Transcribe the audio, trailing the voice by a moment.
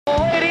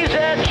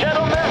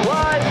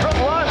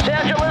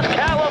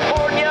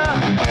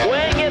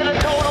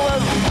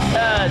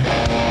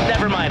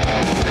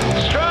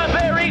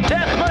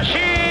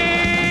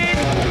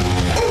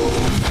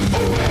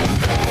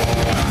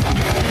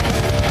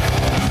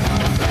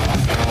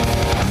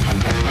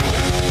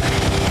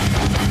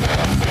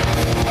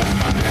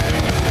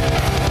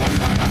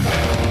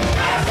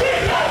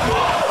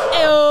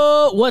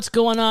What's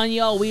going on,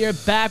 y'all? We are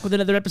back with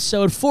another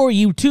episode for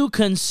you to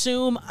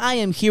consume. I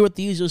am here with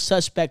the usual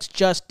suspects,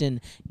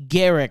 Justin,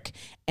 Garrick,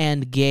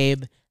 and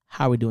Gabe.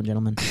 How are we doing,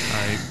 gentlemen? All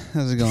right.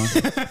 How's it going?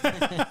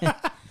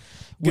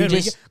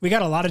 Good. We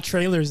got a lot of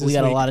trailers this week.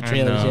 We got a lot of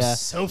trailers, yeah.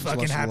 So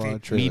fucking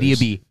happy. Media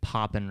be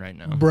popping right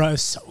now. Bruh,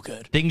 so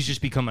good. Things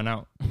just be coming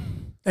out.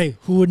 Hey,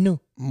 who would knew?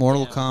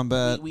 Mortal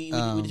Kombat. We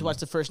just watched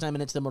the first 9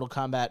 minutes of the Mortal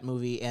Kombat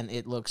movie, and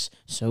it looks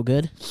so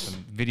good.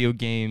 Some video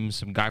games,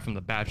 some guy from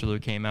The Bachelor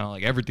came out.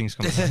 Like, everything's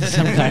coming out.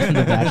 Some guy from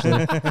The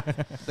Bachelor.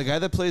 The guy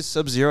that plays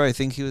Sub-Zero, I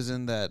think he was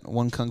in that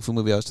one Kung Fu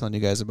movie I was telling you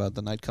guys about,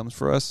 The Night Comes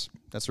For Us.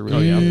 That's a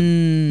really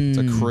it's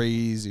a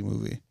crazy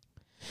movie.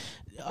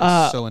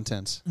 So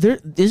intense.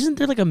 Isn't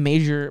there like a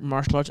major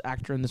martial arts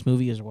actor in this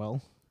movie as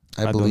well?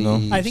 I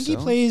believe I think he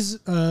plays...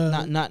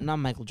 Not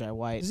Michael Jai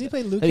White. Does he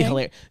play Liu That'd be Kang?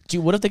 hilarious.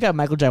 Dude, what if they got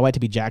Michael Jai White to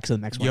be Jax in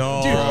the next one?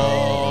 Dude,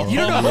 you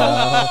don't know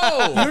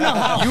how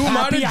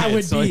happy I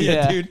would be.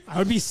 Yeah. dude. I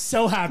would be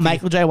so happy.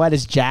 Michael Jai White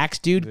is Jax,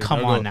 dude.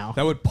 Come on now.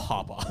 That would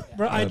pop off.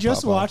 Bro, I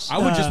just watched... I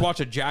would just watch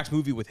a Jax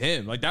movie with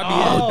him. Like, that'd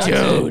be it.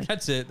 dude.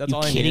 That's it. That's You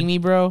all I need. kidding me,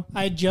 bro?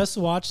 I just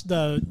watched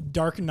The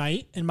Dark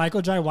Knight, and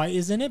Michael Jai White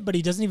is in it, but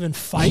he doesn't even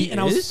fight,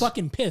 and I was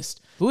fucking pissed.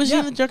 Who is he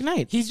in The Dark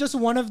Knight? He's just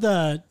one of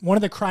the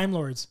crime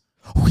lords.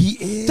 Oh, he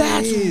is.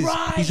 That's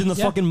right. He's in the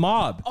fucking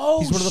mob.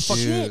 Oh, he's one of the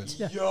fucking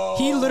shit. Yeah.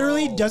 He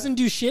literally doesn't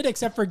do shit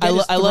except for get I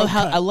his love throat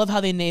how cut. I love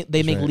how they make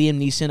Liam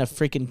Neeson a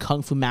freaking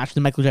kung fu match,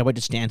 and Michael Jai White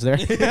just stands there.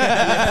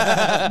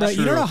 But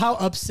you don't know how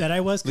upset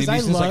I was because Liam I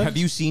Neeson's love... like, have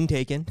you seen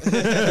Taken?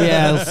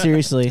 Yeah,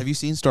 seriously. Have you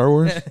seen Star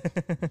Wars?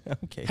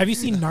 Okay. Have you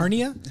seen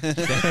Narnia?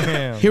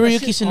 Damn.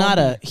 Hiroyuki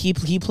Sanada,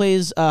 he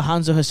plays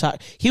Hanzo Hasashi.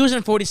 He was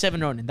in 47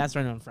 Ronin. That's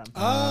where I know him from.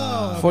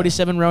 Oh.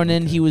 47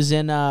 Ronin. He was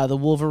in The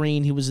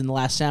Wolverine. He was in The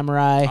Last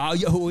Samurai.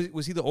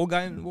 Was he the old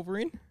guy in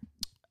Wolverine?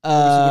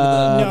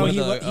 No, he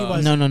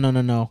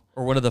wasn't. No.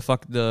 Or one of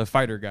the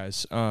fighter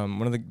guys.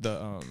 One of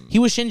the He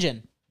was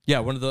Shinjin. yeah,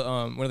 one of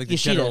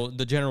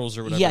the generals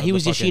or whatever. Yeah, he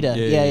was Yoshida.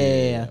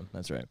 Yeah.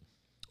 That's right.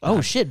 Oh,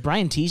 shit.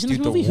 Brian T's in this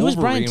Dude, movie? Who is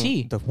Brian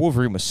Wolverine- T? The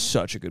Wolverine was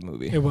such a good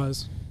movie. It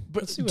was.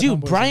 Let's see what Dude,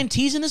 Homeboy's Brian in.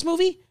 T's in this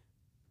movie?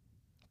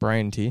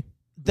 Brian T.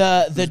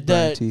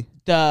 Brian T?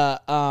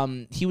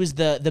 He was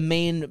the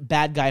main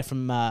bad guy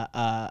from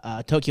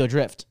Tokyo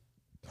Drift.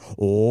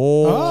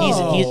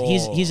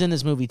 Oh. He's in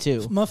this movie too.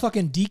 Motherfucking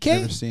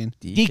Never DK seen.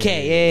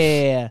 DK,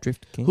 yeah.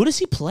 Drift King. Who does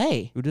he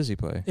play? Who does he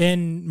play?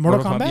 in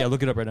Mortal Kombat. Yeah,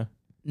 look it up right now.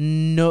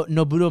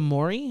 Nobuto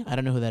Mori? I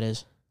don't know who that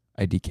is.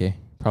 IDK.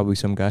 Probably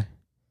some guy.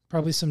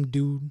 Probably some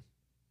dude.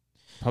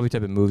 Probably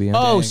type of movie. Huh?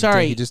 Oh, Dang,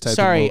 sorry. he just typed in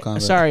Sorry. Mortal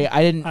Kombat. Sorry.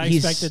 I didn't. I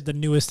he's expected the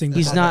newest thing.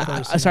 he's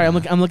not. Sorry. I'm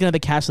looking at the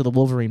cast of the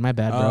Wolverine. My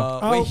bad, bro.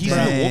 Wait, he's in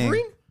the dang.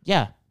 Wolverine?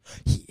 Yeah.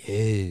 He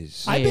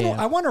is. Yeah.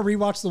 I want to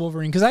rewatch the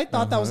Wolverine because I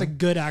thought that was a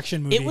good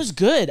action movie. It was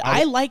good.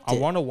 I liked I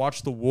it. want to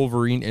watch the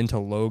Wolverine into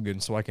Logan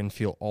so I can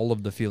feel all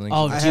of the feelings.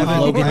 Oh, of the dude,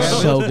 Wolverine.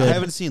 Logan's so I good.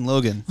 haven't seen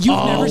Logan. You've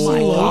Oh never my seen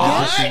Logan?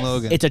 God. I've seen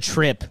Logan. It's a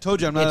trip. Told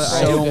you I'm not. It's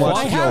I so don't good.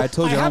 watch. I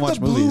told you I don't watch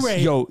the movies.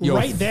 Blu-ray Yo,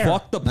 right there.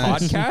 fuck the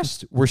Nice.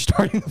 podcast. We're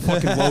starting the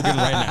fucking Logan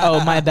right now.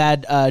 Oh, my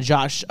bad.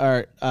 Jax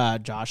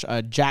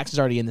is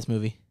already in this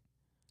movie.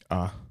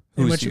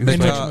 In Who's which- he? in which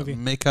Mecca, movie?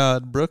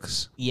 Mecca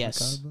Brooks.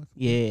 Yes.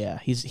 Yeah.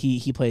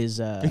 He plays.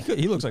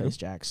 He looks like him.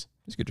 Jax.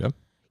 It's a good job.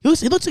 He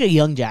looks like a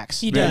young Jax.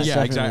 He does.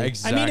 Yeah,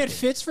 exactly. I mean, it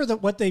fits for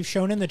what they've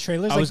shown in the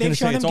trailers. I Like was going they've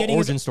to say, shown him it's all getting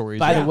origin his. stories.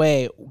 By Yeah. the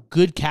way,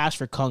 good cast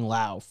for Kung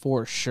Lao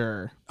for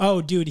sure.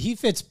 Oh, dude, he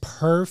fits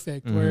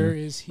perfect. Where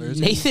is he?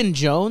 Nathan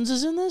Jones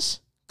is in this.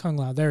 Kung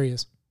Lao. There he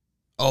is.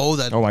 Oh,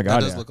 that. Oh my God,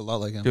 That does yeah. look a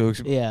lot like him. Dude,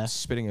 looks Yeah.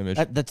 spitting image.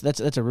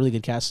 That's a really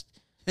good cast.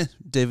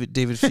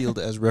 David Field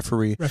as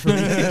referee. I saw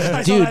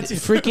that Dude, too.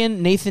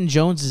 freaking Nathan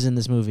Jones is in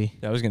this movie.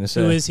 Yeah, I was going to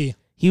say. Who is he?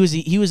 He was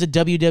a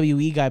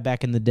WWE guy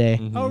back in the day.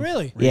 Oh,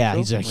 really? Yeah,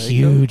 he's a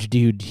huge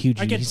dude. Huge.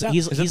 I Dude. can He's, tell.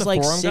 he's, Is that he's the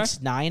like forearm guy?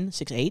 6'9",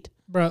 6'8".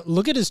 Bro,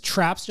 look at his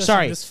traps just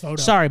in this photo.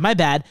 Sorry, my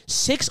bad.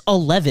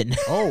 6'11".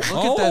 Oh, look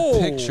at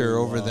that picture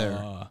over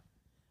there.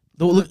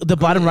 The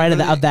bottom right of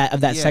that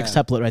Yeah.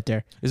 sextuplet right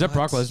there. Is that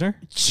Brock Lesnar?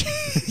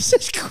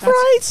 Jesus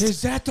Christ!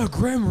 Is that the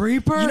Grim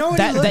Reaper? You know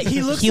what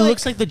he looks he like?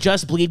 looks like the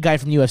Just Bleed guy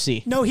from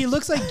UFC. No, he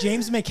looks like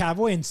James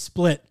McAvoy in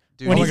Split.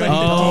 Dude, when oh he's my like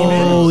God. the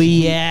demon. Oh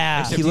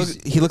yeah.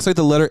 He looks like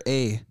the letter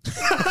A.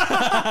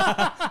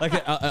 like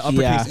an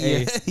uppercase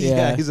A.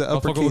 Yeah. He's an Motherfucker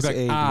uppercase look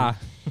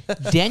like,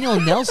 A. Daniel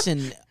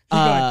Nelson.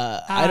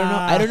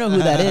 I don't know who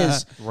that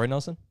is. Roy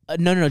Nelson?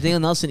 No, Daniel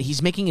Nelson.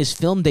 He's making his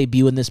film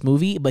debut in this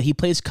movie, but he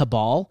plays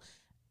Cabal.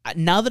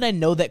 Now that I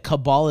know that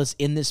Cabal is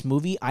in this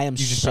movie, I am You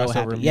just so passed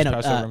over happy. him. Yeah, You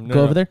just passed over him.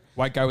 go over there.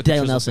 White guy with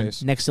Daniel the Nelson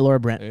face. next to Laura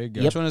Brent. There you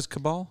go. Which one is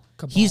Cabal?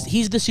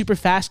 He's the super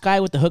fast guy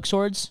with the hook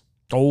swords.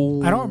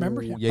 Oh, I don't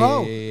remember him. Yeah,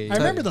 oh, yeah. I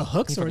remember the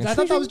hook swords. I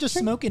thought that was just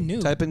smoking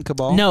noob. Type in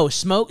Cabal. No,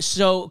 Smoke.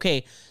 So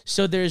okay,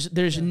 so there's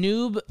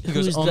Noob,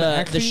 goes, who's "Oh, the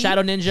actually?"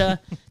 Shadow Ninja.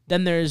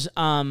 Then there's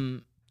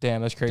Damn,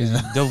 that's crazy.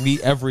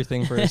 Delete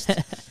everything first.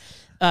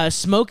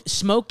 Smoke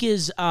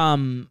is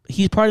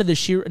he's part of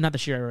the not the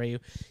Shira Ryu.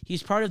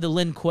 He's part of the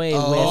Lin Kuei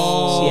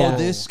Oh, with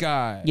this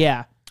guy.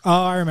 yeah.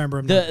 Oh, I remember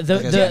him. now. The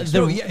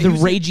he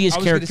was- ragiest I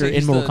was gonna character say in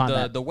he's Mortal the,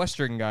 Kombat. The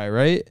Western guy,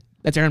 right?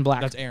 That's Aaron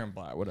Black. That's Aaron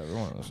Black. Whatever.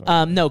 One of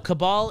those. No,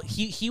 Cabal.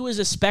 He was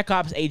a spec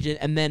ops agent,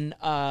 and then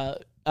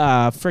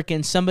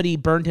freaking somebody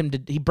burned him to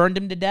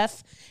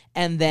death,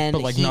 and then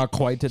But, like, not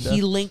quite to death?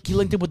 He linked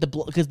him with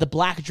because the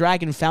Black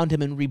Dragon found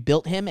him and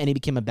rebuilt him, and he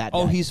became a bad guy.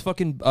 Oh, he's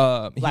fucking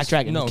Black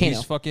Dragon, No, Kano.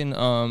 he's fucking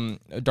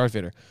Darth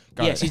Vader.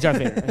 Got yes, it. he's Darth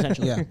Vader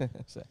essentially. Yeah.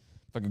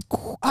 Fucking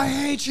I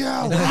hate you.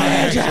 I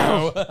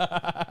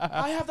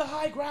have the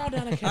high ground,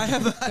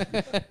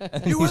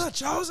 Anakin. You are the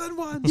chosen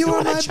one. You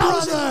are my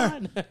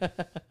brother.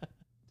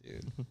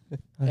 Dude.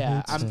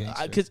 Yeah, gangster.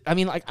 because I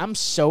mean, like, I'm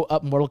so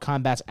up Mortal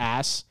Kombat's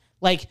ass.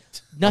 Like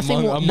nothing,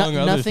 Among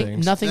other nothing,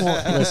 things. nothing will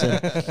listen.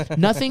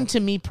 Nothing to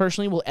me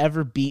personally will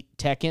ever beat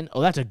Tekken.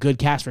 Oh, that's a good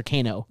cast for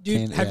Kano.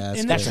 Dude, Kano, yeah, in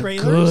the That's a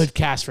trailers, good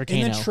cast for in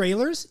Kano. the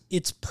trailers,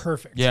 it's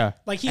perfect. Yeah.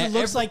 Like he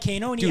looks like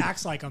Kano and he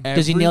acts like him.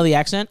 Does he nail the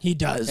accent? He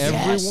does.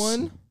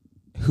 Everyone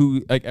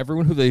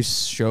who they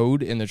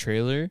showed in the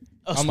trailer,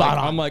 Oh, I'm spot like,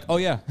 on. I'm like, oh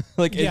yeah,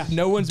 like Yeah.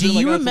 no one's. Do been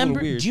like, you "That's a little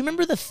remember? weird." Do you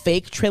remember the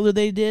fake trailer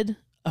they did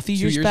a few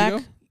 2 years years back?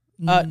 ago?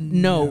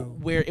 No,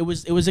 where it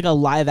was like a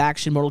live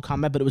action Mortal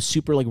Kombat, but it was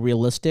super like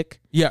realistic.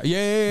 Yeah.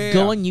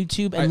 Go on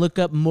YouTube and look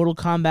up Mortal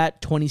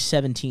Kombat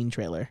 2017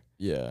 trailer.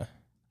 Yeah,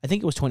 I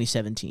think it was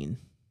 2017.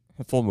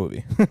 a full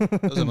movie.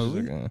 That was a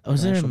movie.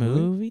 Was there a actual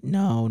movie?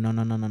 No.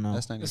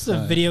 That's This is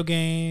a video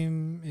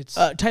game. It's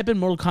Type in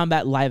Mortal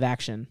Kombat live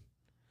action,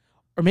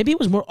 or maybe it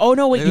was more. Oh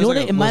no, wait. You know what?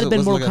 It might have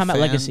been Mortal Kombat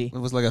Legacy. It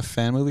was like a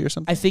fan movie or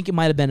something. I think it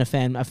might have been a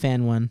fan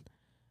one.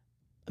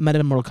 It might have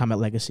been Mortal Kombat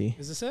Legacy.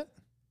 is this it?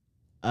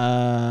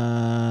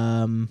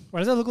 Why Why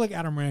does that look like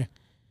Adam Ray?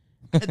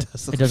 It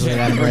does it does look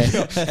like Adam Ray.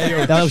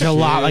 That looks a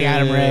lot like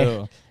Adam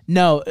Ray.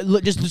 No,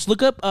 just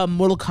look up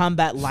Mortal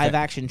Kombat live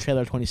action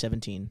trailer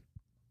 2017.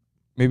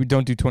 Maybe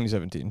don't do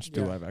 2017. Just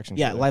do live action.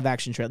 Yeah, trailer. live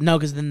action trailer. No,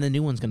 because then the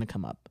new one's gonna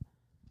come up.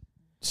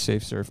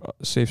 Safe search off.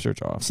 Save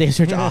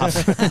search off.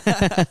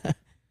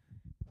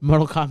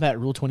 Mortal Kombat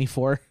Rule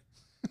 24.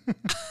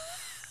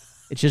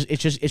 It's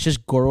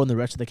just Goro and the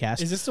rest of the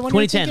cast. Is this the one?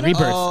 you're 2010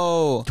 thinking of?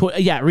 Rebirth? Oh,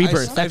 Yeah,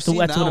 Rebirth. I've That's seen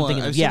what that I'm one.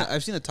 thinking of.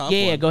 I've seen the top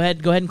Yeah. one. Go ahead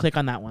and click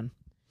on that one.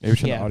 Maybe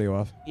turn Yeah. the audio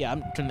off. Yeah,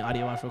 I'm turning the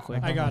audio off real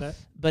quick. I got it.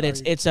 But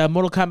it's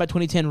Mortal Kombat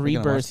 2010 We're gonna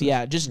watch Rebirth. this? Yeah,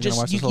 We're just gonna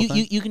watch you this whole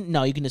thing? you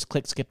can you can just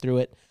skip through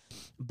it.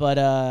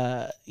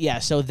 But yeah,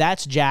 so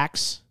that's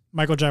Jax.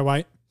 Michael J.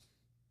 White.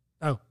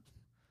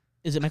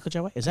 Is it Michael J.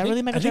 White? Is that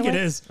really Michael I think J. White?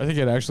 it is. I think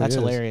it actually That's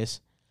is.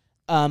 hilarious.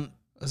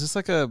 Is this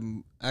like a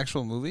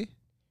actual movie?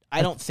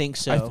 I don't think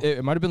so.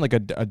 It might have been like a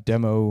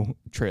demo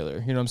trailer.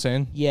 You know what I'm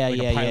saying? Yeah, Like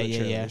a yeah, pilot yeah,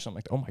 trailer yeah. Or something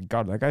like that. Oh my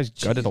god, that guy's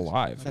gutted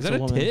alive. That's Is that a a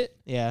woman. tit?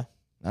 Yeah.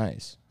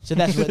 Nice. So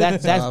that's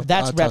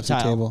Autopsy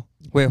Reptile. Table.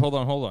 Wait, hold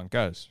on,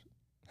 guys.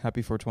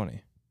 Happy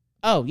 420.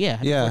 Oh yeah.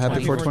 Yeah,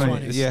 happy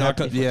 420. 420. Yeah,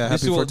 happy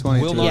This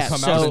 420. will too. not Yeah, come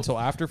so- out until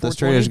after 420. The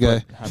Strayers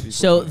guy. but happy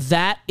So 420.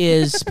 that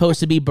is supposed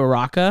to be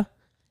Baraka.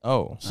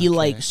 Oh. He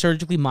like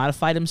surgically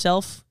modified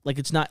himself. Like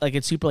it's not like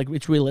it's super like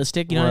it's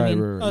realistic. You know what I mean?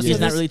 Right. Oh, so He's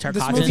not this- really this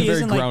Tarkatan. movie It's very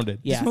isn't like- grounded.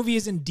 Yeah. This movie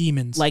isn't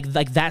demons. Like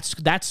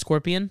that's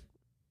Scorpion.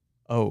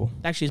 Oh.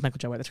 Actually, it's Michael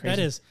J. White. That's crazy.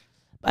 that is.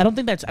 I don't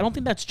think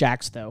that's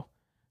Jax though.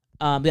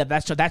 Yeah,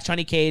 that's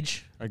Johnny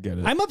Cage. I get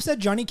it. I'm upset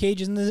Johnny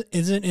Cage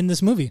isn't in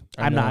this movie.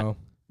 I'm not. know.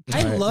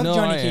 I love No,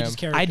 Johnny I Cage's am.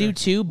 character. I do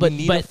too, but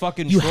need a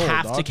fucking you troll,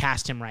 have to dog.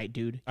 cast him right,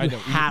 dude. I You know.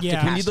 have to Yeah.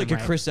 cast We need like him a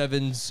right. Chris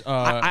Evans.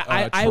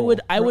 I troll.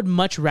 would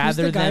much Who's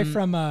rather the guy than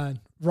from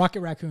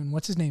Rocket Raccoon?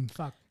 What's his name?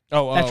 Fuck.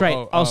 Oh, That's right.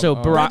 Also,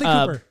 Bradley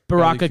Cooper.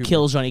 Baraka Cooper.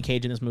 kills Johnny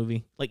Cage in this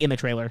movie, like in the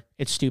trailer.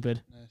 It's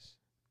stupid. Nice.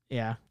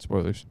 Yeah,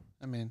 Spoilers.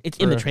 I mean, it's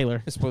in the For-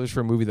 trailer. Spoilers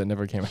for a movie that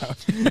never came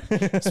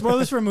out.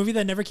 Spoilers for a movie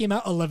that never came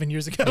out 11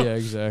 years ago. Yeah,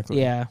 exactly.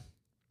 Yeah,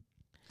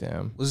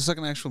 Damn. was this like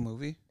an actual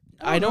movie?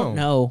 I don't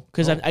know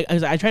because Oh.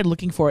 I tried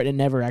looking for it and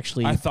it never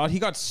actually. I thought he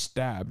got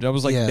stabbed. I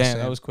was like, Yeah, damn, same.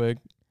 that was quick.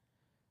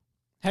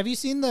 Have you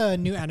seen the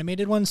new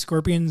animated one,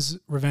 Scorpion's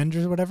Revenge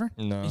or whatever?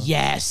 No.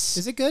 yes,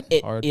 Is it good?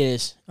 It Hard.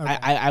 is. Okay.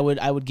 I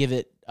would give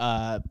it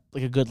like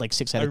a good like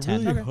 6 out of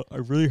 10. I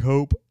really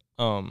hope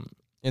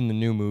in the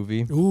new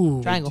movie.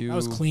 Ooh, Triangle. they that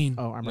was do- clean.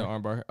 Oh, armor. No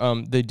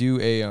armbar. They do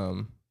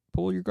a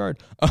pull your guard.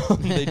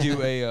 They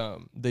do a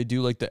they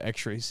do like the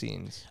X-ray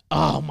scenes.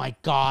 Oh my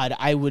god,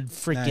 I would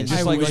freaking Nice. Just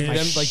I like wish them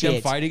my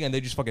them fighting and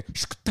they just fucking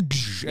and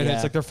Yeah.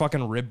 it's like they're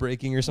fucking rib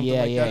breaking or something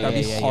Yeah, like yeah, that. That'd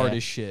yeah, be yeah, hard yeah.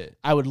 as shit.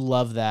 I would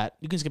love that.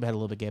 You can skip ahead a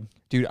little bit, Gabe.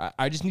 Dude,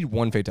 I just need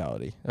one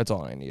fatality. That's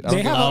all I need. I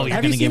They don't have think- a-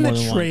 have you seen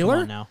the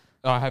trailer? now.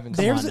 I haven't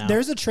seen There's on now.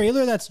 there's a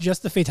trailer that's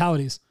just the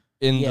fatalities.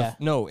 in Yeah.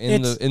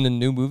 the in the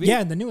new movie.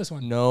 Yeah, the newest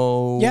one.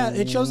 No. Yeah,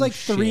 it shows like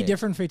 3 shit.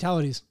 different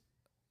fatalities.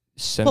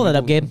 Pull it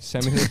up, Gabe.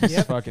 Send me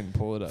the fucking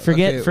pull it up.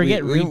 Forget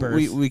Okay,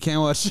 Rebirth. We can't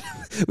watch.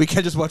 We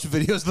can't just watch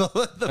videos.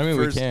 I mean,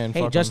 we can.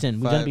 Hey, fuck 'em. Justin,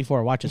 we've done it 5.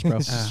 before. Watch this, bro.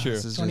 This is true.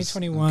 This is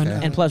 2021,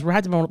 okay. And plus, we're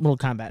having Mortal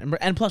Kombat,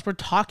 and plus, we're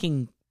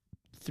talking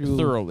through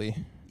Thoroughly.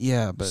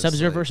 Yeah, but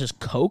Sub-Zero it's like, versus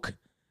Coke.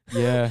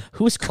 Yeah.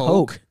 Who's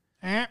Coke?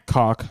 Coke?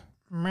 Cock.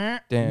 Meh.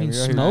 Damn. mean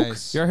You're out smoke? here,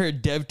 Nice. you're out here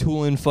dev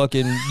tooling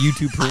fucking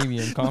YouTube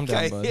Premium. Calm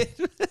down, bud.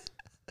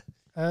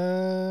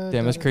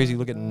 Damn, that's crazy.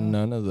 Look at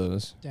none of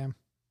those. Damn.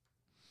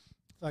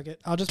 Fuck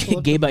it. I'll just pull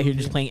up Gabe the out here movie.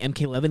 just playing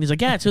MK11. He's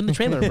like, yeah, it's in the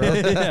trailer, bro.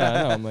 Yeah,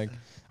 I know. I'm like,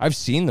 I've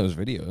seen those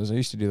videos. I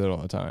used to do that all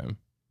the time.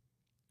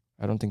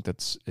 I don't think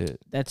that's it.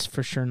 That's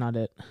for sure not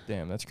it.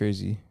 Damn, that's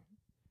crazy.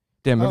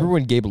 Damn, remember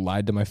when Gabe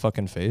lied to my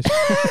fucking face?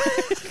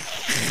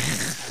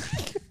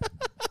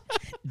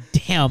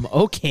 Damn.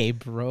 Okay,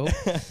 bro.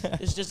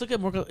 just look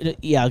up Mortal.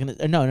 Yeah.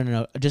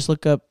 No. Just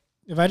look up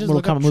If I just Mortal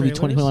look up Kombat movie trailers-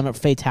 2021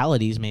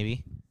 fatalities,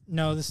 maybe.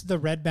 No, this is the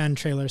Red Band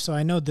trailer. So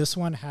I know this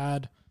one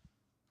had.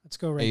 Let's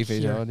go right A here.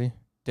 fatality.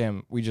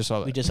 Damn, we just saw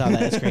that. We just saw that.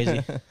 That's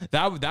crazy.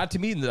 that to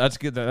me, that's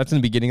good. That's in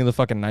the beginning of the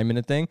fucking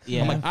 9-minute thing.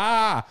 Yeah. I'm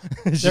like,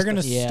 It's They're just-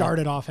 gonna Yeah. start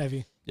it off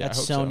heavy. Yeah, I That's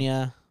hope so.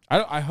 Sonya.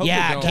 I hope.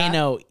 Yeah, they don't.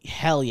 Kano.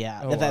 Hell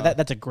yeah. Oh, wow.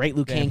 That's a great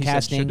Liu Damn, Kang he said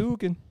casting.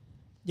 Hadouken.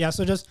 Yeah.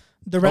 So just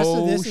the rest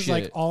of this is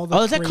like shit. all the.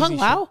 Oh, is that crazy Kung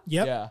Lao? shit.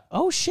 Yep. Yeah.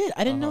 Oh shit!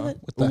 I didn't know that.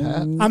 With the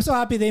hat. I'm so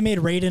happy they made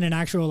Raiden an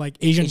actual like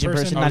Asian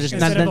person, not just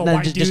instead of a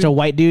white just a dude.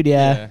 white dude.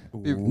 Yeah.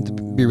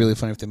 It'd be really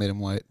funny if they made him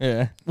white.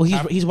 Yeah. Well,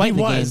 he's white in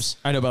the was. games.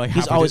 I know, but like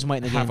He's half always of it- white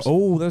in the half- games.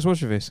 Oh, that's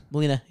what's your face.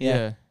 Melina.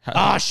 Yeah. Ha-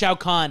 Ah, Shao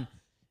Kahn.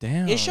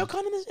 damn. Is Shao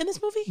Kahn in this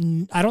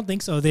movie? I don't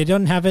think so. They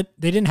didn't have it.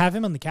 They didn't have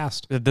him on the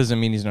cast. That doesn't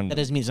mean he's not. That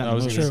doesn't mean he's not I in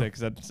was the gonna movie.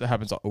 say because that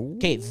happens.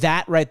 Okay,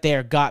 that right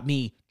there got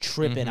me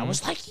tripping. I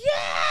was like,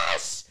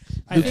 yes.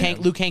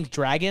 Liu Kang's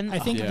dragon. I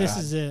think yeah. this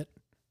is it.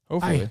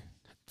 Hopefully,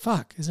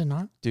 Fuck, is it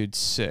not? dude,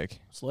 sick.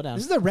 Slow down.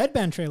 This is the Red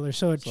Band trailer,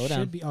 so it Slow should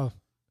down. be. Oh,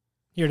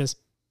 here it is.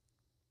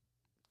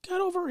 Get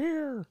over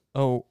here.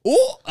 Oh,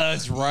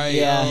 that's right.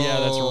 Yeah. Yeah,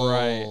 that's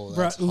right. Oh,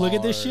 Bro, that's look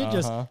at this hard. shit.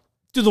 Just Uh-huh.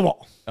 to the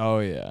wall. Oh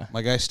yeah.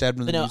 My guy stabbed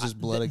him But and no, uses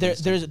blood there,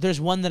 against him.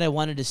 there's one that I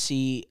wanted to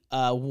see.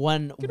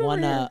 One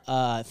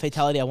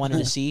fatality I wanted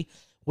to see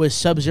was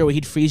Sub-Zero, where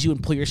he'd freeze you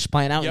and pull your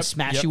spine out and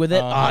smash you with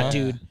it. Uh-huh. Ah,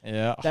 dude,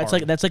 Yeah. that's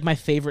hard. like my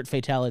favorite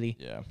fatality.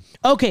 Yeah.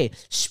 Okay,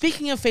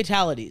 speaking of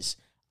fatalities,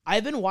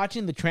 I've been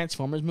watching the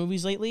Transformers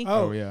movies lately.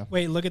 Oh, yeah.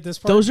 Wait, look at this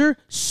part. Those are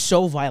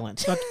so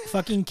violent.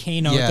 Fucking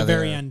Kano Yeah, at the they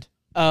very are. end.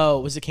 Oh,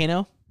 was it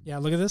Kano? Yeah,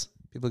 look at this.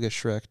 People get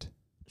shreked.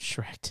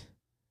 Shreked.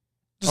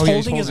 Just Oh, yeah,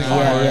 he's holding his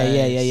holding heart.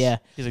 Yeah.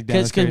 He's like, damn,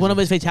 that's Because one crazy. of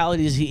his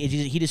fatalities,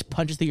 he just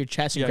punches through your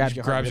chest and yeah, grabs just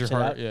your heart. grabs and your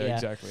rips it heart. out. Yeah,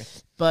 exactly.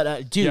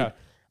 But dude, Yeah.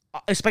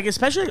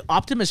 especially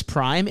Optimus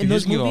Prime in Dude,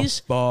 those just give a movies,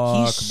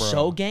 fuck, he's bro.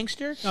 so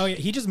gangster. Oh yeah,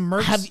 he just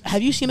murks.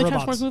 Have you seen the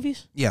robots. Transformers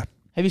movies? Yeah.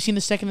 Have you seen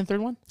the second and third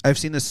one? I've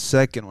seen the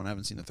second one. I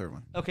haven't seen the third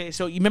one. Okay,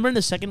 so you remember in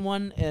the second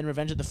one in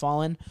Revenge of the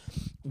Fallen,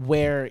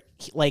 where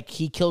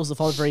he kills the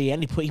Fallen at the very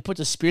end. He puts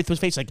a spear through his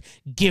face, like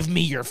 "Give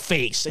me your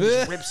face," and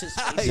just rips his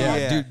face Yeah. off.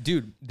 Yeah,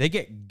 dude, they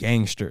get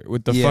gangster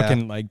with the Yeah.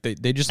 fucking like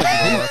they just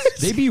like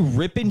they be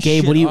ripping.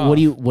 Gabe, shit what off.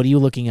 are you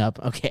looking up?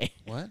 Okay,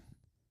 What?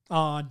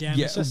 Oh damn!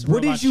 Yeah, It's just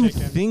what robot did you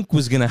chicken. think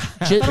was gonna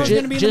happen? thought it was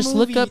gonna be in the just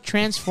look movie. up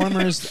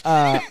Transformers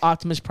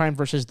Optimus Prime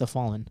versus the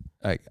Fallen.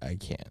 I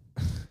can't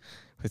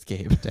with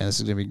Gabe. Damn, this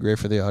is gonna be great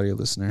for the audio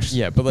listeners.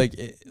 Yeah, but like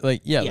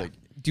Yeah.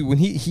 dude, when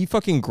he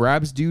fucking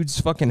grabs dudes'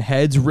 fucking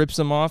heads, rips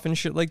them off and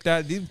shit like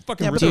that, they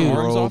fucking rip but their they're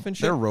arms off and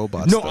shit. They're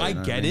robots. No, though, I you know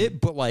what get mean?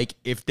 it, but like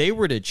if they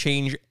were to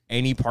change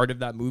any part of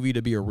that movie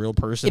to be a real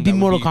person, It'd be that would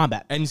Mortal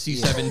Kombat.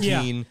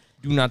 NC-17.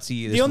 Do not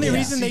see this. The only movie.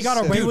 reason they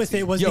got away with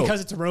it was Yo, because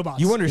it's robots.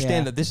 You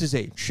understand Yeah. that this is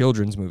a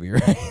children's movie,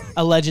 right?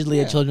 Allegedly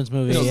a children's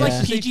movie. It's yeah.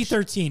 like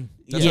PG-13.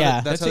 That's Yeah. how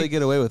they, that's how they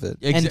get away with it.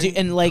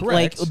 and like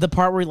Correct. the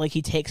part where like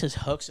he takes his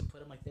hooks and put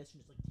them like this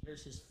and just like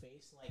tears his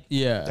face like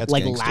Yeah. That's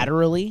like gangster.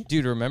 laterally.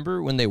 Dude,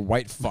 remember when they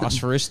white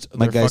phosphorused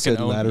My their guy fucking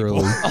said own laterally.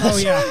 people? Oh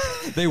yeah.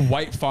 They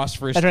white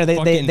phosphorus That's right, they-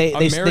 fucking they-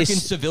 American they-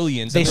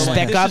 civilians. They and they're like,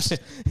 spec this ops. is-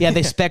 Yeah,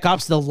 they spec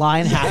ops the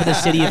line half of the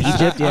city of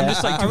Egypt. Yeah. I'm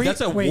just like, dude,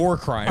 that's a wait, war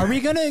crime. Are we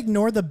gonna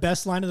ignore the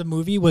best line of the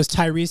movie? Was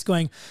Tyrese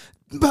going?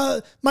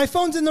 My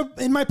phone's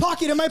in my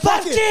pocket. In my left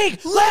pocket.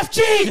 cheek, left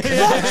cheek,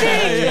 left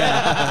cheek.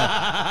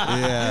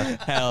 Yeah.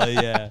 Hell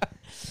yeah.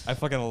 I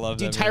fucking love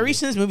Dude, that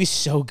Tyrese in this movie is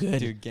so good.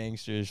 movie. Dude,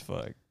 gangster as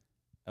fuck.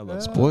 I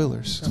love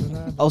Spoilers.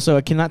 Also,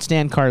 I cannot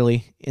stand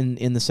Carly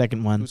in the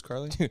second one. Who's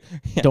Carly? Yeah.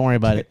 Don't worry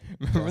about it.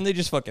 Remember when they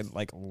just fucking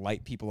like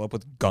light people up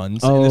with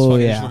guns? Oh, and this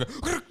fucking yeah. just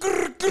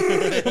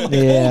fucking- like,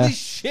 Yeah. Holy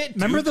shit! Dude,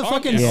 Remember the calm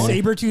fucking down.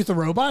 saber-tooth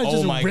robot? It's Oh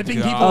just my ripping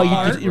God. people Oh,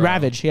 apart. you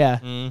Ravage. Yeah,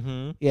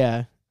 Mm-hmm.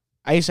 yeah.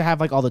 I used to have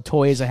like all the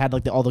toys. I had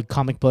like all the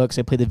comic books.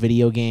 I played the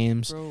video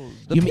games.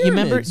 The You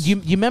remember? pyramids. You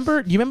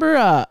remember?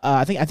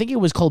 I think it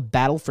was called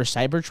Battle for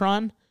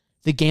Cybertron,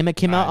 the game that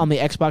came out on the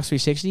Xbox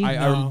 360.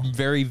 I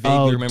very vaguely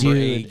Oh, remember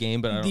a dude.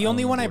 game, but I don't, The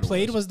only one I remember what it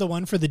played was the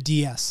one for the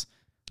DS.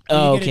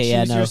 Oh, You get to okay,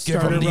 yeah, choose no. your Give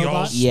 'em starter the old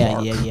robot.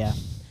 spark. Yeah.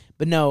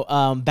 But no,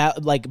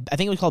 like I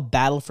think it was called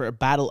Battle for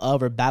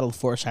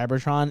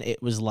Cybertron.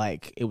 It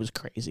was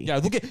crazy. Yeah,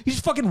 look at he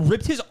just fucking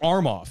ripped his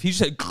arm off. He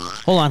just like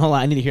Hold on.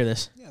 I need to hear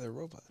this. Yeah, they're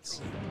robots.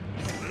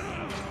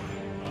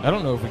 I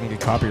don't know if we can get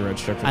copyright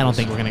struck. I don't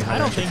think we're gonna. I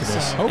don't think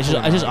so. It's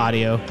just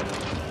audio.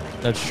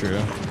 That's true.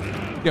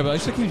 Yeah, but I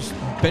just think he just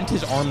bent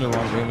his arm the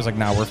wrong way and was like,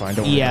 "Nah, we're fine."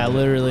 Don't worry Yeah, about it."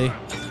 literally.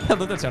 I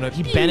love that sound.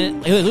 He bent it.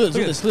 Look at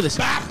this. Look at this.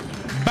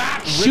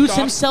 Bap, Shoots ripped off.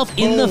 himself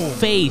in the Boom.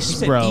 face, He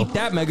said, bro. "Eat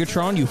that,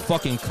 Megatron, you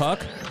fucking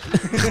cuck."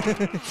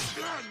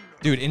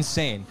 Dude,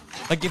 insane.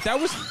 Like if that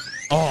was,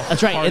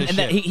 That's right. hard And, as and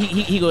that, shit.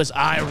 he goes,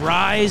 "I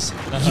rise,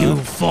 you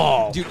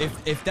fall." Dude,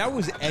 if that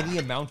was any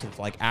amount of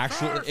like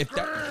actual, if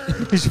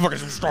that he's fucking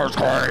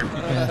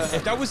Starscream.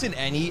 If that was in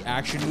any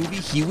action movie,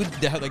 he would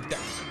like that.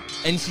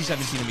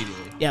 NC-17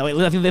 immediately. Yeah, wait.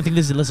 I think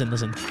this is. Listen.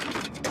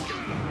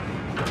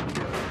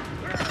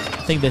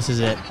 I think this is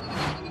it.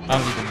 I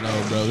don't even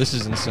know, bro. This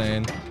is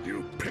insane.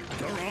 You picked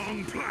the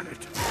wrong planet.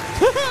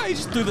 He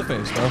just threw the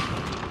face, bro.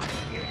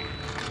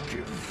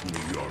 Give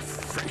me your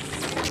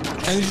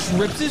face. And he just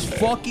rips his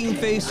fucking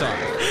face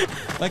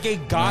off. Like a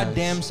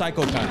goddamn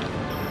psychopath.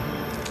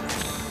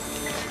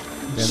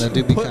 Yeah, that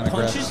do be kind of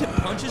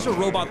punches a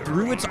robot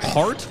through its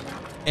heart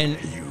and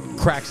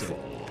cracks it.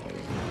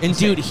 And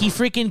Dude, he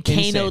freaking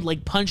Insane. KO'd,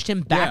 like punched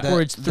him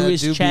backwards That- through that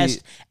his do chest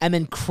be- and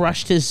then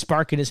crushed his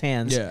spark in his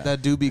hands. Yeah.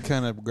 That do be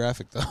kind of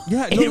graphic though.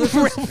 Yeah, no,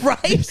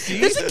 Right? This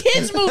is a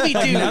kid's movie,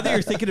 dude. now that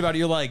you're thinking about it,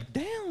 you're like,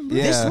 damn, bro.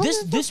 Yeah.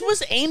 This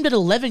was aimed at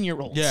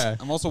 11-year-olds. Yeah.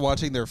 I'm also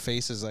watching their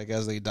faces like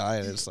as they die,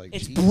 and it's like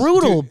It's jeez.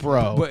 brutal,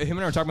 bro. But him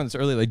and I were talking about this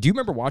earlier. Like, do you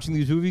remember watching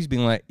these movies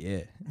being like, yeah.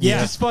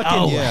 Yeah. Just fucking,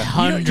 Oh,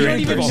 Yeah. You don't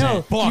even 100%.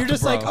 know. Fuck, You're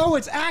just bro. like, oh,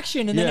 it's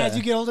action, and then Yeah. as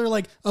you get older,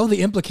 like, oh,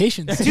 the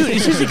implications. Dude,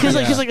 it's just because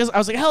I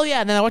was like, hell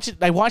yeah, and then I watched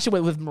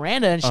it with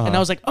Miranda, and, and I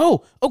was like,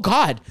 oh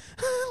god.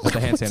 With the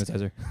hand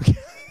sanitizer.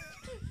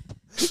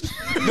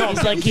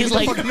 he's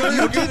like,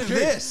 No, do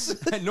this.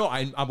 No,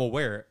 I'm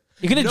aware.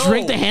 you're gonna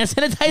drink the hand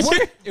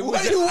sanitizer?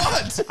 What do you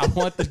want? I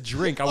want the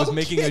drink. I was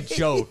making a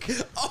joke.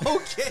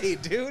 Okay,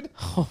 dude.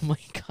 Oh my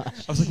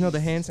gosh. I was like, no, the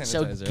hand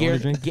sanitizer. So I wanna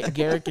drink.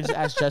 Garrick just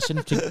asked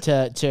Justin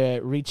to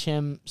reach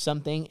him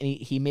something, and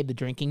he made the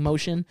drinking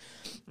motion,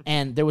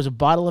 and there was a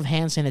bottle of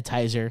hand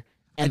sanitizer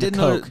and I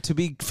didn't the know. Coke. To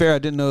be fair, I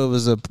didn't know it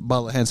was a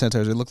bottle of hand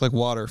sanitizer. It looked like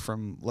water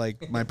from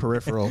like my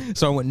peripheral.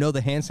 So I went, no,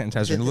 the hand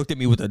sanitizer, and he looked at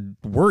me with a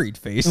worried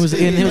face. It was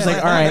like,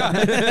 all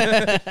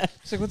right.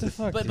 It's like, what the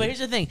fuck? But here's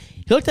the thing.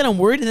 He looked at him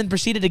worried and then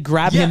proceeded to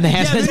grab him the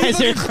hand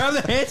sanitizer. Grab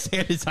the hand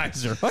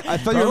sanitizer. I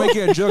thought you were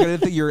making a joke. I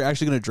didn't think you were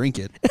actually going to drink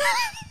it.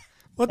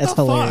 What That's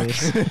the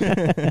hilarious.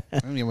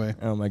 Anyway,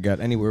 Oh my god!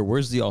 Anywhere,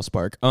 where's the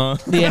Allspark?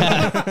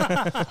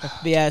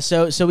 Yeah.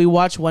 So we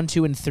watched 1,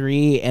 2, and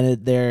 3,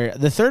 and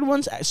the third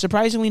one's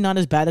surprisingly not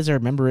as bad as I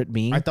remember it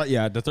being. I thought,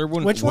 yeah, the third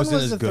one. Which one wasn't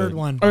was as the good. third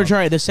one? Or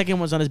sorry, the second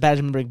one's not as bad as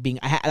I remember it being.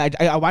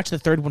 I watched the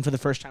third one for the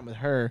first time with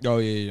her, Oh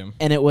yeah.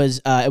 and it was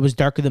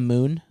Dark of the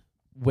Moon,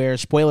 where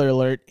spoiler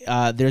alert,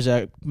 there's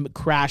a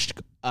crashed.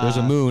 There's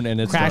a moon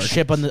and it's crashed dark.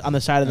 ship on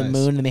the side of the Nice.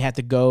 moon, and they had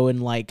to go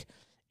and like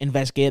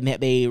investigate.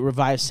 And they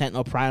revive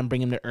Sentinel Prime,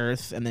 bring him to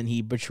Earth, and then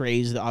he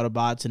betrays the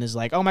Autobots and is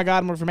like, "Oh my God,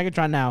 I'm working for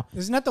Megatron now."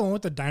 Isn't that the one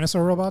with the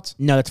dinosaur robots?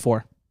 No, that's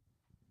 4.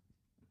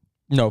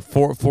 No,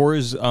 four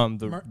is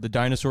the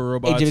dinosaur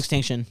robots. Age of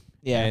Extinction.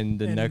 Yeah, And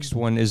the And- next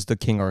one is the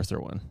King Arthur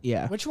one.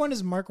 yeah. Which one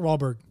is Mark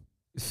Wahlberg?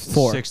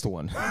 4. Sixth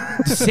one.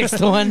 The sixth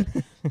one.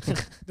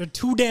 They're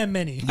too damn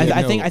many.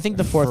 I think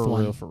the fourth for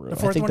one. Real, for real. The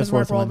fourth think one the is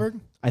Mark fourth one. Wahlberg.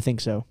 I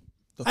think so.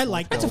 I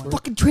like that. one.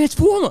 fucking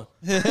transformer.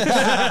 that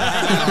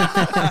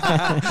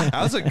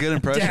was a good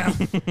impression.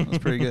 That was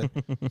pretty good.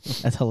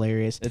 That's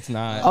hilarious. It's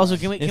not. Also,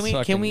 can we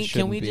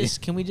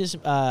just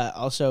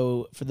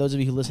also, for those of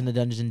you who listen to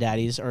Dungeons and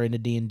Daddies or into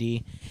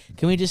D&D,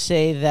 can we just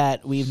say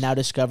that we've now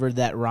discovered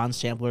that Ron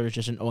Sampler is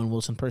just an Owen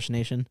Wilson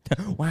impersonation?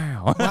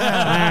 Wow.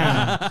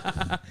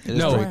 It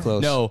is pretty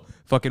close. No,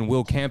 fucking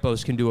Will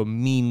Campos can do a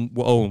mean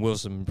Owen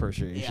Wilson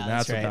impersonation. Yeah,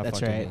 that's right. what that That's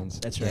fucking right. means.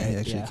 That's Yeah, right. he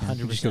actually Yeah, can.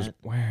 He just goes, 100%.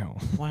 wow.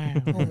 Wow.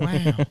 Oh,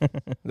 wow.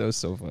 That was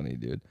so funny,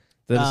 dude.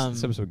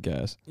 This episode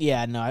gas.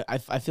 Yeah, no,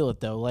 I feel it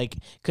though. Like,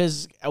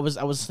 cause I was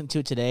listening to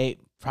it today.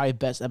 Probably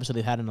best episode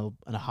they've had in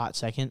a hot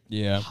second.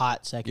 Yeah.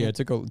 Hot second. Yeah, it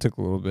took a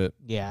little bit.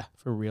 Yeah,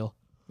 for real.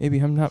 Maybe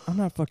I'm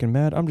not fucking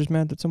mad. I'm just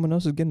mad that someone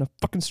else is getting a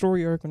fucking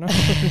story arc when I'm a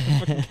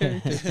fucking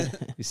character.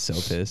 He's so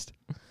pissed.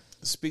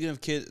 Speaking of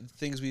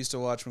things we used to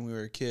watch when we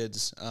were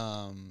kids,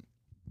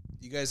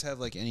 you guys have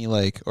like any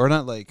like, or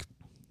not like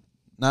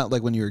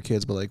when you were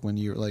kids, but like when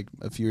you were like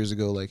a few years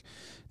ago, like,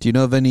 do you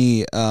know of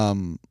any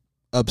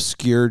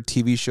obscure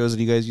TV shows that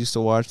you guys used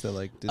to watch that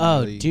like didn't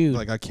really, dude.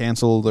 like got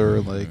canceled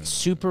or like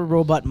Super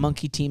Robot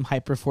Monkey Team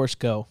Hyperforce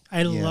Go.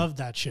 I Yeah. love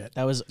that shit.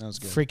 That was was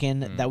good.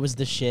 freaking. That was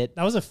the shit.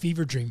 That was a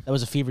fever dream. That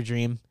was a fever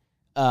dream.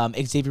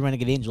 Xavier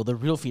Renegade Angel, the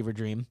real fever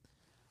dream.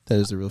 that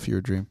is the real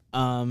fever dream?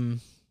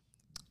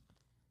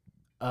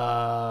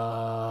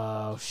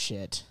 Oh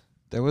shit.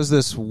 There was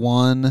this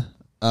one.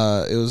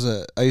 I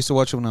used to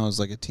watch it when I was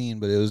like a teen,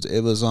 but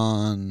it was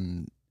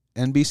on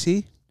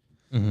NBC,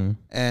 Mm-hmm.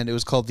 and it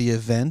was called The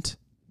Event.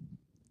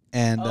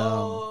 And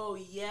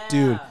yeah,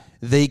 dude,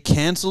 they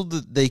canceled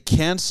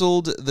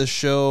the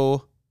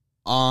show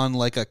on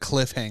like a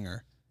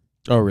cliffhanger,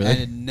 Oh, really? and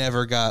it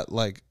never got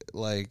like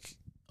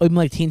Oh, you mean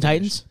like Teen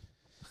Titans?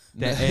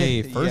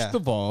 Hey, first Yeah.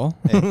 of all,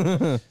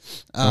 Hey.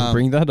 don't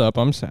bring that up.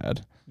 I'm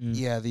sad.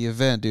 Yeah, The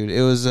Event, dude.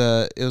 It was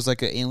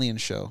like an alien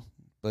show,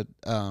 but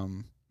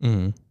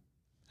Mm-hmm.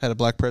 had a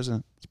black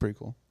president. It's pretty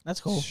cool.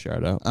 That's cool.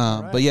 Shout out.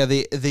 Alright. But yeah,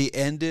 they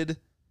ended.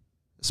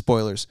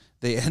 Spoilers.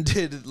 They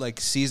ended like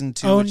season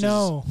 2, Oh, which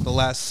no.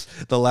 is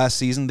the last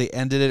season. They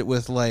ended it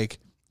with like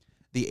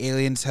the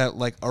aliens have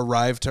like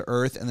arrived to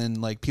Earth, and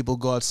then like people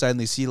go outside and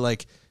they see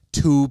like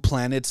 2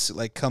 planets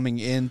like coming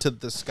into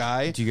the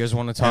sky. Do you guys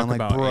want to talk like,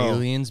 about bro.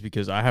 aliens?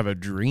 Because I have a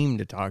dream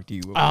to talk to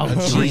you Oh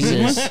about.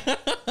 Jesus!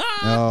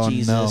 Oh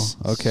Jesus.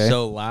 no. Okay.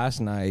 So last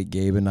night,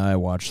 Gabe and I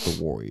watched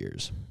The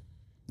Warriors.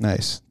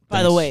 Nice.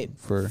 By the way,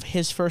 for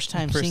his first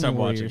time First seeing time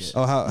watching Warriors. it.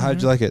 oh, how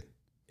did you like it?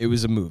 It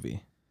was a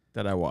movie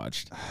that I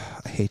watched.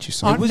 I hate you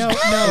so much. No.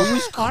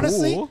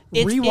 Honestly,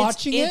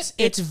 rewatching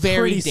it's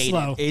very pretty dated.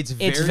 slow. It's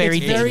very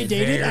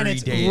dated and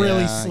it's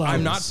really slow.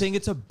 I'm not saying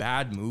it's a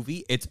bad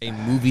movie. It's a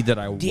movie that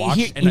I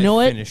watched and you know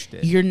I what? finished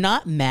it. You're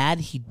not mad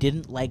he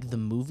didn't like the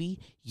movie.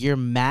 You're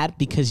mad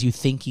because you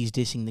think he's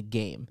dissing the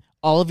game.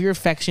 All of your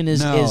affection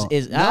is No.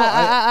 is No,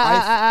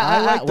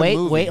 I like the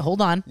movie. wait,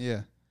 hold on.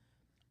 Yeah.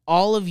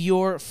 All of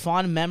your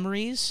fond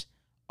memories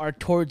are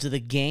towards the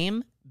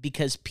game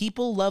because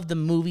people love the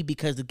movie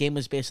because the game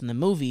was based on the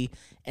movie,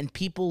 and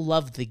people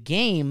love the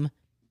game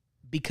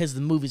because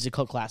the movie's a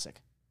cult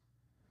classic.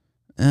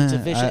 It's a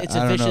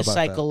vicious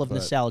cycle of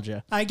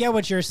nostalgia. I get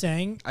what you're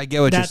saying. I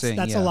get what you're saying.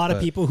 That's yeah, a lot of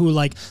but- people who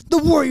like the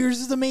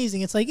Warriors is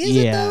amazing. It's like, is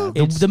it though?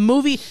 The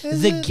movie,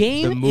 Is the it?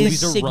 game The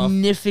movies is are rough.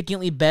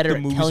 significantly better The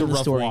at movie's telling a the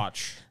rough story.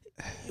 watch.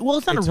 Well,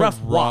 it's not It's a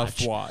rough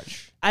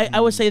watch. I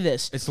would say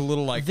this. It's a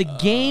little like The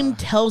game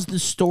tells the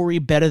story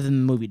better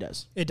than the movie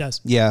does. It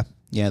does.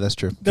 Yeah, that's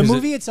true. The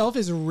movie itself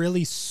is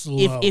really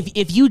slow.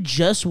 If you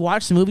just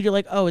watch the movie, you're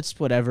like, oh, it's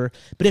whatever.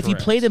 But if you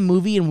Correct. play the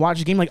movie and watch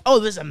the game, like, oh,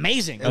 this is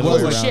amazing. It was,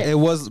 Holy like, shit. it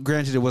was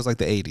granted. It was like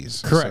the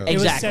 80s. Correct. so- It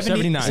was Exactly.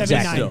 79.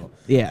 79. Still.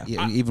 Yeah.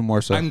 Yeah, even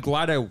more so. I'm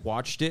glad I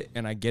watched it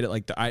and I get it.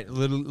 Like I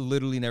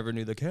literally never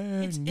knew the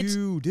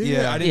you did.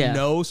 Yeah. I didn't Yeah.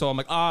 know, so I'm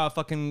like,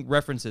 fucking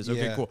references.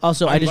 Okay, Yeah. cool.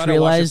 Also, I'm I just glad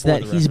realized watched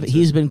it that for the he's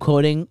references. been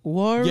quoting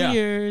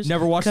Warriors.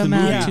 Never watched come the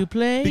movie out to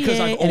play, because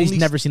I've and he's only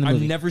never seen the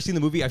movie. I've never seen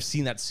the movie. I've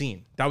seen that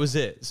scene. That was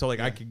it. So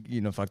like I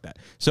could, fuck that.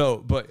 So,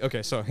 but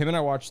okay. So him and I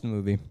watched the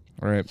movie.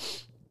 All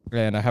right,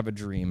 and I have a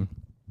dream.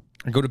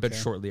 I go to bed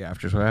shortly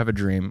after, so I have a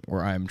dream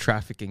where I'm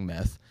trafficking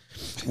meth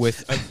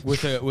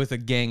with a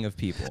gang of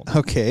people.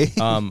 okay.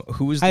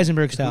 Who was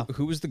Heisenberg style.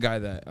 Who was the guy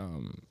that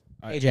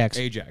Ajax.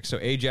 Ajax. So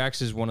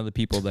Ajax is one of the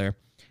people there.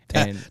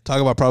 And Talk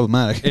about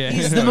problematic. yeah,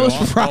 He's the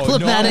most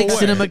problematic way.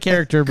 cinema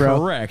character, bro.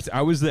 Correct.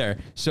 I was there.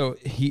 So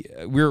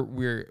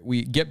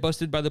we get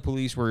busted by the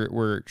police.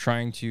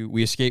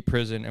 We escape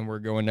prison and we're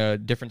going to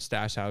different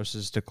stash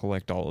houses to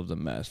collect all of the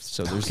meth.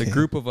 So there's a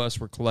group of us.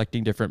 We're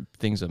collecting different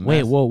things of meth.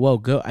 Wait, whoa.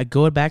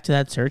 Go back to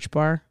that search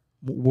bar.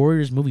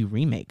 Warriors movie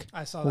remake.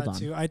 I saw Hold that on.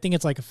 too. I think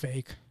it's like a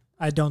fake.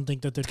 I don't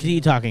think that they're.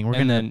 Keep talking. We're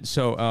And gonna.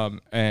 then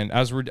and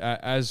as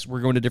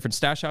we're going to different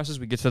stash houses,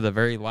 we get to the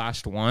very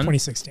last one.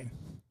 2016.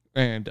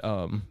 And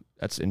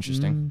that's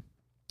interesting.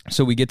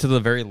 So we get to the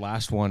very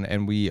last one,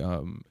 and we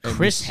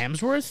Chris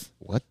Hemsworth.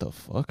 What the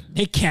fuck?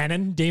 Nick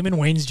Cannon, Damon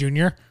Wayans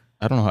Jr.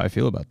 I don't know how I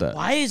feel about that.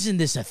 Why isn't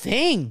this a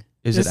thing?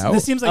 Is This, it out?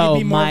 this seems like it'd Oh,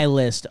 be more. my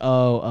list.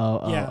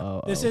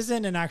 Oh. This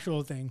isn't an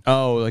actual thing.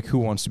 Oh, like who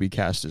wants to be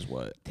cast as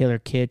what? Taylor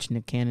Kitsch,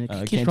 Nick Cannon.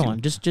 Keep can't rolling.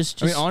 do-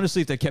 Just. I mean,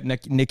 honestly, if they kept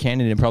Nick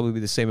Cannon, it'd probably be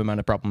the same amount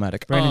of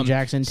problematic. Brandon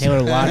Jackson, Taylor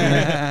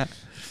Lautner.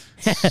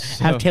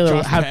 have Taylor.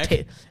 Josh Have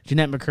Peck.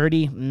 Jeanette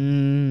McCurdy. I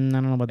don't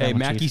know about that. Hey, one,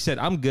 Mackie Chief. said,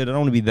 "I'm good. I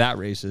don't want to be that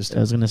racist." I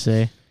was gonna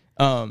say.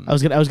 I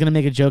was gonna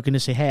make a joke and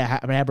just say, hey,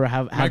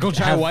 Michael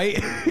Jai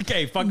White.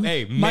 Okay, fuck.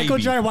 Hey, Michael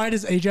maybe. Jai White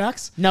is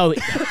Ajax. No,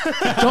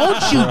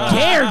 don't you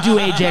dare do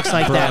Ajax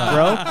like that,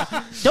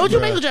 bro. Don't do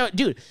Michael Jai White.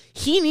 Dude,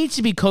 he needs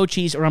to be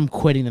Cochise or I'm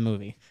quitting the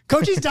movie.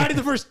 Cochise died in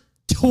the first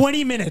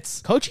 20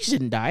 minutes. Cochise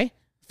didn't die.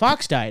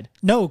 Fox died.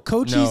 No,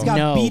 Cochise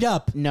got beat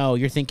up. No,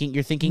 you're thinking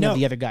No. of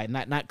the other guy,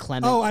 not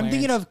Clement. Oh, I'm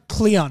thinking of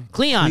Cleon.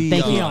 Cleon.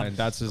 Thank you. Cleon.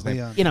 That's his name.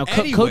 Cleon. You know,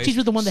 Anyways. Cochise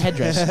was the one with the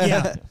headdress.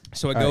 Yeah.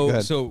 So I All right, go. go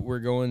ahead. So we're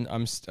going.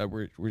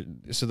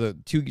 So the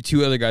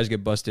two other guys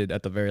get busted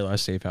at the very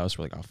last safe house.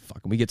 We're like, oh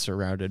fuck, and we get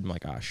surrounded. I'm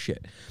like, oh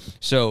shit.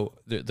 So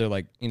they're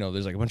like,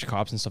 there's like a bunch of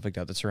cops and stuff like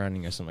that that's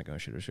surrounding us. I'm like, oh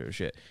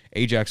shit.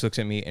 Ajax looks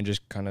at me and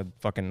just kind of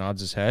fucking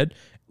nods his head,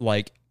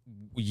 like,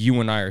 you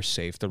and I are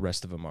safe. The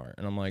rest of them are.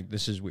 And I'm like,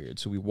 this is weird.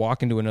 So we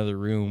walk into another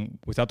room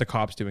without the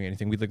cops doing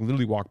anything. We like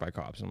literally walk by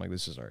cops. And I'm like,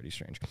 this is already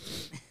strange.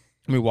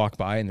 And we walk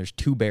by and there's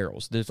 2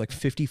 barrels. There's like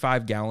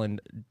 55-gallon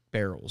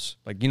barrels.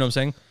 Like, you know what I'm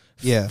saying?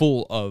 Yeah.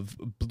 Full of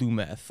blue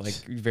meth, like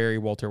very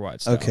Walter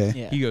White style. Okay.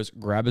 Yeah. He goes,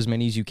 grab as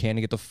many as you can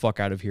to get the fuck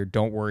out of here.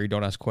 Don't worry.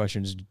 Don't ask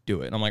questions.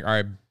 Do it. And I'm like, all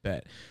right,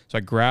 bet. So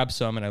I grab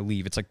some and I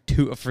leave. It's like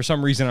for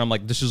some reason, I'm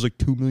like, this is like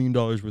 $2 million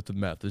worth of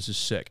meth. This is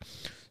sick.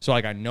 So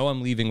like, I know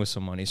I'm leaving with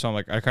some money. So I'm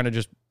like, I kind of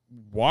just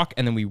walk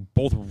and then we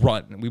both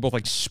run. We both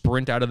like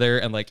sprint out of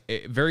there. And like,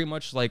 very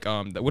much like,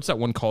 what's that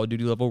one Call of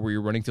Duty level where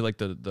you're running through like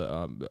the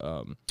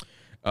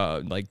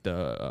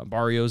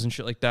barrios and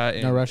shit like that.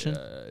 And, No Russian?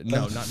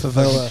 No, not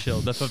favela. fucking chill.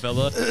 The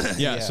favela.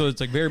 Yeah, so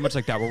it's like very much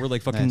like that where we're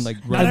like fucking Nice. like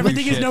Not running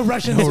everything through is no shit.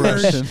 Russian. No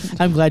Serge. Russian.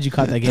 I'm glad you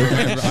caught that game.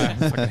 I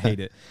fucking hate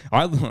it.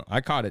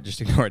 I caught it,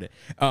 just ignored it.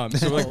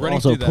 So we're like running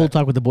Also, through cool that.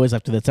 talk with the boys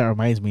after that. That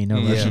reminds me.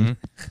 No Russian.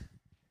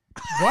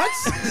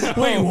 What?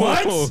 Wait,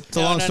 what? It's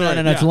a long story.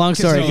 No, it's a long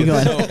story. Keep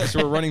going. So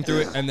we're running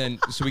through it, and then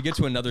so we get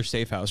to another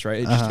safe house, right?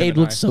 It just Abe him and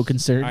looks I. so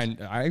concerned.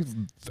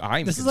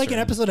 I'm This is like an concerned.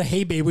 episode of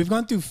Hey Babe. We've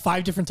gone through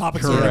 5 different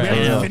topics here. We Correct.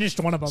 haven't even Yeah. finished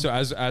one of them. So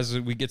as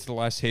we get to the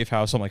last safe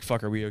house, I'm like,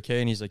 "Fuck, are we okay?"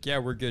 And he's like, "Yeah,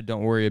 we're good.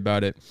 Don't worry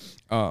about it."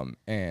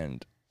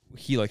 And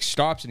he like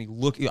stops and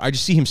I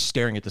just see him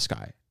staring at the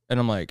sky, and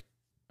I'm like,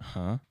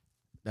 "Huh?"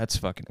 that's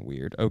fucking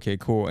weird. Okay,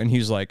 cool. And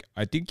he's like,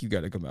 I think you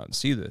got to come out and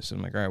see this. And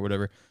I'm like, all right,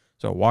 whatever.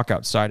 So I walk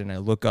outside and I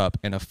look up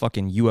and a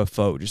fucking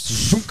UFO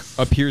just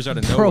appears out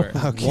of nowhere.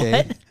 Okay.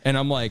 What? And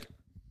I'm like,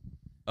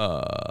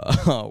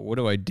 what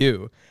do I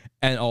do?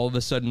 And all of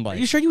a sudden, Are like,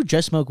 you sure you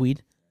just smoke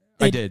weed?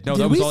 I did. No,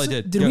 that was all I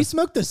did. Did we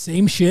smoke the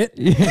same shit?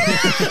 No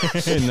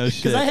Because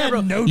shit. I had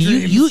no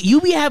You dreams.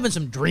 you be having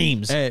some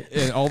dreams.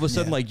 And all of a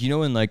sudden, like, you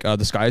know, in like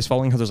the sky is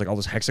falling, how there's like all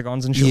those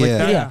hexagons and shit Yeah. like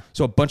that. Yeah.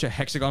 So a bunch of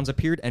hexagons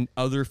appeared and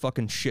other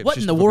fucking ships. What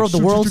in just the fucking world? The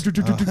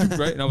world?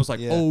 right? And I was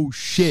like, Yeah. oh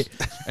shit!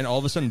 And all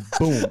of a sudden,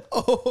 boom!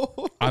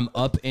 I'm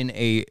up in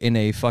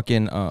a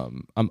fucking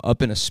I'm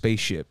up in a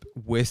spaceship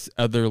with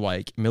other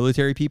like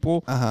military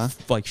people,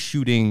 like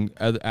shooting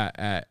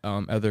at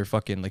other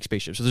fucking like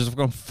spaceships. So there's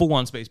a full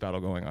on space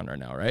battle going on right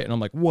now, right? And I'm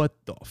like, what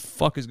the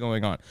fuck is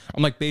going on?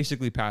 I'm like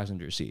basically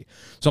passenger seat.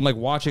 So I'm like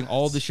watching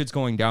all this shit's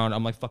going down.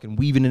 I'm like fucking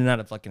weaving in and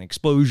out of fucking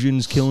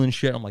explosions, killing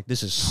shit. I'm like,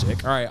 this is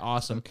sick. All right,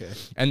 awesome. Okay.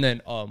 And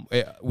then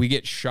we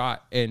get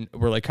shot and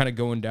we're like kind of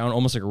going down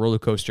almost like a roller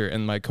coaster.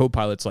 And my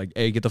co-pilot's like,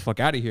 hey, get the fuck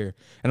out of here.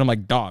 And I'm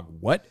like, dog,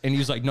 what? And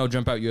he's like, no,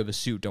 jump out. You have a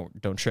suit.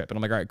 Don't trip. And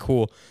I'm like, all right,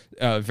 cool.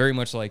 Very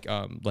much like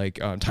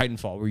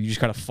Titanfall, where you just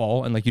kind of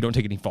fall and like you don't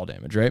take any fall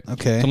damage, right?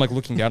 Okay. So I'm like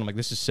looking down. I'm like,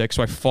 this is sick.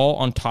 So I fall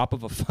on top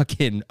of a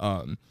fucking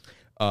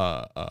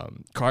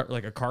car,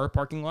 like a car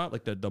parking lot,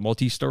 like the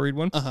multi-storied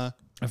one.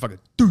 I fucking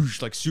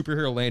douche, like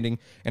superhero landing,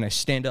 and I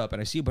stand up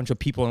and I see a bunch of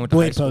people I went to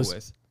high school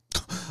with.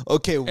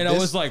 Okay. And I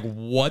was like,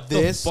 "What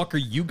the fuck are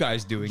you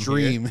guys doing?"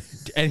 dream.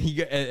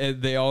 Here?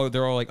 And they're all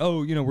like,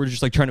 "Oh, you know, we're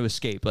just like trying to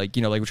escape, like,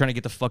 you know, like we're trying to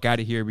get the fuck out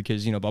of here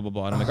because, you know, blah blah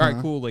blah." And I'm like, "All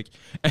right, cool." Like,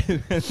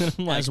 and then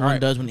I'm like, As "All one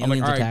right." does when I'm like,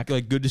 aliens "All right, attack.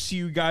 like, good to see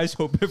you guys.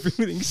 Hope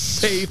everything's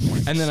safe."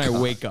 And then I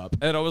wake up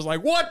and I was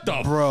like, "What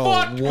the Bro,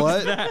 fuck was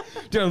what? that?"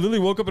 Dude, I literally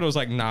woke up and I was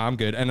like, "Nah, I'm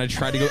good." And I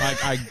tried to go.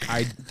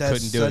 I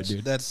couldn't do it,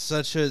 dude. That's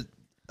such an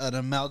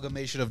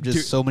amalgamation of just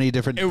Dude, so many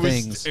different It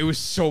things. was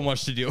so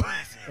much to deal with.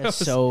 That's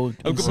so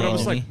But I was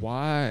insane. like,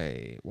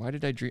 why? Why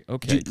did I dream?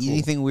 Okay, Did you eat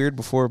anything weird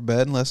before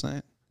bed last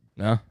night?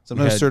 No.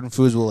 Sometimes We had- certain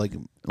foods will like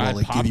I had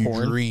give you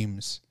popcorn.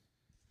 dreams.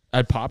 I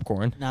had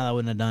popcorn. No, I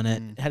wouldn't have done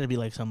it. It had to be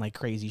like some like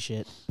crazy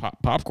shit.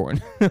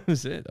 Popcorn. That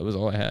was it. That was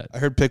all I had. I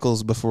heard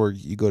pickles before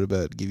you go to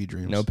bed give you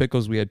dreams. No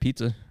pickles. We had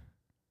pizza.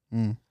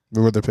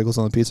 Were there pickles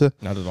on the pizza?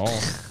 Not at all.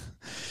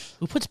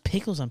 Who puts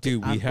pickles on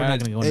Dude, pizza? we We're not had-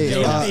 going to go Hey, into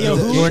this. hey, yo,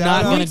 We're not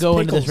shout going to out go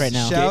into this pickles. right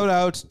now. Shout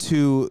out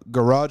to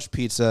Garage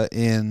Pizza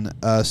in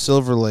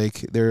Silver Lake.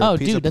 Their Oh,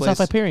 pizza dude, that's place.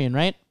 off Hyperion,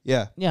 right?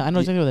 Yeah. Yeah, I know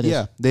exactly what that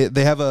is. Yeah,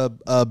 they have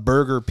a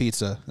burger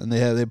pizza and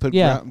they put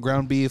Yeah.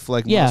 ground beef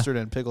like Yeah. mustard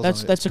and pickles. That's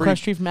on it. that's It's across pretty-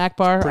 the street from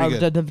Akbar, pretty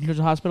the good. Children's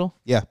Hospital.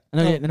 Yeah.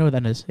 I know what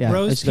that is. Yeah, I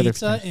Rose used to go there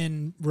Pizza for-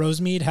 in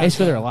Rosemead I used has to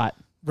go there a lot.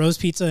 Rose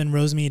Pizza in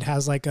Rosemead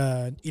has like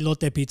a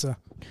elote pizza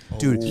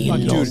Dude,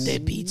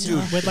 Elote pizza.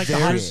 with like the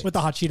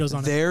hot Cheetos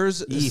on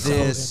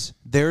it.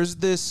 There's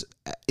this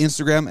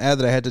Instagram ad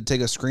that I had to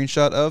take a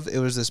screenshot of. It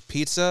was this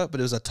pizza, but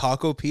it was a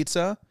taco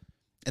pizza,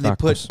 and they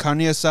put Tacos. carne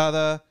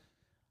asada,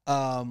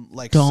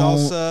 like Don't-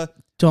 salsa,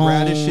 don't-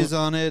 radishes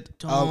on it.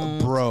 don't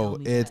Bro, tell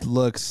me it that.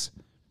 looks.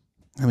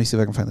 Let me see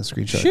if I can find the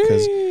screenshot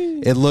because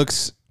it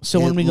looks. So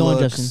when it we going,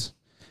 looks,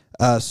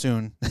 Justin?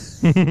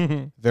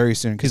 Soon, very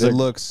soon, because He's it like,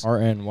 looks.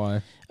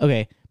 RNY.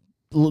 Okay.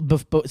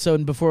 So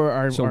before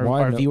our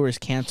why no- viewers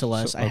cancel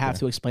us, So- I have okay.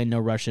 to explain no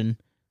Russian.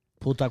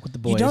 Pool talk with the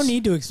boys. You don't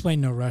need to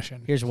explain no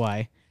Russian. Here's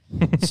why.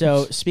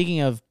 So speaking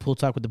of pool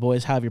talk with the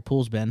boys, how have your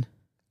pools been?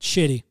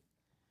 Shitty.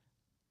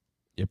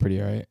 Yeah,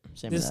 pretty all right.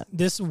 Same with This that.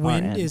 this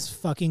wind RN. is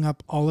fucking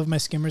up all of my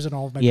skimmers and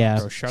all of my Yeah.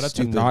 Bro, shout out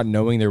Stupid. to not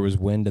knowing there was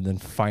wind and then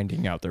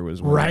finding out there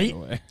was wind. Right? by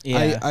the way.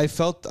 Yeah. I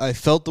felt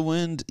the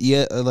wind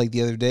like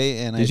the other day,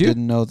 and Did I you?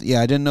 didn't know.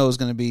 I didn't know it was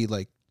going to be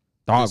like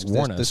Dog, this,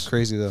 warn this, us. this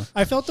crazy though.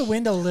 I felt the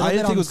wind a little I bit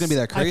didn't think on it was gonna be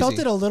that I felt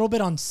crazy. it a little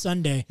bit on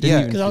Sunday.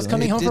 Yeah, Because I was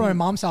coming it home from my didn't-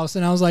 mom's house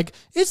and I was like,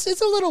 it's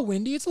a little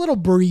windy, it's a little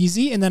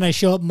breezy, and then I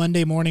show up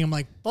Monday morning, I'm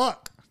like,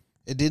 fuck.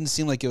 It didn't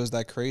seem like it was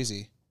that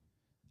crazy.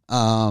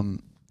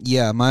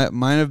 Yeah,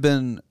 mine have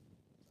been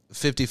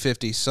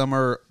 50-50. Some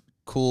are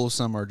cool,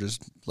 some are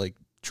just like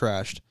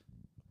trashed.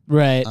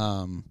 right.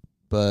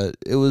 But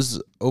it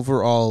was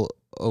overall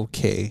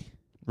okay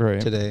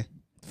Right. today.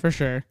 For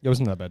sure. It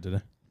wasn't that bad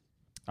today.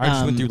 I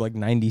just went through like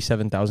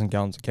 97,000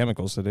 gallons of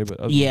chemicals today, but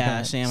other than Yeah,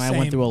 that- Sam, I Same.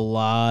 went through a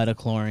lot of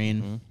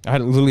chlorine. I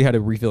literally had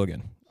to refill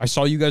again. I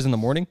saw you guys in the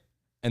morning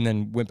and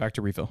then went back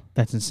to refill.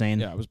 That's insane.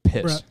 Yeah, I was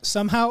pissed. Bruh,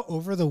 somehow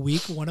over the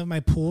week, one of my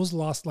pools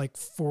lost like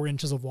 4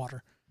 inches of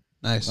water.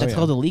 Nice. That's yeah.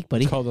 called a leak,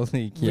 buddy. It's called a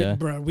leak. Yeah.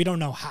 Bro, we don't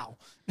know how.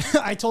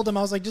 I told him,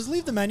 I was like, just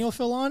leave the manual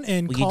fill on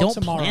and Well, you call don't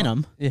tomorrow. plan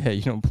them. Yeah,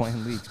 you don't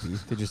plan leaks, B.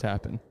 They just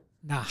happen.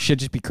 Nah. Shit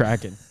just be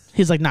cracking.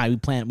 He's like, nah, we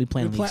plan We leaks.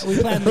 plan leaks. We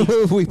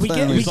we plan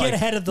get, leaks. we get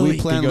ahead of the We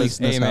leak. plan He goes, leaks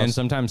in hey, this man, house.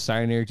 sometimes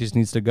cyanuric just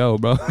needs to go,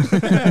 bro.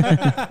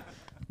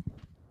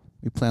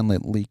 We plan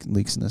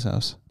leaks in this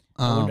house.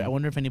 I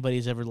wonder if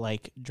anybody's ever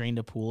like drained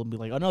a pool and be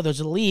like, oh no, there's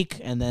a leak,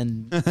 and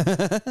then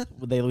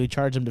we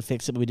charge them to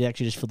fix it, but we did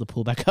actually just fill the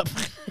pool back up.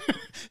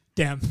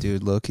 Damn.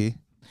 Dude, low key.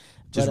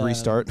 Just But,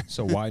 restart.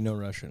 So why no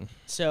Russian?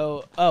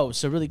 So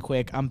really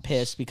quick, I'm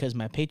pissed because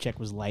my paycheck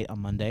was light on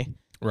Monday.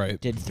 Right.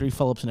 Did 3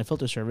 follow-ups in a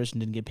filter service and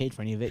didn't get paid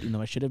for any of it, even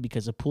though I should have,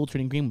 because the pool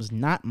turning green was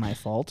not my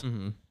fault.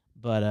 Mm-hmm.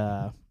 But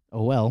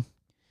oh well.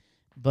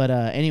 But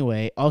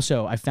anyway,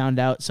 also I found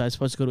out, so I was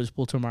supposed to go to his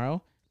pool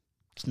tomorrow.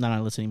 It's not on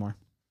the list anymore.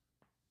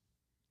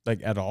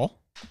 Like at all?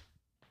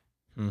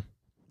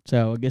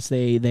 So I guess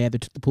they either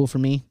took the pool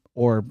from me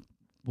or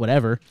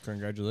whatever.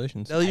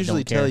 Congratulations. They'll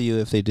usually care. tell you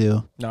if they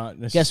do. Not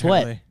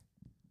necessarily. Guess what?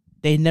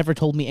 They never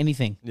told me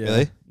anything. Yeah.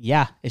 Really?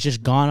 Yeah, it's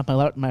just gone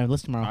up my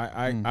list tomorrow.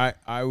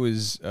 I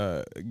was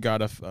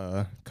got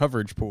a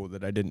coverage pool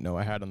that I didn't know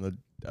I had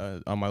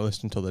on my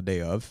list until the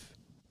day of.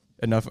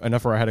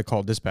 Enough where I had to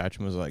call dispatch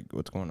and was like,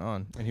 "What's going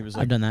on?" And he was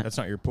like, I've done that. "That's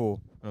not your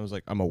pool." And I was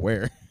like, "I'm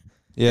aware."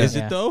 Yeah. Is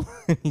Yeah. it though?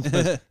 He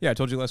goes, yeah, I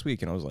told you last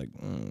week, and I was like,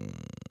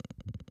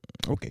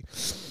 "Okay."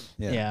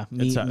 Yeah,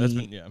 That's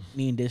been, yeah.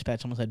 me and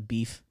dispatch almost had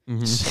beef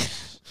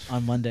Mm-hmm.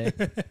 on Monday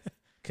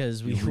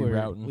because we You were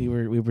rerouting.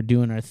 we were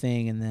doing our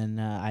thing, and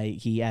then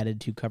he added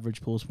 2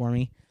 coverage pools for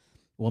me.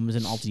 One was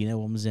in Altadena,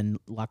 one was in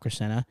La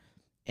Crescenta,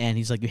 and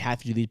he's like, "You have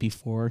to do these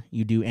before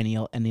you do any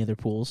other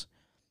pools."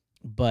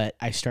 But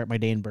I start my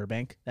day in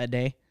Burbank that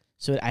day,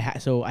 so I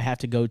have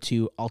to go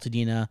to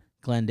Altadena,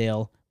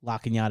 Glendale, La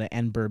Cañada,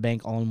 and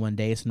Burbank all in one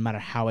day. So no matter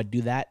how I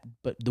do that,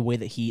 but the way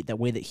that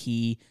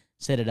he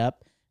set it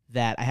up,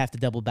 that I have to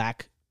double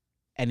back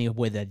any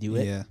way that I do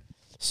it. Yeah.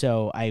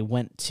 So I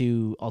went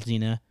to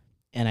Altadena,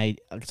 and I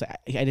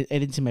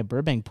didn't see my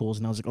Burbank pools,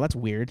 and I was like, "Oh, that's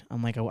weird."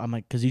 I'm like,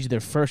 because usually they're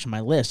first on my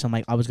list. I'm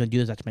like, I was gonna do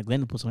this after my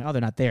Glendale pools. I'm like, oh,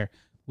 they're not there.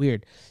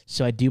 Weird.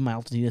 So I do my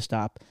Altadena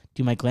stop,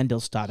 do my Glendale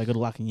stop. I go to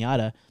La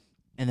Cañada,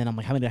 and then I'm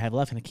like, how many do I have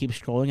left? And I keep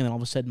scrolling, and then all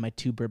of a sudden, my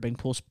 2 Burbank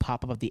pools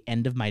pop up at the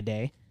end of my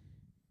day,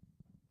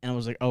 and I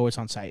was like, oh, it's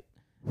on site.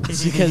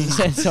 It's because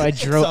so I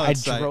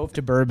drove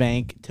to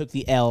Burbank, took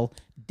the L,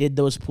 did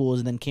those pools,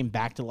 and then came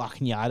back to La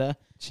Cañada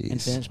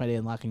and finished my day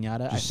in La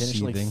Cañada. I finished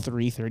seething. like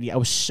 3:30. I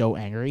was so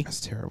angry.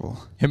 That's terrible.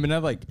 Him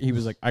and he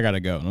was like, "I gotta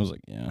go," and I was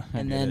like, "Yeah."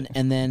 And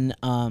then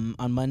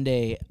on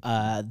Monday,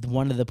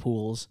 one of the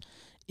pools,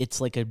 it's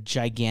like a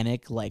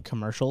gigantic like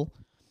commercial,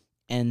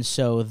 and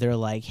so they're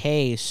like,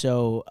 "Hey,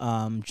 so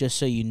just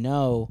so you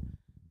know,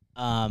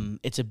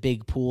 it's a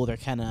big pool. They're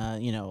kind of a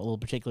little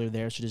particular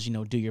there, so just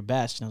do your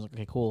best." And I was like,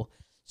 "Okay, cool."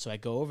 So I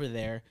go over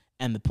there,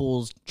 and the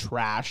pool's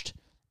trashed,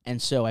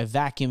 and so I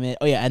vacuum it.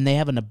 Oh yeah, and they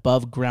have an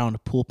above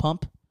ground pool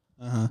pump,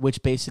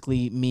 which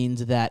basically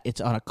means that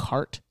it's on a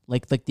cart,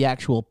 like the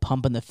actual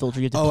pump and the filter.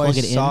 You have to plug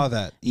it in. saw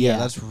that. Yeah,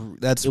 Yeah.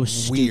 that's It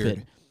was weird.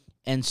 stupid.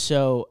 And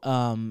so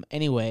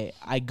anyway,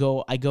 I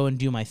go and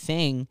do my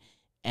thing,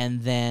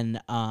 and then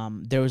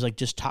there was like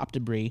just top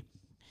debris,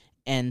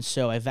 and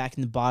so I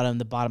vacuum the bottom.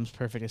 The bottom's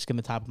perfect. I skim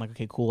the top. I'm like,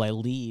 okay, cool. I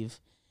leave,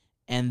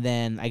 and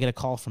then I get a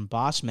call from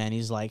Boss Man.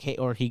 He's like, hey,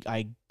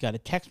 I got a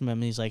text from him,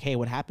 and he's like, hey,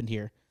 what happened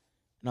here?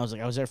 And I was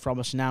like, I was there for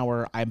almost an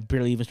hour. I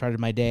barely even started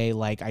my day.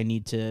 Like, I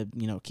need to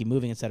keep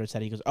moving, et cetera, et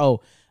cetera. He goes, oh,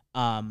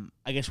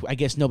 I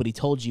guess nobody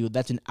told you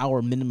that's an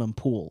hour minimum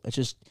pool. It's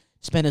just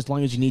spend as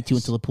long as you need to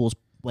until the pool's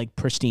like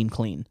pristine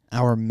clean.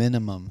 Our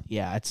minimum.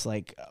 Yeah, it's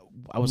like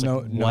I was no,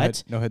 like,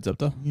 what? No heads up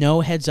though.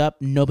 No heads up.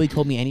 Nobody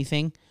told me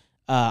anything.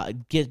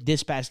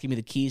 Dispatch gave me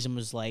the keys and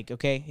was like,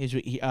 okay, here's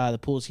the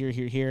pool's here.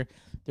 They're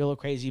a little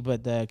crazy,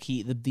 but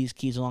these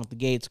keys along the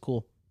gates,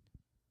 cool.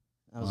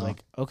 I was Wow.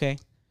 like, okay.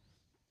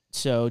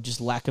 So just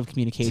lack of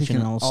communication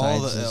Taking on all all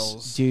sides. the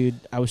L's. Dude,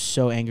 I was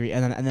so angry,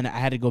 and then I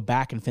had to go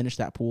back and finish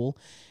that pool,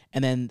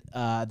 and then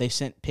they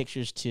sent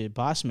pictures to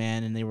Boss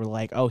Man, and they were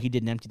like, oh, he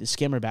didn't empty the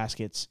skimmer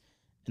baskets.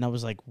 And I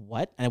was like,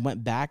 what? And I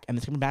went back, and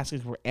the skimmer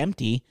baskets were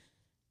empty,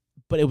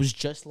 but it was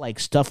just like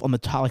stuff on the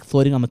top, like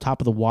floating on the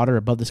top of the water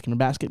above the skimmer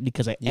basket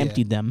because I Yeah.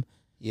 emptied them.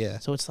 Yeah.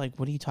 So it's like,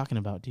 what are you talking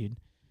about, dude?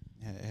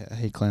 I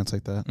hate clients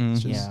like that.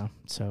 It's just, Yeah.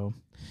 So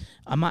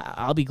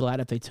I'll be glad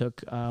if they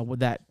took with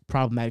that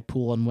problematic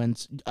pool on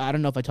Wednesday. I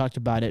don't know if I talked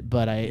about it,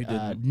 but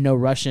I no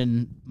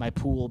Russian my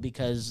pool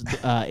because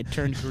it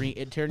turned green.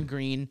 It turned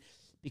green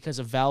because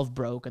a valve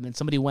broke, and then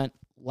somebody went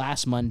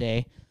last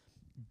Monday,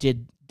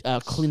 did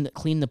clean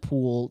the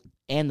pool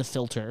and the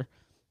filter,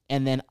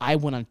 and then I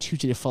went on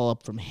Tuesday to follow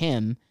up from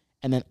him,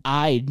 and then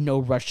I no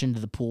rushed into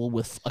the pool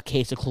with a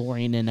case of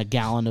chlorine and a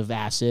gallon of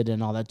acid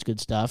and all that good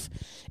stuff,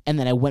 and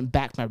then I went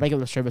back to my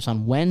regular service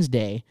on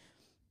Wednesday,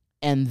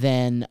 and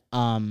then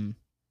I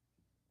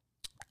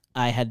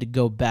had to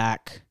go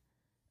back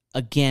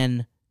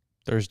again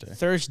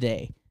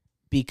Thursday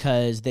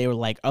because they were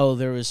like, oh,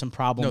 there was some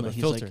problem. No, the And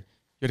he's filter. like,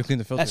 You had to clean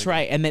the filter. that's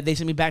right, and they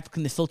sent me back to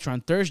clean the filter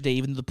on Thursday,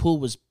 even though the pool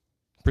was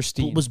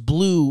Pristine. was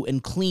blue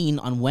and clean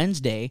on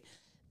Wednesday.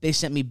 They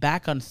sent me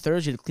back on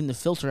Thursday to clean the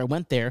filter. I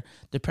went there.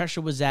 The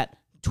pressure was at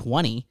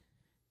 20.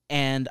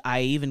 And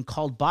I even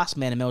called Boss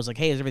Man and I was like,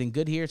 hey, is everything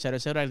good here? Et cetera, et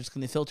cetera. I just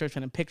cleaned the filter,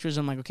 sent him pictures.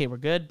 I'm like, okay, we're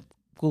good.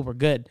 Cool, we're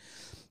good.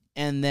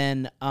 And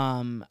then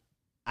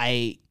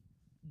I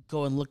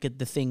go and look at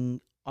the thing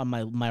on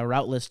my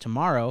route list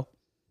tomorrow,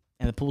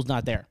 and the pool's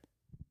not there.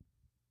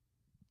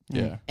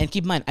 Yeah. And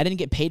keep in mind, I didn't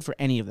get paid for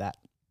any of that.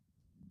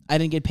 I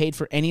didn't get paid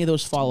for any of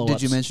those follow-ups.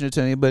 Did you mention it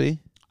to anybody?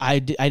 I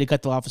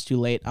got to the office too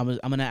late. I'm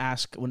gonna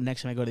ask when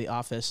next time I go to the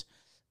office,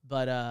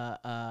 but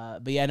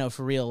yeah, no,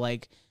 for real,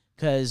 like,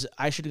 because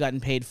I should have gotten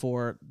paid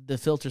for the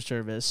filter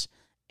service,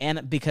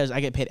 and because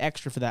I get paid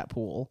extra for that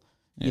pool,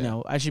 you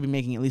know, I should be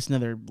making at least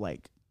another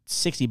like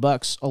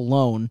 $60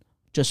 alone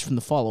just from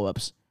the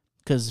follow-ups,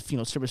 because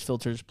service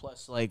filters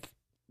plus like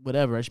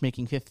whatever, I should be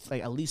making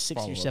at least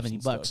 60 or Follow-ups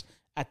and $70 stuff.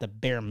 at the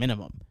bare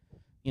minimum,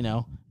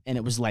 and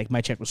it was like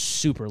my check was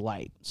super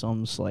light, so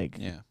I'm just like,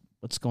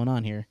 what's going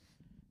on here?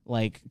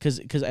 Like, because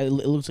it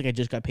looks like I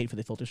just got paid for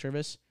the filter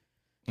service,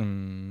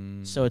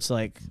 so it's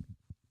like,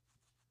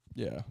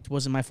 Yeah. it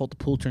wasn't my fault the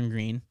pool turned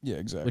green, Yeah,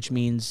 exactly. which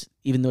means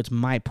even though it's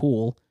my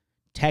pool,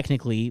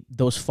 technically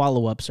those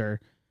follow-ups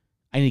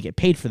I need to get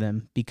paid for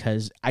them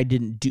because I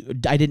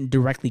didn't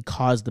directly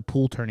cause the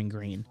pool turning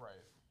green,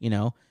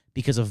 right?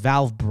 Because a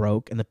valve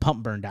broke and the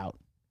pump burned out.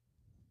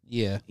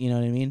 Yeah. You know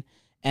what I mean?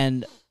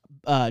 And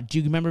do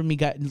you remember me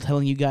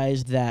telling you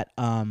guys that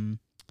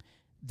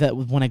that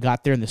when I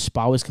got there and the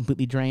spa was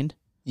completely drained?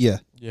 Yeah.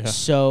 Yeah.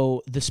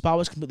 So the spa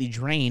was completely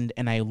drained,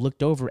 and I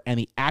looked over, and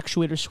the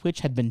actuator switch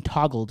had been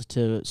toggled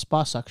to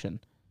spa suction.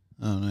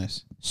 Oh,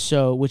 nice.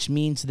 So, which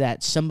means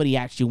that somebody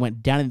actually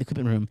went down in the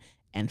equipment room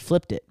and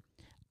flipped it.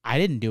 I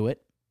didn't do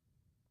it,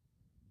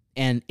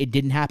 and it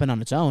didn't happen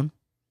on its own.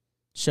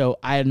 So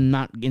I'm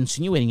not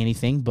insinuating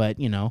anything, but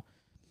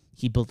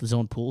he built his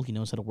own pool. He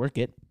knows how to work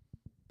it.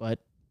 But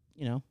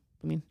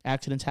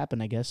accidents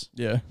happen, I guess.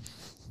 Yeah.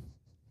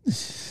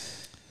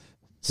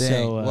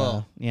 So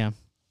well. yeah.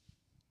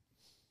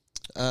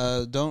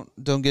 Don't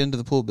get into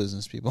the pool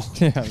business, people.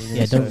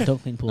 Yeah, don't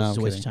clean pools. No, It's a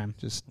I'm waste of kidding. time.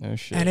 Just No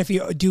shit. And if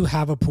you do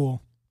have a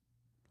pool,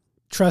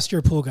 trust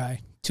your pool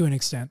guy to an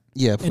extent,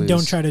 yeah, please. and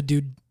don't try to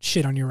do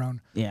shit on your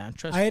own. Yeah,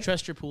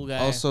 trust your pool guy.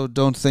 Also,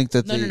 don't think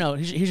that no.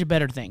 Here's a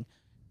better thing.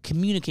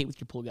 Communicate with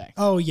your pool guy.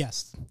 Oh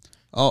yes,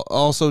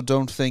 Also,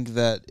 don't think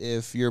that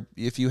if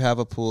you have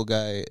a pool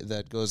guy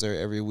that goes there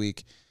every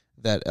week,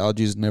 that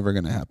algae is never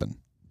going to happen.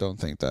 Don't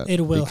think that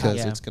It will because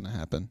happen. it's going to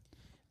happen.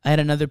 I had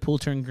another pool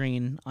turn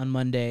green on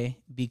Monday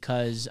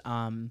because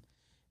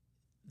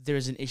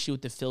there's an issue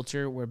with the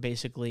filter where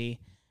basically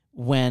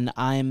when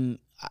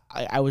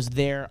I was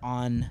there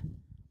on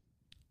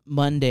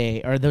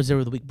Monday, or those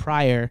were the week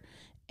prior,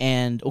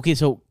 and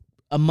so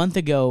a month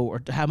ago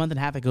or a month and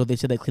a half ago they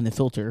said they cleaned the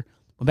filter.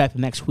 Went back the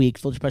next week,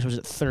 filter pressure was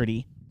at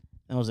 30,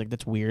 and I was like,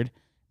 that's weird.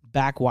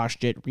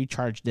 Backwashed it,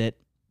 recharged it.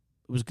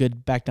 It was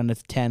good. Back down to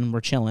 10. We're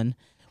chilling.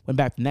 Went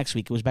back the next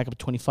week. It was back up to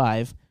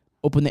 25.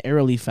 Opened the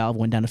air leaf valve.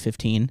 Went down to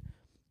 15.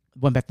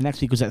 Went back the next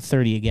week. Was at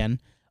 30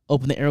 again.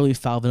 Opened the air leaf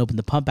valve and opened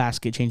the pump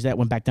basket. Changed that.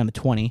 Went back down to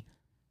 20.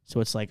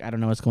 So it's like, I don't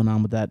know what's going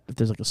on with that. If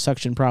there's like a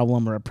suction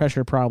problem or a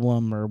pressure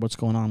problem or what's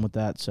going on with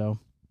that. So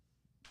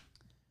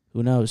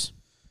who knows?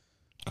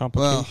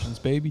 Complications,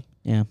 baby.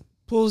 Yeah.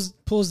 pools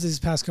these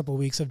past couple of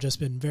weeks have just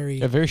been very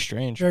Yeah, very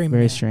strange. very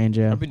Very meh. strange.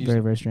 Yeah. I've been Very,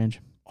 using- very strange.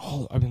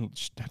 Oh, I've been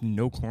just having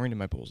no chlorine in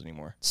my pools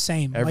anymore.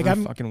 Same. Every Like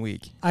fucking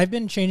week. I've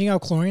been changing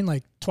out chlorine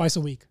like twice a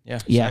week. Yeah.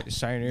 Yeah.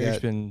 Cyanuric Yeah. has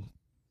been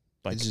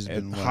like It's just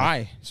been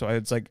high. So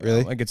it's like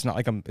Really? like it's not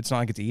like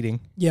it's eating.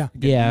 Yeah.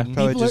 Yeah. Eaten.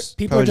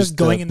 People are just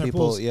going the in their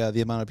people, pools. Yeah,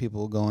 the amount of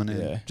people going in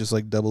Yeah. just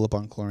like double up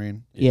on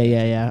chlorine.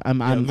 Yeah. I'm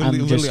literally,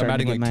 just I'm starting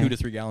adding to like get 2 to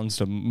 3 gallons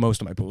to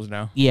most of my pools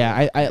now.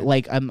 Yeah,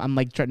 I'm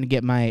like trying to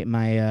get my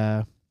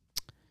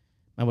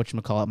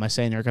whatchamacallit, my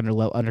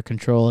cyanuric under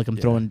control. Like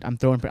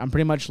I'm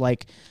pretty much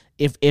like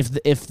if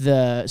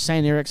the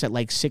cyanuric's at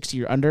like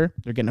 60 or under,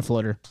 they're getting a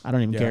floater. I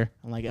don't even Yeah. care.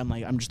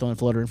 I'm just throwing a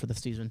floater in for the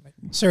season.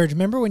 Serge,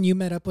 remember when you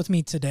met up with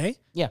me today?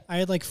 Yeah. I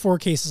had like 4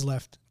 cases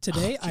left.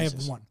 Today I have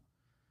Jesus. 1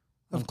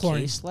 One of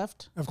chlorine. case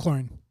left. Of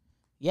chlorine.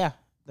 Yeah,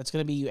 that's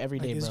gonna be you every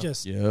Like, day, it's bro.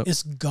 just Yep.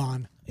 it's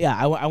gone. Yeah,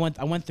 I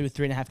went through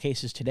 3.5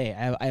 cases today.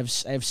 I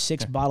have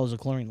 6 bottles of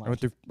chlorine I went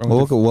left. through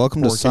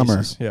Welcome to 4 summer.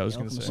 cases. Yeah, I was Yeah,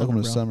 gonna welcome to say. summer. Welcome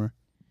to bro. summer.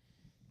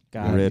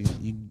 God, Rip.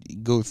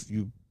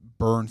 You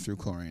burn through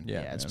chlorine.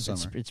 Yeah, it's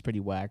summer. it's pretty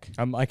whack.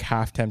 I'm like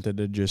half tempted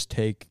to just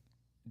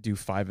do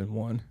 5 and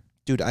 1.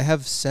 Dude, I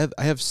have 7.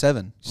 I have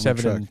 7. on my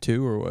 7 truck. and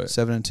 2 or what?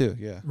 7 and 2.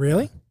 Yeah.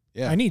 Really?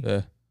 Yeah. I need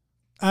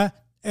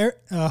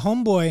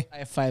homeboy. I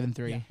have 5 and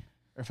 3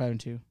 or 5 and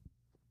 2.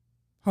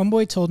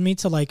 Homeboy told me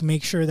to like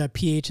make sure that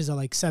pH is at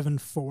like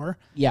 7.4.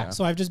 Yeah.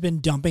 So I've just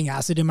been dumping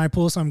acid in my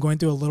pool, so I'm going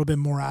through a little bit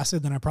more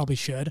acid than I probably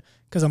should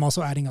because I'm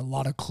also adding a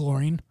lot of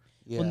chlorine.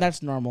 Well,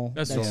 that's normal.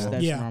 That's That's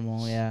normal. Yeah.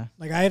 normal. Yeah.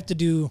 Like I have to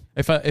do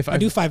If I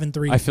do 5 and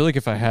 3. I feel like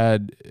if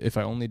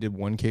I only did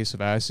 1 case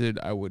of acid,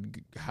 I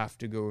would have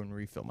to go and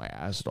refill my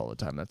acid all the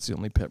time. That's the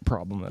only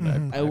problem that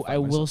Mhm. I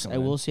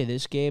will say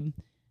this, Gabe.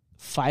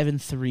 5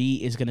 and 3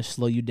 is going to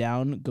slow you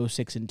down. Go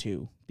 6 and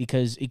 2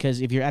 because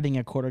if you're adding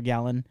a quarter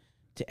gallon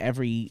to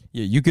every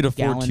Yeah, you could afford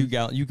Gallon. 2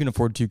 gallon. You can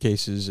afford 2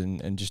 cases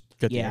and just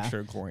get the Yeah,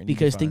 extra chlorine.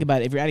 because think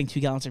about it, if you're adding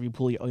 2 gallons to every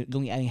pool, you're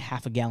only adding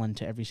half a gallon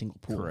to every single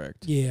pool.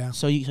 correct. yeah.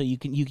 So you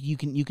can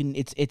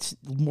it's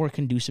more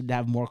conducive to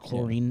have more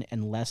chlorine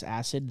and less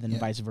acid than Yeah.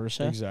 vice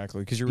versa.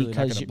 Exactly, because you're really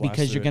not gonna blast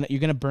because it. you're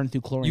gonna burn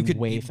through chlorine you could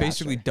way faster.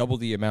 basically double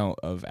the amount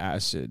of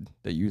acid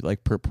that you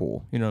like per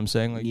pool. You know what I'm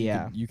saying? Like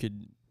Yeah. you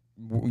could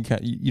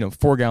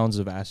 4 gallons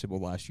of acid will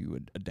last you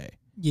a day.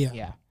 Yeah.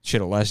 yeah.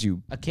 Shit'll last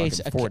you A case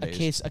fucking 4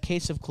 days. a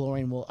case of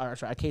chlorine will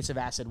a case of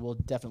acid will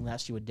definitely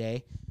last you a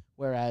day,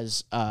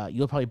 Whereas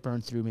you'll probably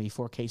burn through maybe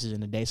 4 cases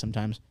in a day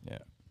sometimes. Yeah.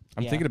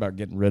 I'm Yeah. thinking about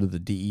getting rid of the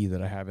DE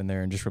that I have in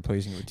there and just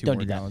replacing it with 2 Don't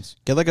more do that. gallons.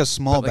 Get like a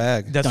small But,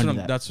 like, bag. That's Don't what do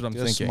I'm. that. That's what I'm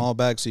Get a thinking. small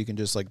bag so you can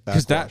just like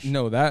Because backwash.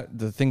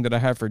 the thing that I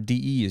have for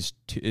DE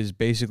is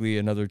basically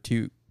another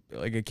 2,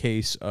 like a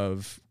case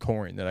of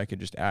chlorine that I could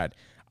just add.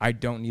 I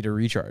don't need a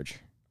recharge.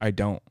 I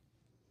don't.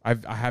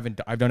 I've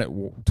done it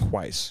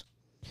twice.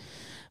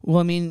 Well,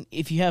 I mean,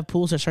 if you have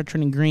pools that start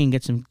turning green,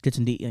 get some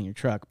DE on your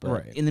truck. But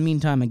Right. in the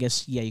meantime, I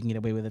guess you can get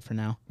away with it for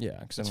now. Yeah,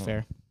 because That's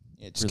fair.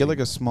 Yeah, just get like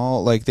a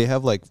small, like they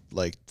have like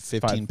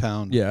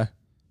 15-pound Yeah,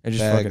 and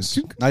just bags.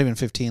 fucking Not even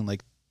 15,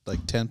 like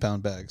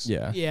 10-pound bags.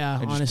 yeah. Yeah,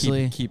 And just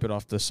honestly. keep it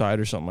off the side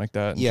or something like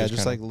that. and Yeah,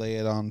 just kinda- like lay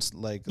it on,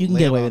 like You can lay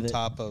get it away on with it.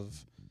 top of.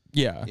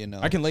 yeah. you know.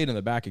 I can lay it in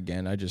the back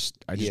again. I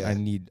Yeah.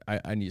 need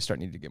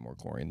to get more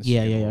chlorine. This is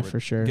Yeah, getting a yeah, little for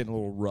sure. Getting a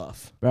little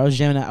rough. But I was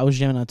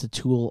jamming out to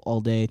Tool all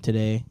day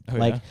today. Oh,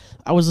 like yeah?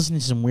 I was listening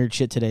to some weird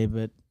shit today,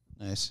 but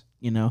Nice.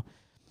 you know,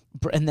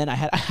 and then I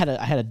had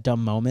a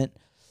dumb moment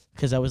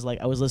because I was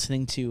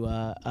listening to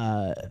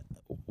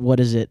what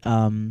is it?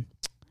 I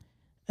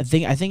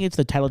think it's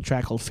the title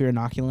track called Fear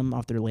Inoculum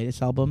off their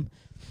latest album,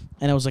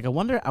 and I was like, I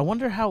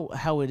wonder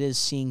how it is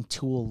seeing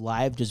Tool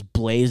live just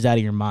blazed out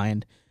of your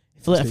mind.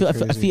 I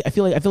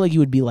feel like you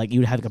would be like you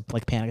would have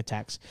like panic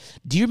attacks.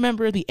 Do you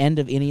remember the end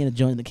of Indiana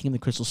Jones and the King of the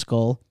Crystal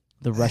Skull,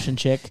 the Russian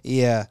chick,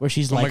 Yeah. where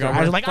she's Oh like, my god, I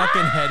my was like,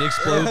 fucking head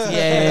explodes.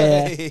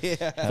 yeah.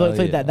 yeah. I feel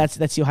like yeah.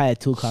 that's you high at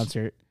Tool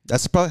concert.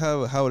 That's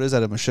probably how it is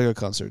at a Meshuggah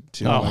concert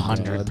too. Oh, Like,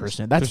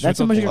 100%. That's There's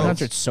a a Meshuggah couple-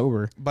 concert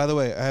sober. By the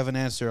way, I have an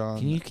answer on.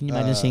 Can you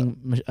imagine seeing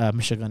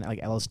Meshuggah on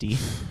like LSD?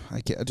 I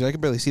can't. Dude, I can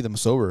barely see them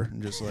sober.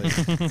 And just like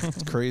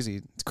it's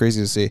crazy. It's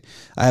crazy to see.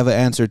 I have an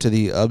answer to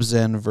the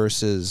Ubzen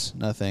versus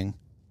nothing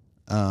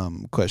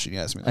question you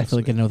asked me. I feel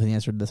like I know the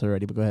answer to this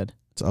already, but go ahead.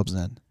 it's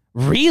Ubzen.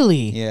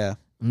 Really? Yeah.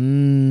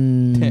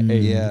 Mm. Hey,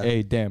 Yeah.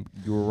 hey, damn,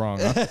 you were wrong.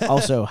 Huh?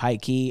 Also, high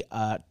key,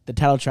 the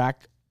title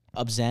track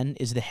of Zen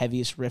is the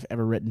heaviest riff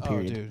ever written.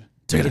 Period.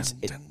 dude. It's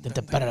dude.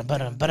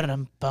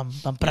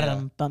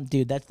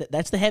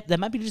 That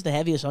might be just the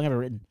heaviest song ever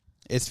written.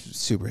 It's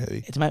super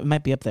heavy. It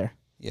might be up there.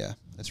 Yeah,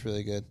 that's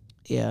really good.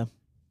 Yeah.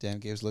 Damn,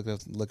 Gabe's looking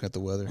at the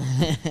weather.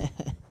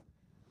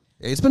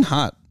 It's been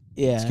hot.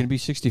 Yeah. It's gonna be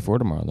 64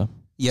 tomorrow, though.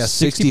 Yeah, 60%.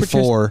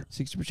 64.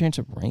 60% chance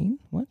of rain.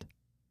 What?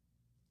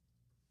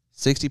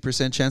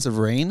 60% chance of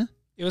rain.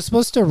 It was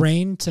supposed to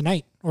rain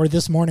tonight or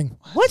this morning.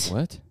 What?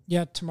 What?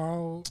 Yeah,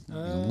 tomorrow.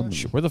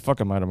 Shit, where the fuck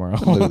am I tomorrow?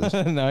 Look at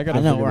this. No, I I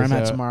gotta know figure where I'm this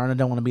at out. tomorrow, and I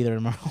don't want to be there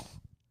tomorrow.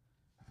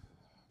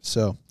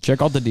 So,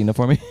 Check out the Dina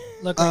for me.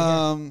 Look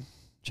right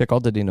Check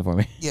out the Dina for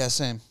me. yeah,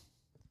 same.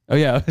 Oh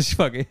yeah,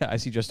 fuck yeah. I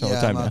see Justin all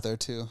Yeah, the time I'm now. out there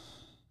too.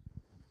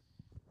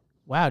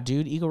 Wow,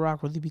 dude, Eagle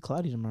Rock really be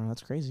cloudy tomorrow.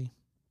 That's crazy.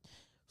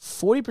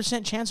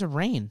 40% chance of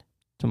rain.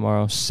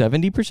 Tomorrow,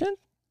 70%.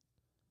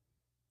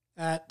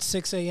 at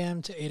 6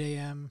 a.m. to 8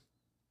 a.m.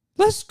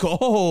 Let's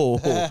go.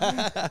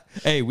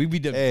 Hey, we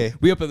Hey.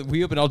 we up in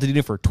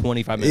Altadena for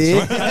 25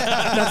 minutes.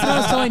 That's what I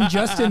was telling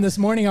Justin this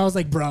morning. I was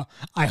like, bro,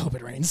 I hope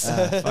it rains.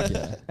 Fuck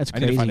yeah. That's I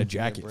need to find a crazy.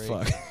 jacket. break.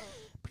 Fuck.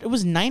 It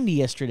was 90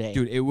 yesterday.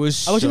 Dude, it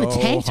was I was in a so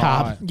tank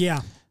top. hot.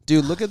 Yeah.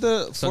 Dude, look at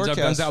the Sun's up, forecast.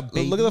 guns out,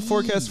 Look at the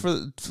forecast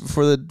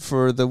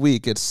for the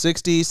week. It's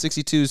 60,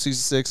 62,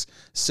 66,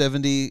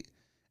 70,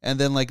 and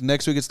then like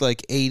next week it's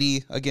like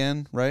 80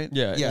 again, right?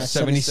 Yeah, Yeah,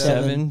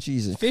 77.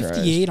 Jesus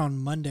 58 on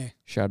Monday. Christ.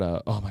 Shout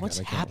out. Oh my What's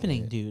god. I can't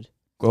happening, wait. dude?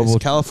 Global.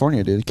 It's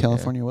California, dude.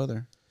 California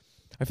weather.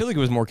 I feel like it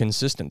was more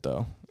consistent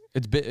though. I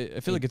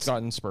feel like it's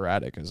gotten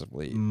sporadic as of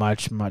late.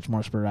 Much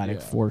more sporadic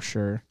Yeah. for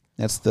sure.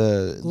 That's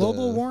the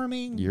Global the-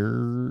 warming.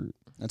 You're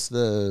That's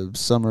the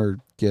summer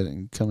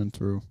coming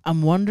through.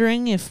 I'm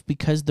wondering if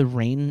because the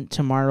rain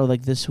tomorrow,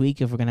 like this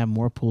week, if we're gonna have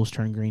more pools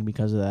turn green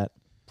because of that.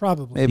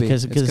 Probably. Maybe.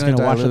 Because It's it's gonna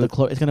gonna wash out the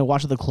dilute. it's gonna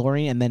wash out the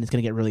chlorine and then it's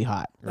gonna get really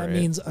hot. That right.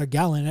 means a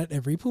gallon at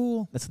every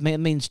pool. That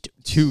means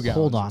 2 gallons.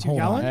 Hold on, Two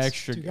hold on. gallons?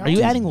 Extra. 2 Are gallons?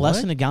 you adding less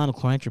What? than a gallon of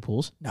chlorine at your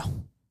pools? No.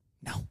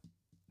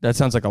 That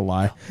sounds like a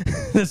lie.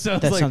 That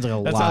sounds That like sounds like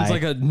a That lie. sounds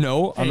like a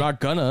no. I'm Hey. not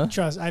gonna.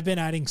 Trust, I've been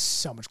adding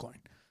so much chlorine.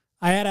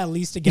 I had at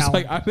least a He's gallon.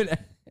 like I've been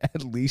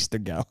at least a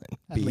gallon.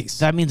 At B. least.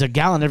 That means a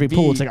gallon every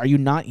pool. It's B. like, are you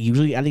not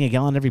usually adding a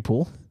gallon every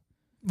pool?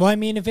 Well, I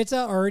mean, if it's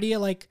already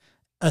at like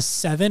a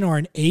 7 or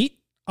an 8,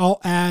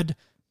 I'll add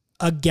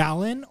a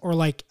gallon or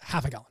like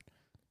half a gallon.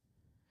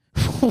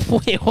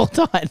 Wait, hold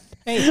on.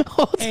 Hey,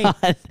 Hold hey,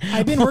 on.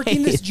 I've been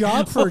working this Wait,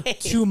 job for wait,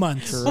 2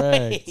 months.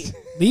 Correct.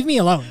 Leave me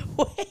alone.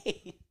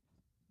 Wait.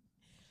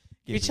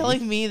 You're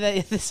telling me that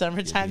in the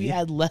summertime you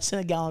add less than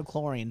a gallon of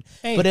chlorine,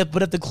 Hey. but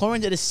if the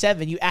chlorine's at a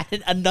 7, you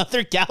added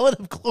another gallon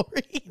of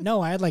chlorine.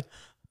 No, I had like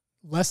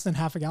less than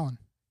half a gallon.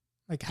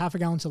 Like half a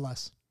gallon to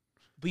less.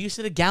 But you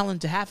said a gallon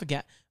to half a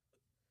gallon.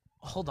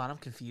 Hold on, I'm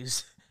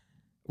confused.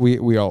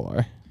 We all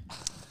are.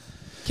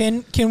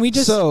 Can we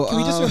just So,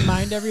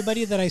 remind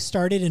everybody that I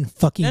started in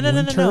fucking No.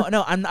 winter?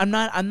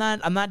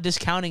 I'm not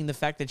discounting the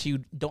fact that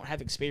you don't have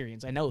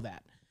experience. I know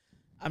that.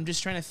 I'm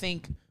just trying to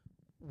think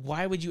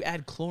Why would you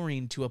add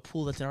chlorine to a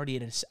pool that's already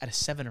at a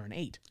 7 or an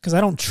 8? Because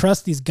I don't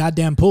trust these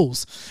goddamn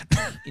pools.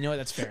 You know what?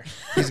 That's fair.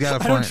 He's got a I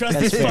point. don't trust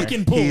That's these fair.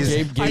 fucking pools.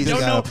 He's I don't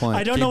got know. a point.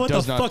 I don't Gabe know what the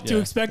does not- fuck to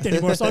yeah. expect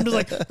anymore. So I'm just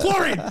like,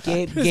 chlorine.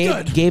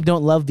 Gabe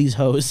don't love these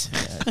hoes.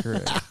 Yeah,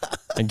 correct.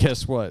 And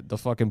guess what? The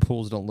fucking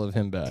pools don't love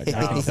him back. Of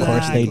course they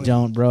Exactly.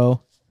 don't,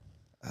 bro.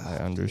 I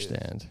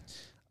understand.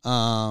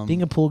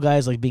 Being a pool guy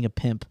is like being a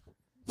pimp.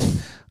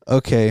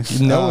 Okay.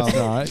 No, it's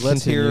not.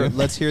 Let's hear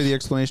Continue. the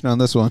explanation on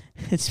this one.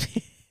 It's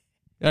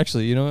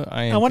Actually, you know what?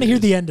 I want to hear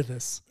the end of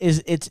this.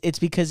 it's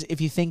because if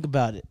you think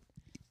about it,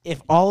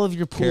 if all of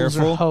your pools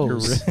Careful. are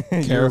hosed,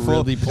 You're Careful.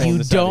 really pulling you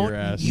this out of your don't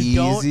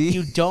ass. Easy.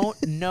 you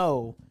don't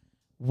know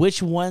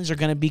which ones are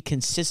going to be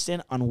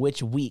consistent on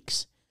which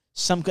weeks.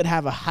 Some could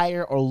have a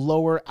higher or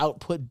lower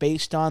output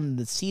based on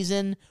the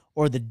season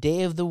or the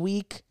day of the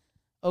week.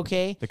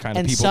 Okay, The kind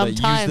of people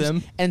that use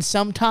them. And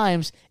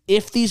sometimes,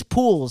 if these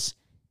pools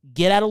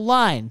get out of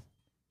line,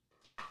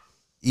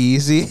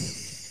 Easy.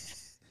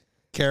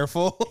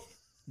 Careful.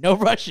 no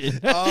rushing.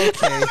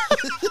 Okay.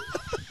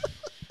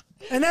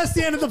 And that's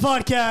the end of the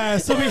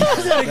podcast. So we had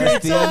a great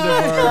That's the end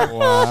of time. our.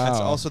 Wow. That's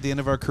also the end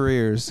of our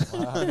careers.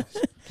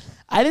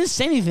 I didn't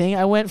say anything.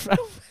 I went from.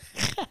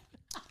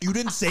 You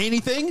didn't say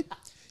anything.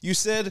 You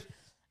said.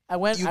 I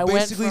went. You I went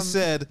basically from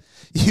said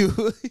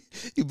you.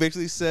 You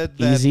basically said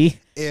that easy.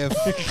 if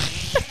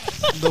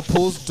the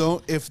pools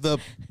don't, if the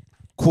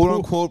quote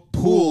unquote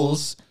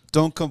pools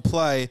don't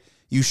comply,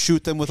 you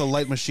shoot them with a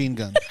light machine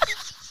gun.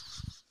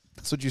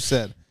 That's what you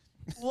said.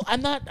 Well,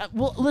 I'm not.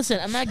 Well, listen.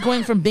 I'm not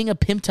going from being a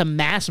pimp to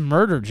mass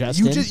murder,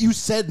 Justin. You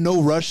said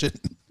no Russian.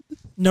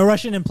 No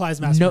Russian implies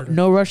mass murder.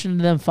 no rushing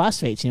to them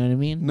phosphates. You know what I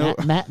mean? No.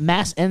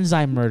 Mass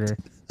enzyme murder.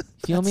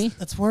 Feel me?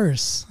 That's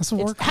worse. That's a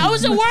war crime. How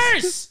is it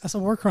worse? That's a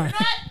war crime.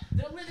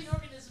 They're living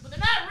organisms, but they're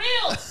not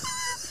real.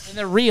 And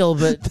they're real,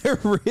 but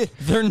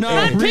They're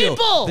not Not real.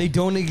 people. They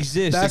don't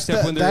exist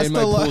except when they're in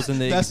my pools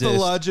and they that's exist. the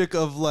logic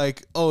of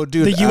like, oh,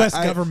 dude, The US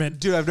government.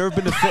 Dude, I've never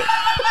been to. okay,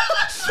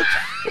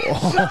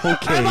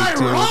 Am I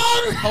dude.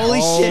 wrong?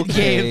 holy shit,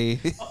 Gabe.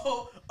 Okay.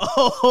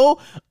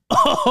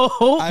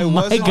 Oh I my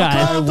wasn't- god.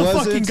 I Not the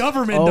wasn't- fucking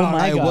government, Oh dog.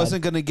 my I God.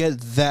 wasn't gonna get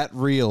that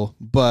real,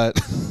 but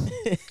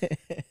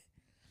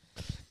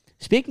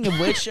Speaking of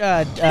which,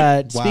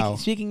 Wow.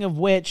 speaking of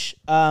which,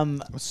 Derek What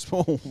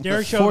are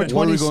we Chauvin. 420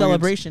 going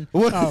celebration.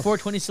 What?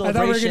 420 thought we were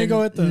celebration. gonna go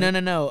with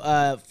the- No.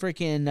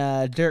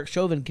 Freaking Derek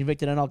Chauvin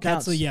convicted on all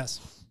counts. That's a yes.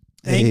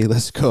 hey, Thank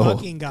let's go.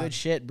 fucking God. Good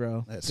shit,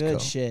 bro. Let's Good go.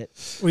 shit.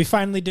 We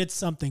finally did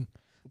something.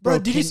 Bro, Bro,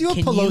 did you see what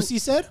Pelosi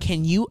said?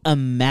 Can you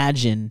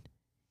imagine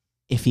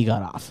if he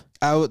got off?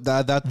 That's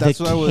The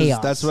what I was.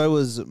 chaos. That's what I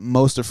was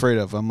most afraid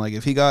of. I'm like,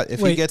 if he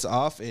Wait. gets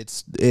off,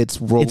 it's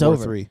World It's War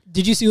over. III.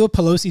 Did you see what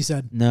Pelosi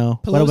said? No.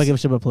 Why do I Pelosi- give a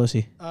shit about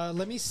Pelosi?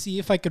 Let me see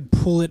if I could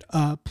pull it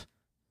up.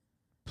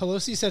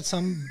 Pelosi said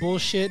some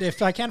bullshit.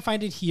 If I can't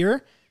find it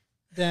here,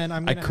 then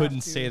I'm I gonna couldn't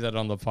have to- say that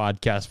on the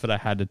podcast, but I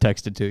had to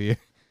text it to you.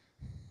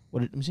 What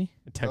did let me see?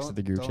 I texted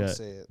the group Don't chat.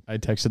 say it. I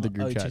texted the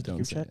group you chat. checked the Don't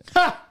group say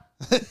chat?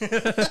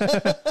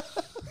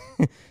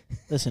 it.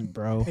 Listen,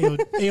 bro.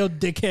 Ayo,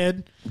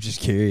 dickhead. I'm just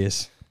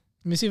curious.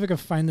 Let me see if I can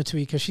find the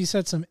tweet because she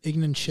said some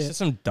ignorant She said shit.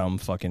 some dumb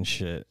fucking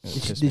shit. It Did she,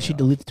 pissed did me she off.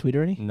 delete the tweet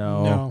already?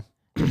 No. No.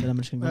 Then I'm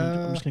just gonna go.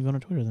 I'm just gonna go on her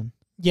Twitter then.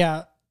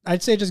 Yeah,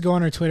 I'd say just go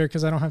on her Twitter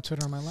because I don't have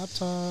Twitter on my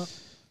laptop.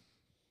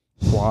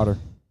 Water.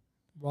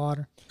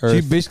 Water. She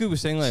Earth, basically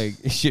was saying like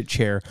shit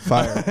chair.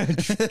 fire,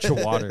 Ch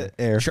water.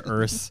 air. Ch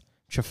earth.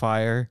 Ch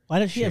fire. Why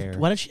did she Share. have?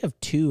 Why did she have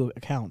 2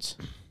 accounts?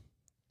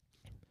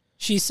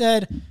 She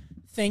said,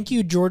 "Thank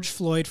you, George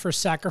Floyd, for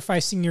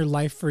sacrificing your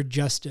life for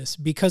justice.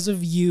 Because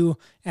of you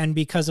and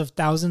because of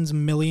thousands,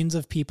 millions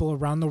of people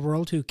around the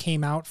world who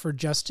came out for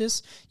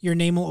justice, your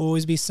name will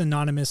always be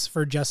synonymous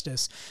for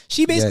justice."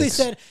 She basically Yikes.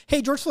 said,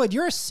 "Hey, George Floyd,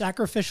 you're a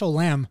sacrificial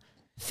lamb.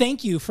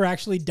 Thank you for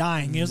actually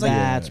dying." It was like,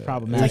 That's it's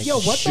problematic. like, yo,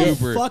 what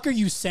Super- the fuck are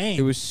you saying?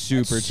 It was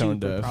super tone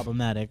deaf.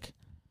 problematic.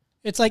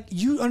 It's like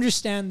you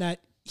understand that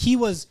he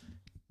was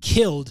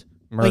killed.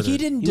 Like he Murdered.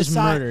 didn't He was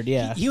decide. murdered,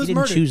 yeah. he He was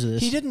didn't murdered. choose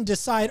this. He didn't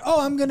decide. Oh,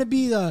 I'm gonna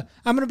be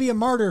a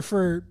martyr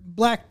for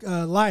black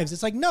lives.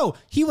 It's like no,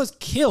 he was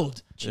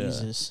killed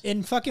Jesus.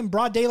 in fucking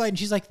broad daylight. And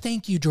she's like,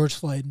 "Thank you, George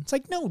Floyd." It's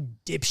like no,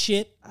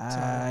 dipshit.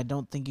 I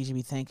don't think you should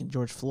be thanking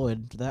George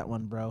Floyd for that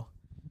one, bro.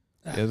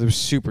 Yeah, they were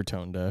super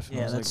tone deaf. I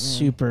Yeah, was that's like,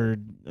 super.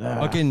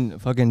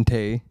 fucking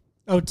Tay.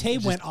 Oh, Tay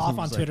went off on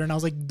was like, Twitter, and I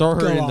was like, Throw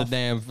her "Go in off." the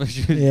damn.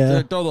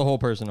 Yeah. Throw the whole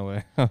person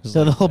away. I was So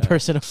like, the whole yeah.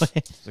 person away.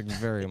 It's like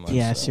very much.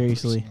 Yeah, so.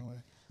 seriously.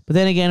 But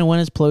then again, when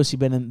has Pelosi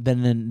been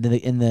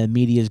in the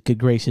media's good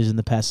graces in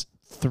the past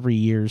 3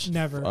 years?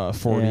 Never.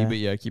 40, Yeah. but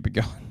yeah, keep it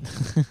going.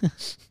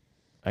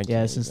 I Yeah,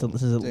 can't since even.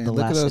 this is Dang, the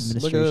look last at us!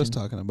 Look administration. at us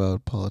talking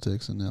about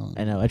politics and now.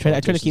 I know. I try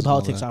to keep Politicians and all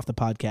politics that. off the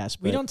podcast.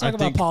 we but- don't talk I about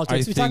think-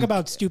 politics. I We talk think-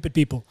 about stupid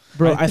people.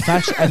 Bro, I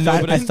thought she, No,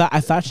 but I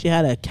thought she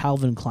had a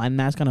Calvin Klein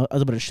mask on. I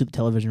was about to shoot the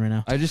television right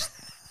now. I was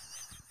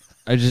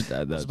I was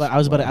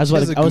about She has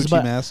a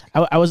Gucci mask.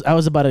 I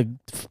was about to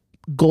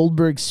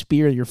Goldberg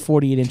spear your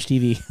 48-inch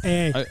TV.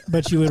 Hey,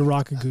 but you would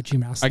rock a Gucci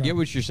mask. I though. get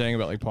what you're saying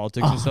about like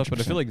politics and stuff, but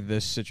I feel like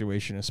this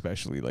situation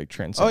especially like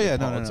transcends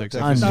politics.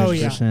 I feel Oh,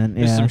 yeah. 100%.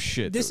 there's Yeah. some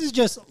shit. This is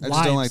just I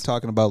just don't like lives.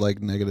 talking about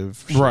like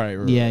negative. Shit. right.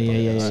 Yeah,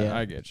 yeah.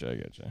 I get you.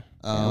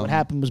 Yeah, what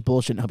happened was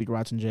bullshit, and I hope he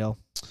rots in jail.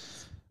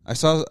 I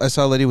saw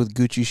a lady with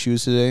Gucci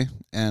shoes today,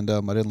 and I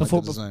didn't like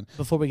the design.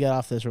 Before we get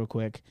off this real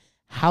quick,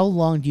 how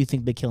long do you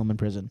think they kill him in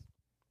prison?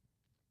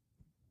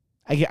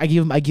 I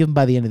give him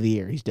by the end of the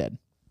year, he's dead.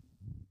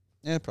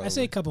 Yeah, probably. I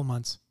say a couple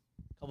months.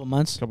 Couple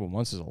months. A couple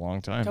months is a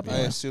long time. Couple I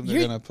Yeah. assume they're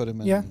You're- gonna put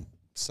him in yeah.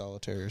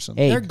 solitary or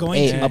something. Hey, They're going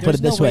hey, to. I'll put There's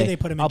it this no way way. they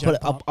put him in I'll put Gen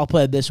Pop. I'll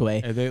put it this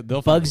way. Hey,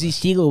 they'll find a Bugsy way.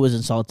 Siegel was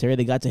in solitary.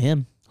 They got to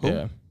him.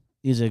 Yeah.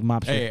 He's a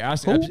mobster.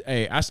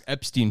 Hey, ask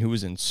Epstein who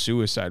was in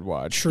Suicide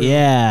Watch. True.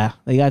 Yeah,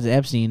 they got to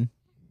Epstein.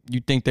 You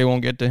think they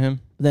won't get to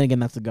him? But then again,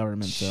 that's the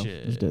government, so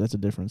Shit. that's a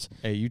difference.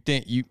 Hey, you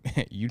think you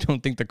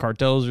don't think the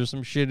cartels or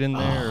some shit in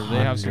there, or they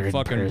have some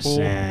fucking pull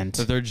 100%.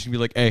 that they're just gonna be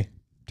like, hey,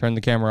 turn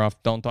the camera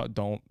off. Don't talk.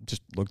 Don't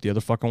just look the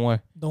other fucking way.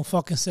 Don't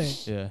fucking say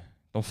it. Yeah.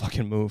 Don't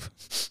fucking move.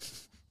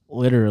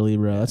 Literally,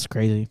 bro, that's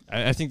crazy.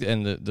 I think,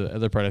 and the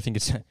other part, I think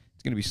it's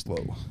gonna be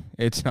slow.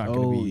 It's not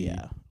gonna be. Oh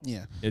yeah,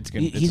 Yeah. It's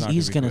gonna.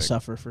 he's gonna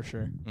suffer for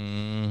sure.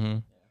 Mm-hmm.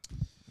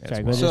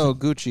 Sorry, go ahead. So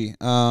Gucci.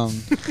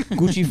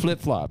 Gucci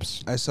flip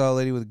flops. I saw a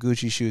lady with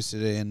Gucci shoes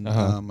today, and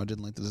Uh-huh. I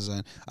didn't like the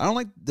design. I don't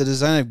like the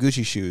design of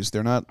Gucci shoes.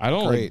 They're not. I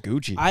don't great. like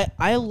Gucci.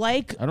 I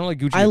like I don't like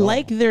Gucci. I at all.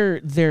 like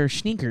their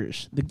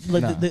sneakers, the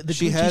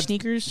She Gucci had-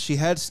 sneakers. She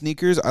had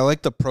sneakers. I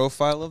like the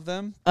profile of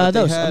them. but they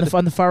Those had,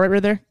 on the far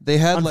right there. they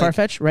had On like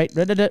Farfetch, right?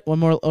 One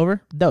more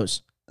over.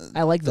 Those.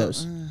 I like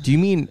those. Do you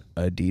mean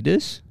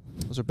Adidas?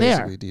 those are They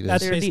are. basically Adidas.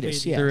 That's They're basically Adidas.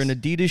 Adidas. They're an Yes.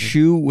 Adidas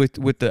shoe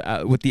with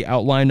the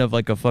outline of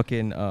like a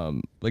fucking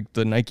like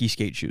the Nike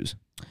skate shoes.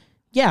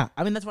 Yeah,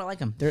 I mean that's why I like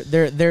them. They're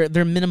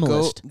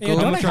minimalist. Hey,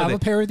 don't I have a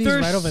pair of these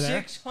right over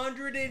there?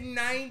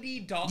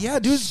 $690. Yeah,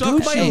 dude, it's Suck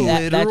my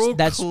Gucci.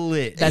 That's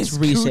clit. that's It's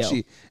resale.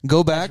 Gucci.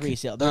 Go back. That's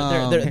resale.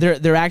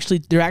 They're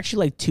actually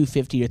like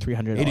 $250 or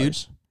 $300. Hey, dude.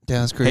 Yeah,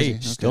 that's crazy. Hey,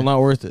 Okay. still not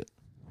worth it.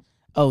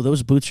 Oh,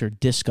 those boots are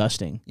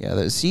disgusting.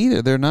 Yeah,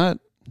 see, they're not.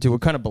 Dude,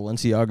 what kind of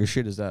Balenciaga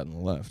shit is that on the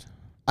left?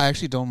 I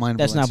actually don't mind.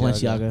 That's not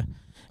Balenciaga.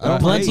 I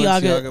don't mind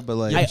Balenciaga- Balenciaga, but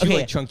like, Yeah, I, you okay,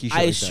 like chunky shit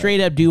I like that.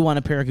 straight up do want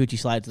a pair of Gucci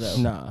slides though.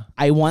 Nah.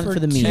 I want it for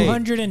the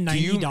meme.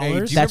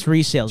 $290. That's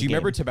resale. Do you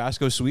remember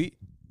Tabasco Sweet?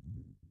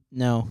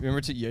 No.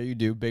 Remember? Yeah, you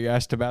do. Big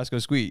ass Tabasco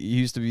Sweet. He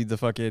used to be the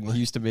fucking. He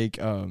used to make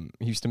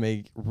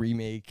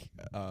remake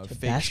fake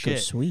Tabasco shit.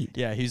 Sweet.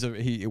 Yeah,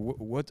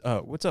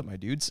 what's up, my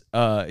dudes?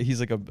 He's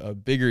like a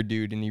bigger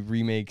dude, and he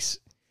remakes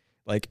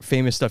like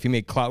famous stuff. He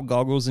made cloud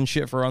goggles and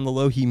shit for On the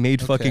Low. He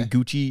made fucking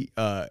Gucci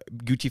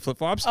flip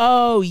flops.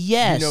 Oh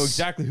yes. You know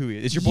exactly who he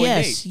is. It's your boy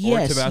Yes, Nate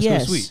yes, or Tabasco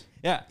yes. Sweet.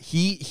 Yeah,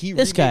 he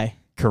This guy.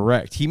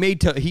 Correct. He made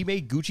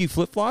Gucci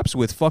flip flops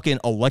with fucking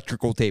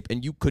electrical tape,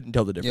 and you couldn't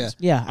tell the difference.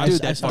 Yeah, I'm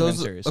dude, dead fucking those,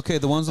 serious. okay,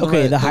 the ones on the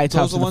Okay, right, the high those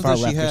tops are on the ones far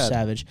that left she are had.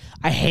 savage.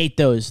 I hate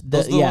those.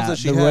 Those are the ones that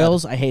she the had.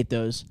 Royals. I hate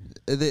those.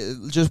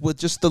 Just with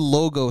just the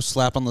logo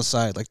slap on the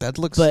side, like that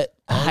looks. But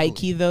ugly. high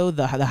key though,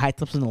 the high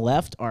tops on the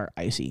left are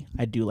icy.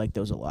 I do like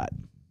those a lot.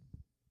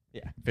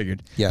 Yeah,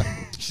 figured. Yeah,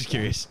 Just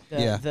curious.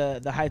 Yeah.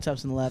 The high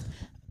tops on the left.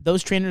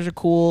 Those trainers are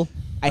cool.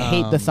 I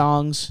hate the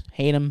thongs.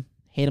 Hate them.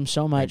 Hate them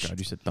so Oh much. God,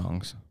 you said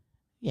thongs.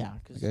 Yeah,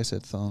 like I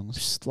said,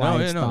 thongs.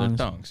 slides, they're thongs.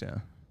 thongs. Yeah.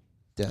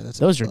 Yeah, that's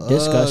Those are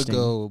disgusting.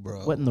 Go,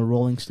 bro. What in the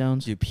Rolling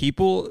Stones? Dude,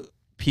 people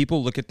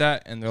look at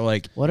that and they're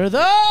like, What are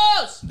those?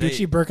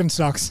 Gucci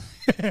Birkenstocks.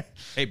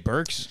 "Hey,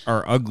 Birks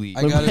are ugly."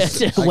 I gotta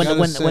say-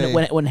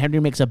 when Henry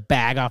makes a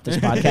bag off this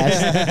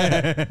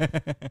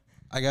podcast.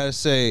 I gotta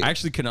say,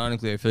 Actually,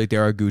 canonically, I feel like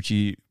there are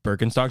Gucci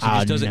Birkenstocks. He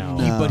Oh, just doesn't.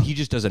 no. But he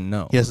just doesn't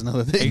know. he has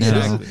another thing.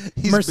 Exactly.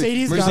 He's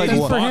Mercedes big- got like, them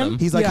what? for him.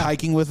 He's like Yeah.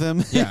 hiking with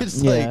him. Yeah.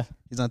 It's Yeah. like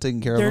he's not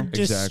taking care They're of him.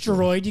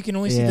 destroyed. You can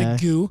only see Yeah. the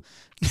goo.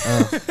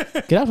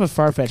 Get off of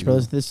Farfetch, bro.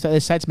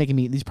 This site's making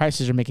me. These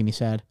prices are making me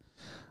sad.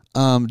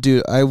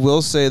 Dude, I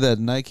will say that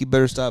Nike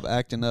better stop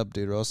acting up,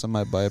 dude, or else I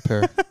might buy a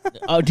pair.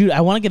 Oh, dude,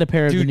 I want to get a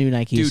pair of the new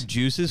Nikes. Dude,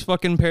 Juice's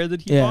fucking pair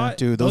that he Yeah. bought.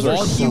 Dude, those are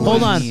clean.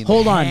 hold on,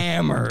 hold on.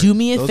 Hammered. Do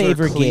me a Those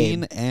favor, are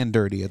clean Gabe. and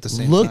dirty at the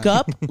same Look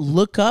time.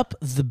 look up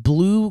the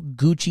blue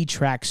Gucci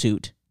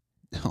tracksuit.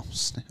 Oh,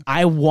 snap.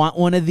 I want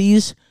one of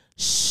these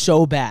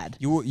so bad.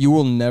 You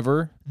will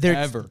never They're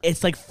ever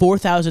It's like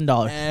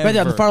 $4,000. Right there on the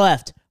Ever. far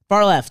left.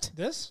 Far left.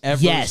 This?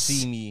 ever Yes.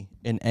 see me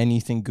in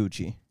anything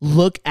Gucci.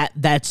 Look at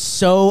that's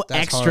so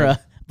That's extra, hard.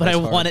 but That's I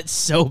hard. want it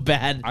so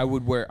bad. I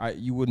would wear.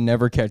 You would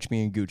never catch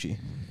me in Gucci,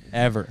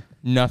 ever.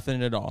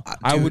 Nothing at all.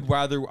 I dude. would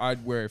rather.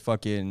 I'd wear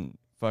fucking.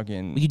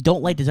 You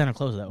don't like designer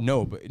clothes though.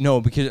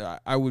 No, because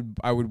I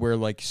would wear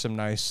like some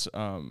nice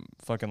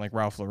fucking like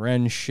Ralph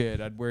Lauren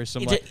shit. I'd wear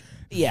some It's like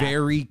yeah.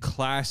 very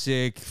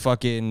classic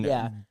fucking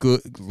Yeah.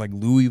 good like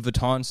Louis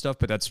Vuitton stuff,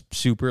 but that's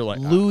super like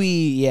Louis,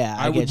 yeah.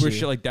 I would get wear you.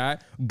 shit like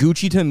that.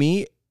 Gucci to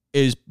me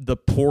is the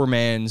poor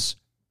man's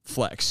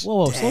flex.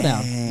 Whoa, slow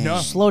down. No,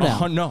 slow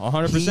down. No,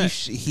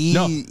 100%.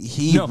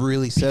 He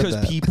really said because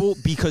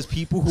that. because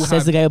people who Says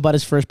have the guy who bought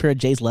his first pair of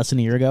J's less than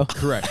a year ago.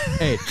 correct.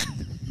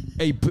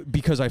 Hey,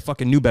 because I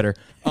fucking knew better.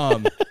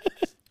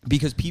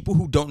 because people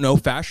who don't know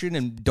fashion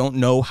and don't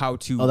know how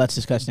to Oh, that's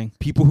disgusting.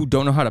 people who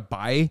don't know how to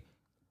buy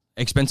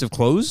expensive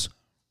clothes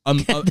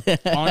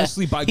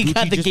honestly buy He Gucci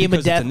got the just game of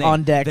because it's a death name.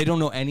 on deck. They don't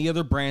know any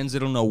other brands. They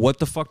don't know what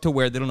the fuck to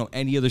wear. They don't know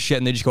any other shit,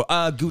 and they just go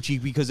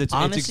Gucci because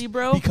Honestly,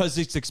 bro? because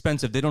it's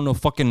expensive. They don't know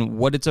fucking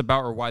what it's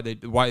about or why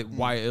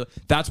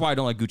that's why I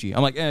don't like Gucci.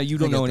 I'm like, you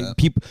don't get know any that.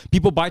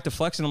 people buy it to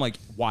flex, and I'm like,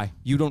 why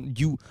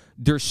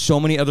there's so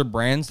many other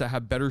brands that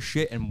have better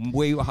shit and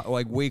way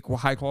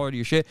high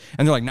quality shit,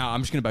 and they're like, nah,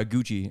 I'm just gonna buy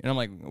Gucci, and I'm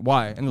like,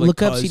 why? And they're like,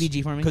 Look up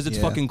CDG for me. because it's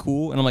Yeah. fucking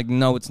cool, and I'm like,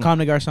 no, it's not. Comme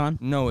des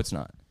Garçons. No, it's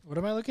not. What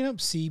am I looking up?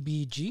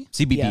 CBG?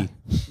 CBD. Yeah.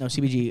 No,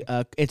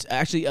 CBG. It's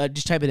actually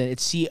just type it in.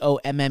 It's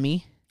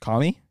COMME.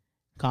 Commie?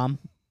 Com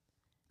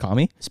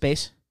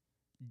space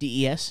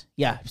DES.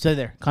 Yeah, so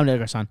there. Comme des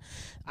Garçons.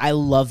 I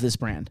love this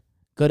brand.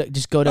 Go to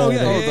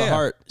the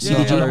heart.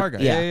 CDG. the heart guy.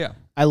 Yeah. Yeah.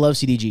 I love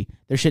CDG.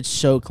 Their shit's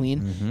so clean.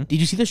 Mm-hmm. Did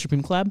you see the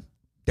Supreme collab?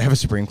 They have a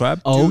Supreme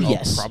collab? Oh, Dude,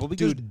 yes. Probably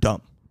Dude. just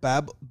dumb.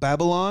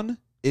 Babylon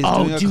is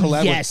Oh, doing a dude,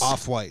 collab yes. with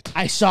Off-White.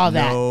 I saw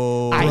that.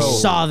 No. I Bro,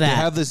 saw They that.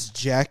 have this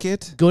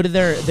jacket. Go to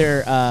their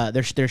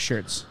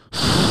shirts.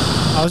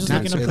 I was just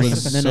Not looking It up clean.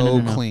 looks places.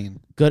 No. so clean.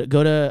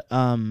 Go to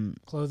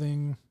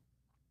Clothing.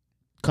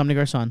 Comme des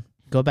Garçons.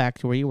 Go back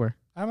to where you were.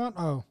 I'm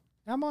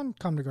on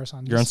Comme des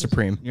Garçons. You're on This is-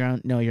 Supreme. You're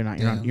on. No, you're not.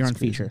 You're Yeah, on. You're on that's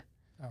crazy. feature.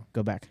 Oh.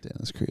 Go back. Damn,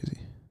 that's crazy.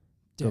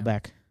 Go Damn.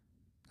 back.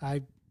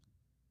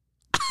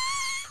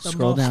 The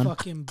Scroll down.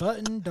 fucking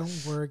button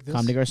don't work. This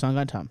Comme des Garçons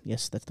on Tom.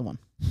 Yes, that's the one.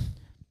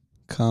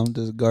 Comme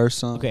des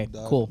Garçons. Okay,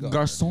 cool.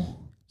 Garçon.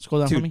 Scroll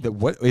down for me.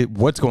 Dude,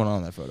 what's going on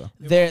in that photo?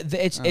 They're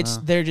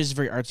just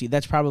very artsy.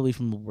 That's probably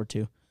from World War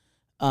II.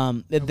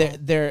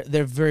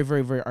 They're very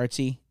very very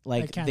artsy.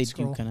 Like can't they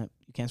scroll. do kind of.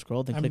 You can't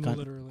scroll. Then I'm click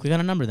literally. on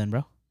a number, then,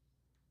 bro.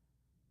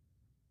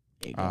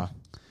 There you go. Ah,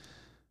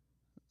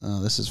 Oh,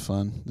 this is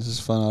fun. This is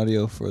fun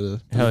audio for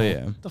the hell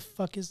yeah. What the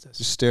fuck is this?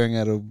 just staring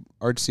at a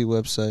artsy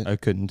website. I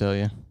couldn't tell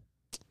you.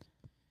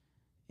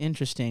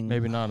 Interesting.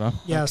 Maybe not, huh?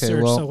 Yeah, Okay,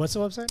 Serge. well- So what's the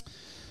website?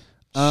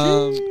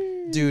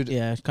 Dude,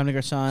 Yeah, Comme des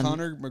Garçons.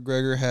 Conor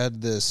McGregor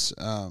had this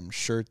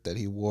shirt that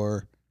he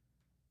wore.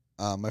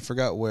 I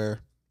forgot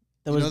where.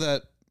 That You was know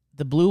that?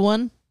 the blue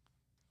one,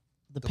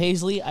 the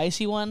paisley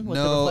icy one with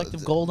the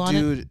reflective gold on it.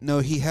 Dude, no,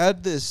 he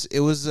had this. It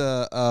was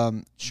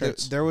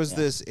Shirts. there was Yeah.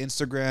 this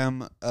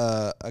Instagram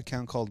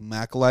account called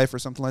Mac Life or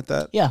something like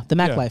that, Yeah, the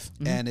Mac Yeah. Life.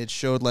 Mhm. and it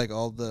showed like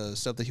all the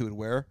stuff that he would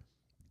wear.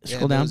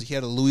 Scroll And there down. was- he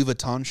had a Louis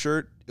Vuitton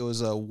shirt. It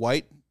was a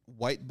white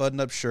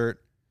button-up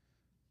shirt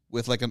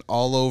with like an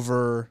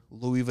all-over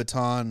Louis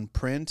Vuitton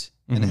print,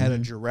 and it had a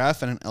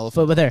giraffe and an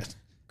elephant. But there,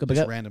 go back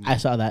Just up. randomly. I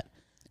saw that.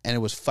 And it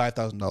was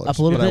 $5,000. Up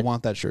a little but I bit.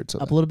 want that shirt. So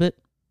Up bad. a little bit.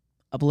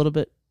 Up a little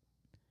bit.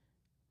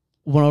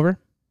 One over.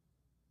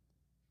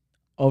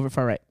 Over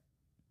far right.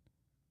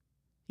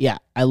 Yeah,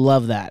 I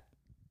love that.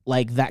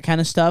 Like that kind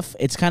of stuff.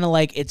 It's kind of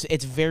like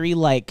it's very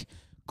like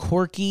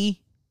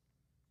quirky.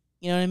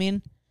 You know what I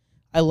mean?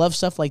 I love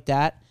stuff like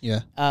that.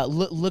 Yeah.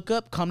 Look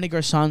up Comme des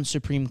Garçons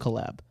Supreme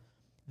collab.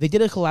 They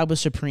did a collab with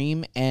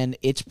Supreme, and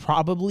it's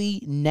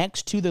probably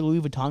next to the Louis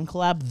Vuitton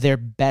collab, their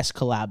best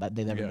collab that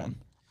they've ever done.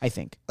 I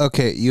think.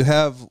 Okay, you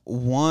have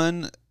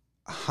one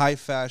high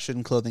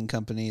fashion clothing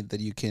company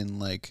that you can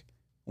like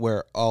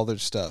wear all their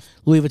stuff.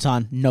 Louis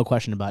Vuitton, no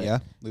question about Yeah,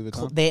 it. Louis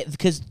Vuitton.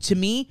 Because to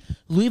me,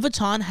 Louis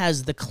Vuitton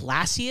has the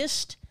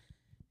classiest.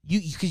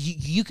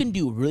 You can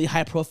do really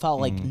high profile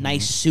like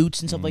nice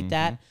suits and stuff like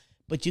that,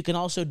 but you can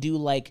also do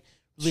like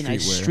really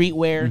nice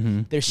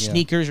streetwear. Their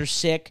sneakers are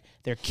sick.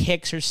 Their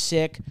kicks are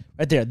sick.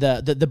 Right there,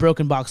 the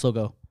broken box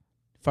logo,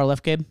 far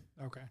left, Gabe.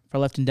 Okay.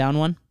 Far left and down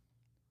one.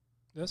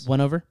 This?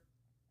 One over.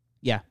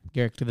 Yeah,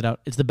 Garrick took it out.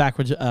 It's the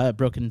backwards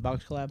broken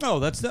box collab. Oh,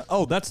 that's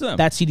them.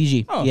 That's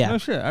CDG. Oh, yeah. no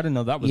shit. I didn't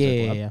know that was Yeah, their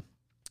yeah, collab. yeah.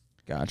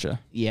 Gotcha.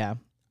 Yeah.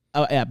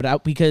 Oh yeah,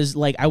 but because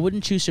like I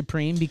wouldn't choose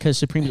Supreme because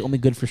Supreme is only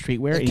good for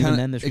streetwear. And even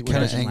then, the streetwear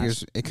doesn't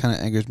last. It kind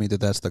of angers me that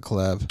that's the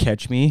collab.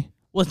 Catch me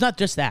Well, it's not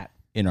just that.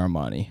 in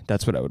Armani.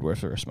 That's what I would wear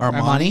for the rest of my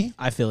life. Armani?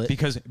 I feel it.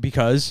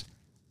 Because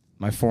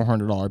my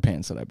 $400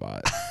 pants that I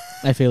bought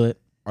I feel it.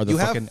 are the You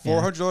fucking have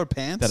 $400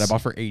 pants that I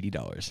bought for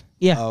 $80.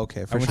 Yeah. Oh,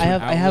 okay, for I went sure.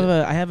 to I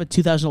have a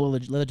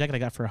 $2,000 leather jacket I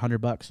got for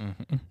 $100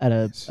 at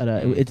a it's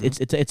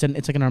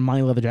like an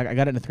Armani leather jacket. I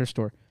got it in a thrift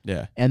store,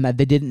 Yeah. and that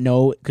they didn't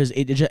know because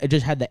it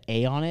just had the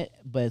A on it,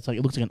 but it's like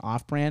it looks like an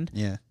off brand.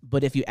 Yeah.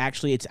 But if you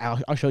actually,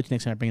 I'll show it to you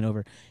next time I bring it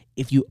over.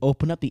 If you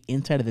open up the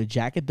inside of the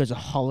jacket, there's a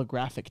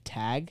holographic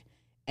tag,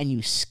 and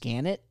you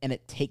scan it, and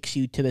it takes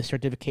you to the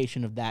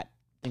certification of that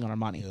thing on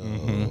Armani.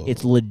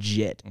 It's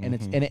legit, and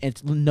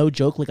it's no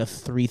joke, like a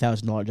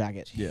 $3,000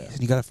 jacket. Yeah.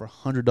 And you got it for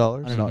 $100.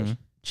 $100.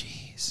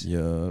 Jeez.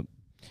 Yeah.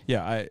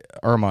 Yeah,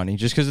 Armani,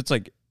 just because it's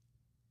like,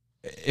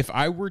 if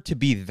I were to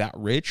be that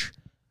rich,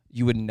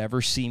 you would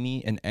never see me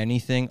in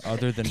anything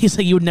other than He's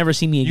like, you would never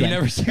see me you again. would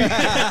never see me.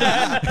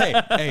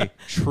 hey,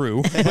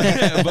 true.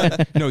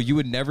 But no, you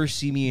would never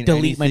see me in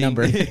Delete my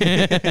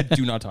anything-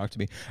 Do not talk to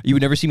me. You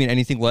would never see me in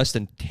anything less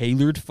than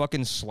tailored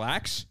fucking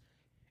slacks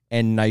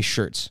and nice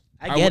shirts.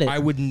 I get it. I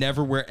would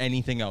never wear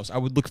anything else. I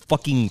would look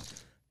fucking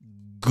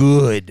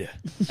good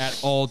at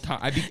all times.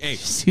 I'd be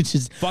It's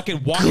just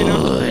fucking walking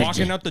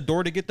out the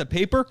door to get the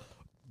paper.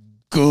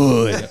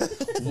 Good.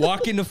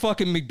 Walking to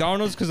fucking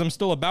McDonald's because I'm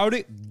still about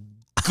it.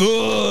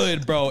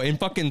 Good, bro. And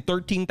fucking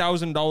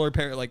 $13,000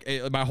 pair, like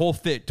my whole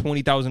fit,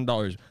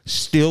 $20,000.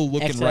 Still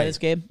looking right. this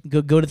game.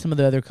 Go to some of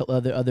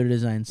the other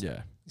designs.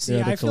 Yeah. See,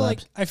 I feel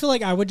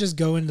like I would just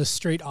go in the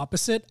straight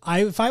opposite.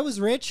 If I was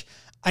rich,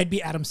 I'd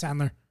be Adam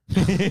Sandler.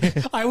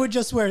 I would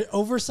just wear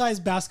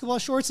oversized basketball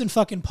shorts and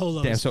fucking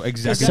polos. Damn, so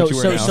exactly So what you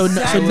wear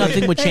now. so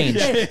nothing would change.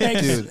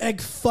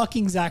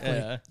 Fucking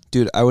exactly.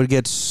 Dude, I would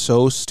get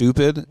so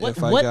stupid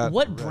if I got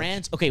What rich.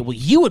 brands? Okay, well,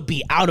 you would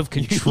be out of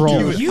control.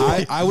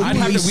 I would I'd be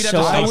have to- we'd have to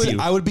I ice would, you.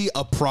 I would be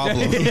a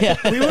problem.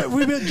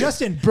 we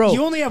Justin, Bro.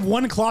 you only have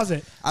one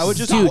closet. I would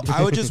just Dude,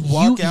 I would just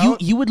walk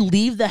out. You would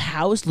leave the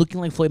house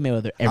looking like Floyd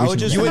Mayweather every would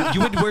single just- day.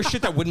 You would wear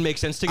shit that wouldn't make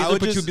sense together, would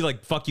but just- you'd be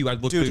like, "Fuck you!"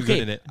 I'd look Dude, really good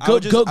in it. I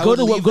would just- I would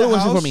to leave go to the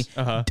website for me.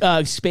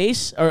 Uh-huh.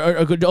 Space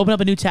or go to open up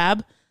a new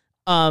tab.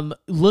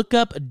 Look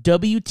up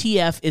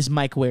WTF is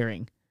Mike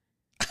wearing.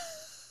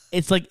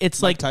 It's like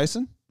Mike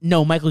Tyson?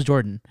 no Michael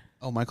Jordan.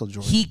 Oh, Michael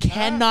Jordan. He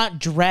cannot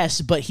dress,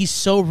 but he's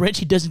so rich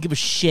he doesn't give a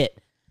shit.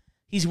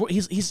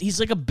 He's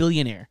like a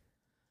billionaire.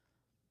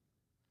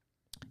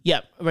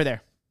 Yeah, right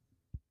there.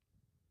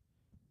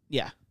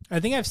 Yeah. I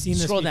think I've seen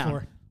Scroll this before.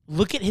 down.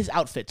 Look at his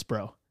outfits,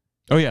 bro.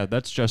 Oh yeah,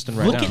 that's Justin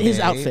right Look now. at his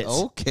Okay, outfits.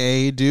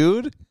 Okay,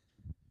 dude.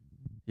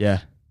 Yeah,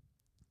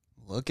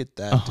 Look at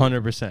that. dude.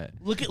 100%.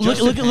 Look at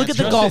Justin look at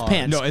the Justin- golf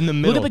pants. No, in the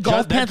middle. Look at the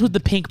golf That- pants with the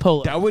pink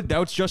polo.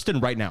 That's Justin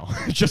right now.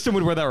 Justin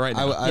would wear that right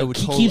now. I would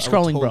keep totally,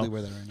 scrolling, I would bro. totally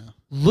wear that right now.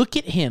 Look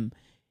at him.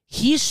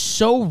 He's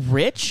so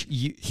rich.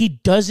 He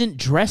doesn't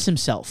dress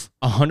himself.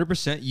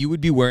 100%. You would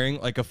be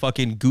wearing like a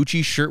fucking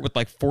Gucci shirt with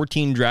like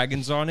 14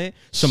 dragons on it,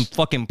 some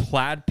fucking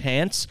plaid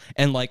pants,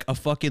 and like a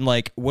fucking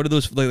like what are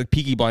those like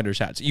Peaky Blinders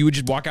hats? You would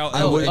just walk out.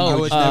 I would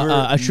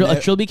never a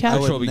trilby cap? I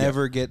would Trilby cap.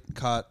 never get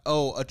caught.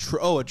 A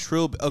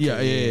trilby.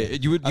 Okay, Yeah.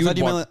 You would. I You thought would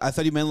you walk, meant. I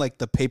thought you meant like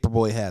the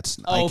paperboy hats.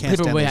 I Oh, can't stand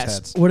paperboy those hats.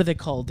 hats. What are they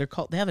called? They're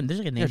called. There's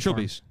like a name. yeah, for 'em.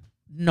 trilbies.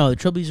 No, the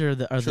trilbies are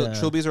the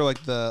Trilbies are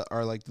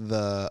like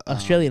the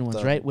Australian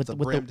ones, right? With the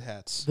the brimmed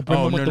hats. the brim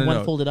Oh, one with no, the no, one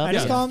no. folded up. I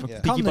just Yeah. call them, Yeah.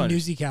 call Peaky them the Blinders.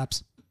 newsy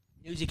caps.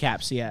 Newsy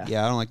caps. Yeah.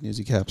 Yeah, I don't like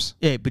newsy caps.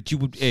 Yeah, but you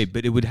would.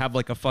 But it would have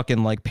like a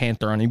fucking like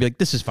panther on it. You'd be like,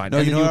 this is fine. No,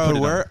 And you then know what I put would it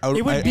on. wear?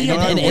 It would be you know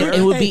what an- I'd And wear?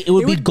 it would be It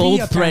would be gold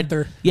a thread.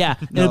 panther. Yeah,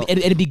 No.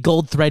 it'd be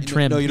gold thread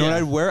trim. No, you know what Yeah.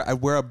 I'd wear?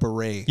 I'd wear a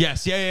beret.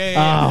 Yes. Yeah.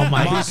 Oh my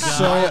I'd be god.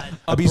 so.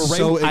 I'd be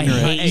so beret. I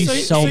ignorant. hate you So,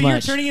 so so you're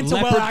much. turning into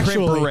Leopard well, print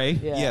actually.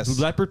 beret. Yeah. Yes.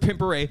 Leopard print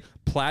beret.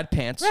 Plaid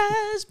pants.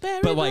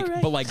 Raspberry But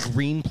beret. like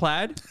green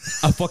plaid,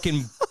 a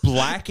fucking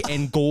black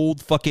and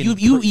gold fucking.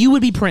 you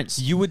would be Prince.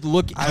 You would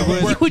look.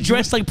 You would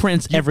dress like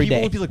Prince every People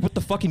day. would be like, "What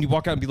the fuck?" And you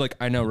walk out and be like,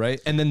 "I know, right?"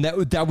 And then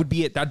that would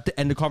be it. That'd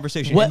end the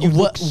conversation. What and you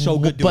what look so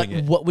good but doing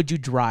it. what would you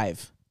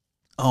drive?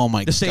 Oh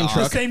my god. The same The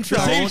truck. same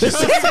truck. same The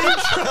same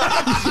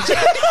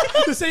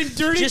truck. The same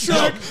dirty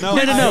truck. No.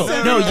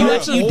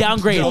 You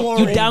downgrade. Don't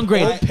You worry.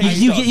 downgrade.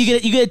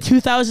 You get a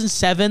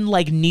 2007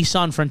 like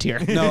Nissan Frontier.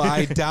 No,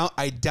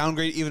 I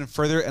downgrade even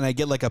further, and I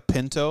get like a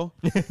Pinto.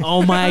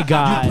 Oh my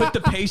god. Put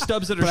the pay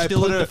stubs that are But I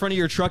still put in a- the front of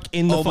your truck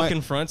in the Oh my-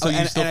 fucking front, so oh, you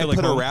and, still and I feel like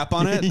put home. a wrap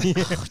on it.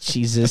 Oh,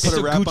 Jesus. Put It's a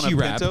a wrap on Gucci a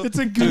wrap. Pinto. It's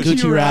a Gucci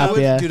Gucci wrap, wrap.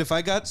 yeah. Dude, if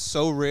I got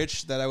so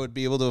rich that I would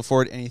be able to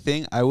afford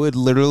anything, I would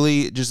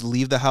literally just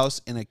leave the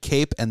house in a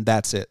cape and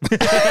that's it.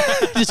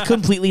 Just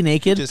completely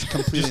naked. Just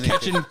completely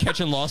naked.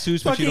 catching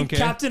lawsuits, but you Fucking don't care.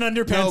 Captain No,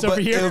 Underpants but over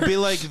it here. would be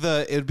like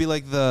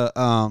the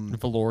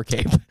Velour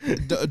cape.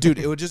 dude,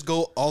 it would just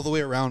go all the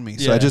way around me.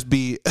 So Yeah. I'd just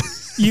be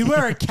You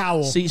wear a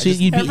cowl. so you'd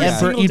be every Emperor.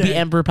 single You'd be day.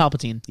 Emperor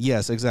Palpatine.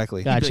 yes,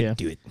 exactly. Gotcha,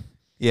 Do it.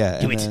 Yeah,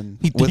 and it. then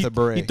with a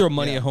beret. He'd throw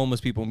money Yeah. at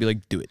homeless people and be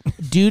like, "Do it."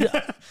 dude.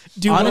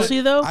 Dude,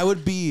 honestly, though, I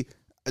would be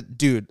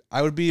dude,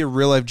 I would be a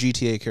real life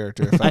GTA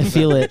character if I I was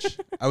feel that it. rich.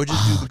 I would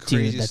just do the Dude,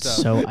 crazy that's stuff.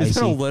 so Is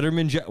that a icy.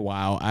 Letterman jet?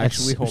 Wow,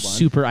 actually, hold on.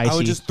 Super icy. I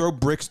would just throw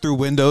bricks through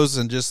windows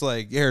and just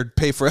like, here,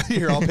 pay for it.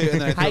 Here, I'll pay, and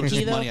then I throw High key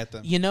just though, money at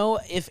them. you know,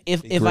 if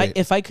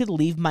great. I could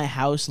leave my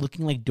house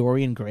looking like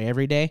Dorian Gray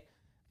every day,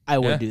 I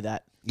would Yeah. do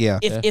that. Yeah.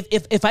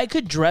 If I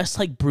could dress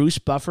like Bruce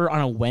Buffer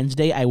on a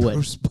Wednesday, I would.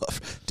 Bruce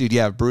Buffer. Dude,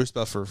 yeah, Bruce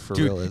Buffer for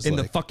Dude, real is in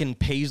like, the fucking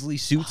paisley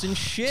suits and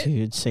shit.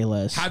 Dude, say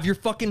less. Have your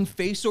fucking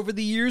face over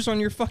the years on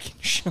your fucking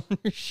on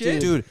your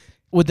shit. dude,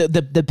 With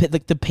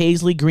the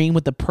paisley green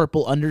with the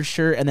purple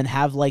undershirt, and then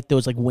have like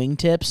those like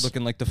wingtips.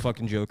 Looking like the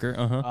fucking Joker.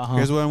 Uh-huh.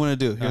 here's what I'm gonna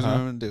do. Here's what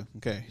I'm gonna do.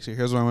 Okay, so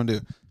here's what I'm gonna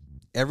do.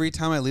 Every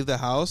time I leave the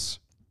house,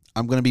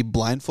 I'm gonna be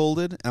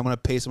blindfolded and I'm gonna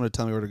pay someone to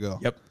tell me where to go.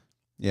 Yep.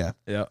 Yeah,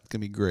 Yep. it's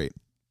gonna be great.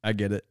 I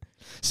get it.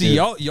 See,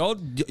 Dude.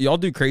 y'all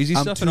do crazy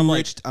I'm stuff, too and I'm like,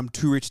 rich. I'm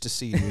too rich to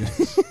see, dude.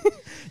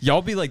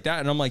 y'all be like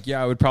that, and I'm like,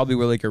 yeah, I would probably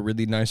wear like a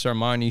really nice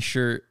Armani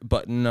shirt,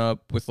 button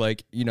up with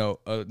like, you know,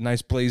 a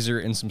nice blazer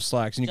and some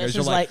slacks, and you Just guys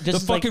are as like, like- the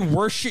just as like- fucking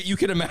worst shit you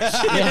could imagine.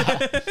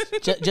 Yeah.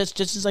 just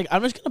as like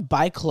I'm just gonna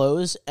buy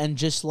clothes and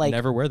just like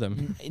Never wear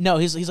them. no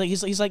he's like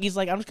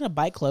I'm just gonna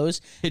buy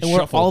clothes Hit and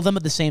wear shuffle. all of them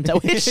at the same time.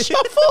 Hit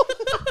shuffle,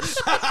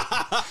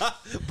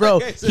 bro.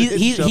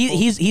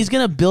 He's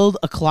gonna build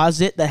a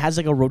closet that has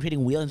like a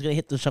rotating wheel and he's gonna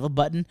hit the shuffle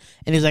button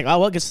and he's like, oh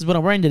well, I guess this is what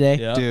I'm wearing today.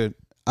 Yeah. Dude,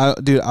 I'll.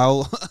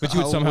 But you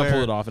would I'll somehow wear,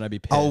 pull it off, and I'd be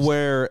pissed.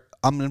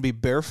 I'm gonna be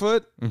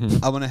barefoot. I'm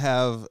gonna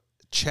have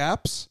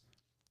chaps.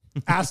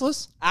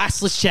 Assless?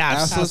 Assless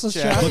chaps. Assless chaps.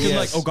 chaps? Looking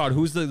Yes. like, oh god,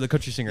 who's the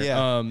country singer?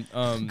 Yeah.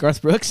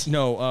 Garth Brooks.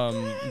 No,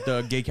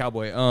 the gay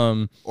cowboy.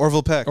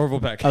 Orville Peck. Orville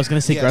Peck. I was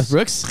gonna say Yes. Garth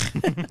Brooks.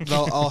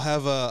 I'll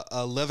have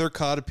a leather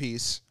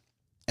codpiece,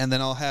 and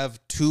then I'll have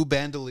 2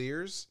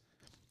 bandoliers,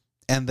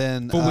 and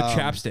then But with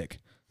chapstick.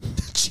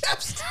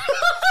 chaps.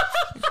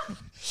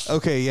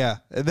 Okay, yeah,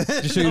 and then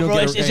Just so you don't Bro,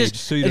 get, it's just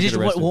so you don't get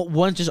arrested.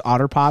 one's just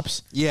Otter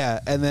Pops yeah,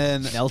 and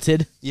then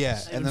melted. yeah,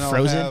 and then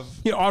Frozen? I'll have.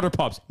 Yeah, Otter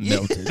Pops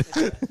melted.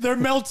 They're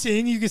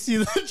melting. You can see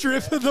the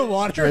drip of the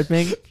water.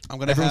 Dripping. I'm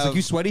gonna Everyone's have. like,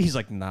 you sweaty? He's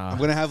like, nah. I'm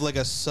gonna have like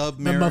a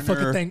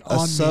motherfucking thing a on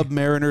me.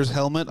 submariner's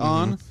helmet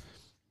on,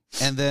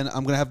 and then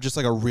I'm gonna have just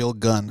like a real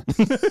gun.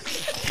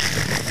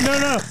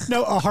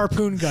 No, a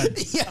harpoon gun.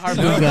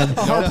 Harpoon gun.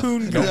 A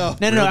harpoon gun.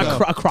 No,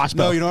 a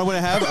crossbow. No, you know what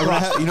I'm gonna have? I'm gonna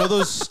have, you know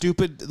those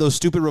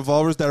stupid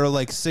revolvers that are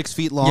like 6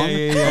 feet long?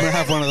 Yeah. I'm gonna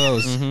have one of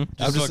those.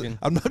 fucking-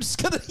 I'm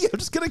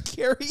just gonna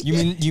carry.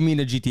 You mean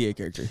a GTA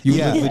character? You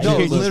Yeah, legit- no,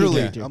 GTA literally.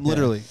 character. I'm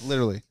literally.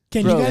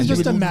 Can Bro, you guys just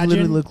would imagine?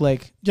 literally look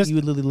like just- you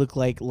would literally look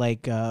like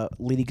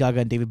Lady Gaga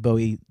and David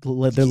Bowie,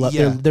 their Yeah, love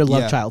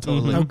yeah, child.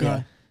 totally. Oh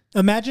god!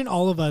 Imagine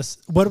all of us.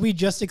 What we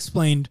just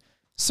explained.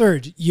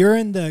 Serge, you're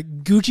in the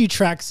Gucci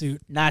tracksuit.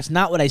 Nah, it's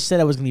not what I said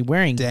I was gonna be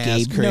wearing, Damn,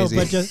 Gabe. that's crazy.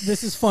 No, but just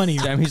this is funny.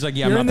 Damn, he's like,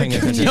 yeah, You're I'm in not the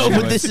paying attention. No,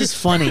 anyway. but this is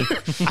funny.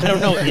 I don't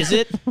know. Is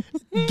it?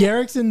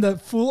 Garrick's in the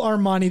full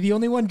Armani, the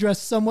only one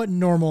dressed somewhat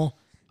normal.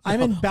 I'm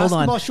in Hold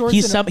basketball on. shorts.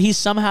 He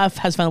somehow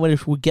has found a way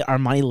to get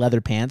Armani leather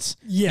pants.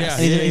 Yes.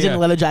 And he's in yeah. a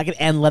leather jacket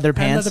and leather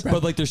pants. leather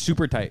pants. But like they're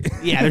super tight.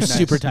 Yeah, they're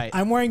super tight.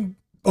 I'm wearing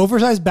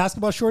oversized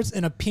basketball shorts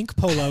and a pink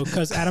polo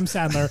because Adam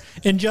Sandler.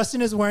 And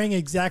Justin is wearing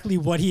exactly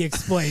what he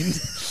explained.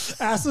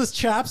 Assless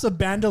chaps, a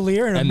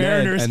bandolier, and a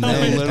mariner's and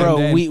helmet. then, Bro,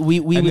 and then, we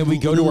and then we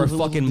go to our the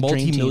fucking dream team.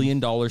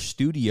 multi-million-dollar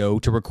studio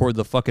to record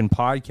the fucking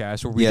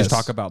podcast where we Yes. just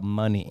talk about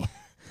money.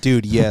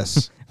 Dude,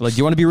 yes. Like, do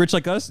you want to be rich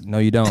like us? No,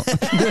 you don't.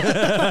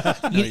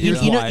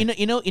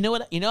 You know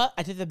what?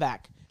 I take that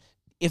back.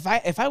 If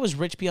I was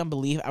rich beyond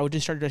belief, I would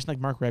just start dressing like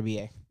Mark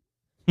Rebier.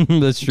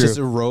 That's true. Just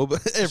a robe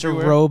Just a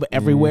everywhere. robe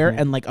everywhere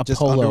and like a Just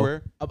polo,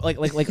 underwear?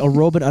 like a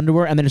robe and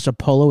underwear, and then just a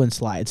polo and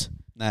slides.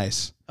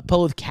 Nice. A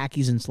polo with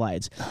khakis and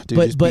slides. Dude,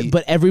 but just but be-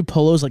 but every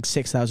polo is like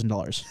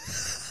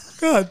 $6,000,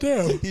 God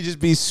damn. You just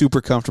be super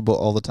comfortable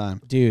all the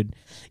time. dude.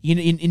 You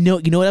know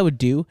what I would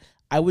do?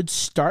 I would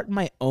start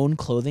my own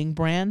clothing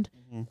brand,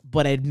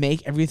 but I'd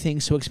make everything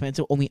so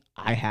expensive only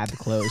I had the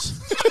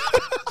clothes.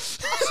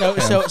 So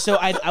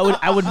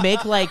I would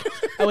make like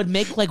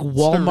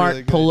Walmart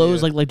really good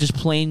polos, idea. like just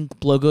plain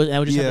logos, and I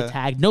would just have Yeah. the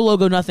tag, no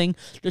logo, nothing.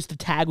 Just the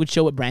tag would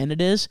show what brand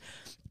it is,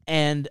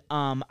 and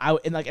and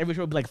like every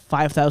shirt would be like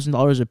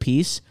 $5,000 a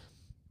piece,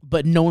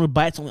 but no one would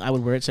buy it. So only I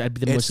would wear it. So I'd be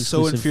the most It's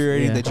so exclusive.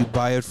 infuriating yeah. that you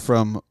buy it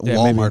from Yeah,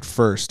 Walmart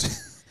first.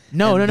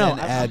 No. and then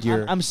add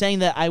your- I'm saying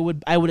that I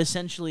would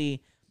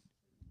essentially.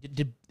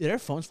 Did our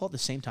phones fall at the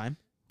same time?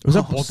 Was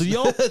that both of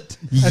y'all? I think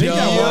that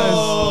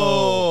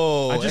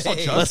Yo, I just saw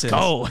hey, Justin.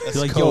 go. He's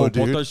like, go, yo,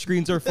 dude. both our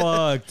screens are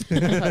fucked.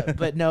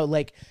 But no,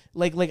 like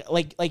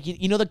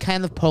you know the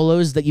kind of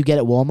polos that you get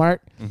at Walmart.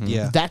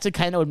 Yeah. That's the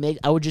kind I would make.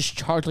 I would just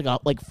charge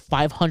like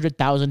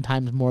 500,000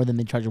 times more than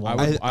they charge at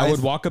Walmart. I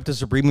would walk up to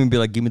Supreme and be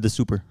like, give me the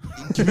super.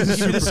 Give me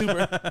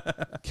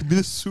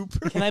the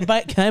super. Can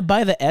I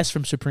buy the S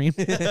from Supreme?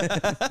 Y'all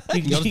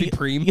just be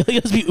Preem.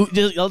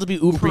 Y'all just be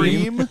Upreem.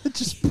 Preem.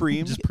 Just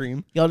preem. Just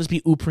Preem. Y'all just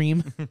be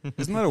Upreem.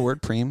 Isn't that a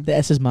word? Preem. The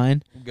S is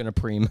mine. I'm gonna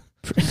Preem.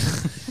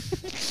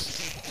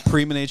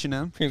 Preem and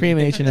H&M. Preem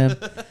H&M.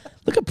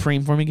 Look at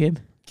Preem for me, Gabe.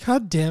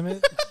 God damn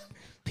it.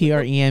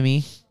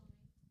 PREME.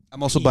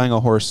 I'm also buying a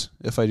horse.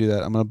 If I do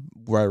that, I'm gonna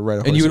ride a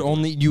horse.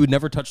 And you would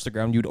never touch the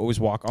ground. You would always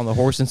walk on the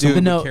horse, and Dude,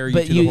 someone No, would carry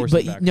but you to the horse.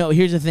 and back. no.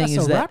 Here's the thing: That's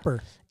is a that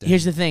rapper.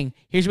 here's the thing.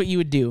 Here's what you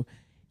would do: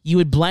 you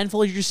would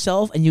blindfold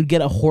yourself, and you'd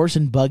get a horse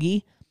and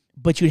buggy,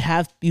 but you'd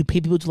pay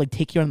people to like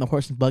take you on the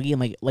horse and buggy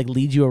and like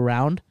lead you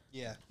around.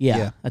 Yeah.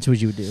 Yeah, that's what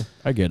you would do.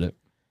 I get it.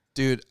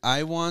 Dude,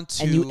 I want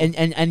to.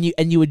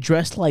 And you would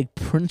dress like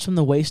Prince from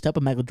the waist up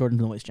and Michael Jordan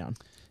from the waist down.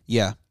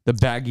 Yeah. The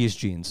baggiest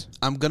jeans.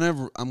 I'm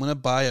gonna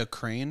buy a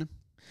crane.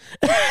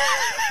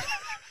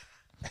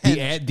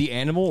 The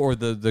animal or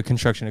the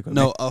construction equipment?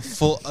 No,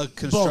 a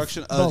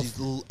construction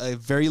a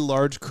very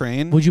large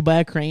crane. Would you buy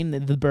a crane,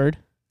 the bird?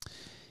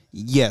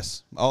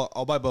 Yes,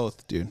 I'll buy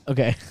both, dude.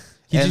 Okay.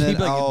 You And just be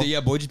then like, I'll- yeah,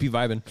 boy, just be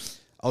vibing.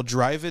 I'll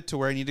drive it to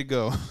where I need to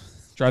go.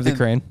 Drive the And-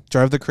 crane.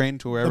 Drive the crane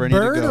to wherever The I need to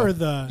bird go. or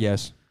the.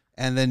 Yes.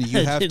 And then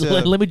you have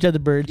to. Let me drive the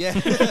bird. Yeah.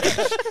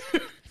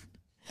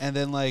 And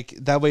then like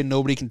that way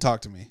nobody can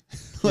talk to me.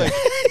 Like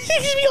You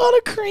should be on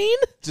a crane.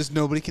 just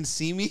nobody can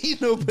see me.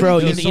 Nobody. Bro,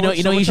 knows. you know what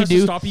you should To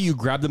do? stop you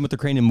grab them with the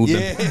crane and move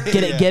Yeah.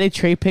 them. Get a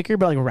tray picker,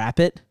 but like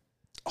wrap it.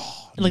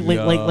 Dude.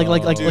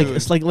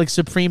 It's like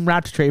Supreme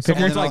wrapped tray picker.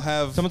 then Someone's I'll like,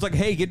 have- someone's like,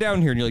 hey, get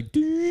down here, and you're like,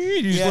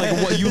 dude, you just Yeah.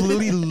 like, what? You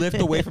literally lift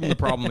away from the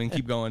problem and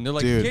keep going. They're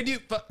like, Dude. can you?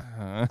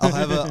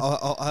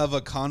 I'll have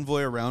a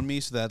convoy around me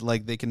so that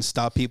like they can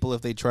stop people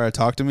if they try to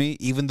talk to me,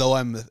 even though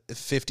I'm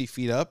 50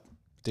 feet up.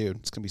 dude,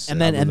 it's gonna be. Sick.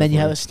 And then I'll do that you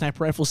for have a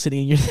sniper rifle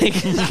sitting in your thing.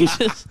 You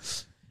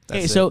just-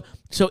 okay, so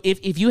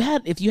if you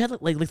had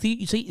like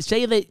you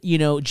say that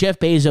Jeff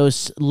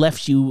Bezos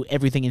left you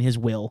everything in his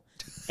will,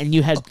 and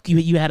you had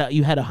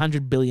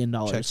 $100 billion.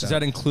 Checks Is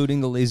that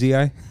including the lazy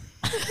eye?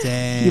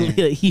 Dang.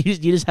 you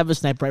just have a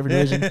sniper rifle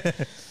division.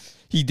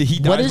 He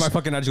What dies is- by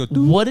fucking. I just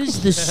go. What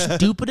is the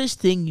stupidest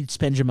thing you'd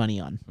spend your money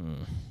on?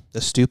 The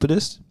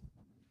stupidest?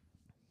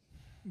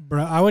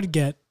 Bro, I would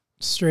get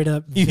straight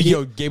up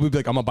Yo, Gabe would be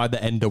like, "I'm gonna buy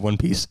the end of One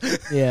Piece."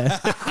 Yeah,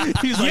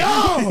 he's like,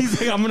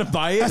 "I'm gonna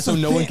buy it so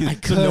no one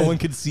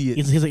can see it."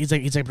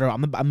 he's like, bro,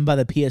 I'm gonna buy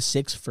the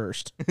PS6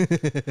 first,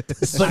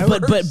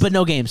 but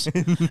no games. I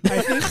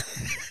think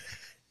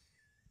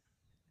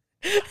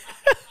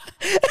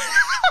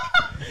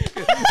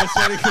That's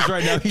funny because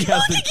right now he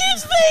has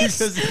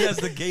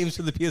the games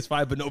for the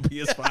PS5, but no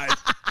PS5.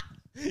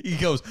 He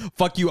goes,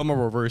 "Fuck you, I'm a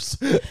reverse."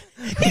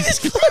 He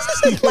just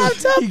closes his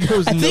laptop. He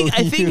goes,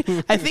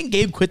 I think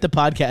Gabe quit the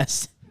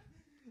podcast.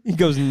 He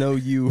goes, "No,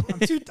 you."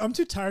 I'm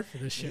too tired for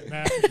this shit,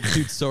 man.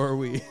 Dude, so are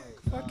we.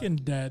 Fucking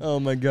dead. Oh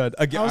my god.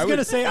 Again, I was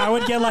gonna say I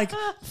would get like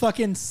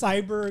fucking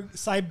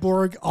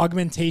cyborg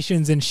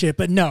augmentations and shit,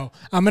 but no,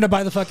 I'm gonna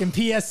buy the fucking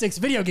PS6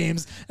 video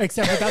games,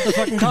 except without the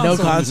fucking console.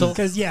 No console?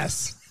 Because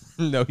yes,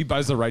 No, he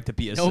buys the right to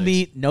PS6. No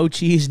meat, no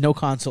cheese, no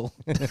console.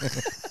 He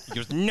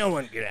goes, "No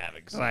one could have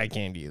it because I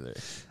can't either."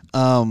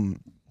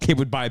 Um, Kid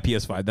would buy a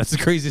PS5. That's the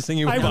craziest thing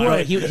he would I buy.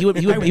 would.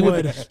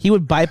 He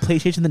would buy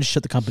PlayStation and then just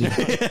shut the company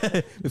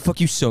down.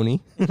 Fuck you, Sony.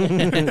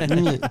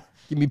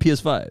 Give me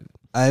PS5.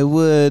 I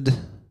would.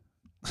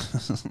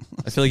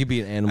 I feel like you'd be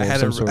an animal I of had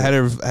some sort.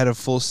 had a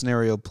full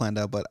scenario planned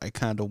out, but I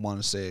kind of don't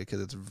want to say it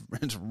because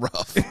it's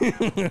rough.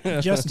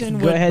 Justin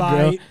Go would ahead,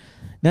 buy. bro.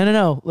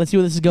 No. Let's see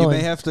where this is You going.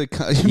 may have to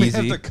cut. You may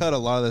have Easy. to cut a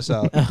lot of this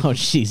out. Oh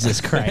Jesus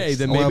Christ! Hey, I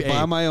then want maybe to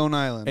buy my own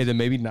island. Hey, then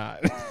maybe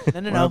not. no. I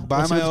wanna buy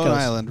Let's see my where own this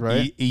goes. island,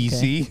 right?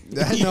 Easy.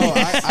 No,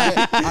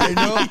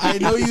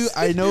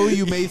 I know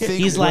you may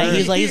think He's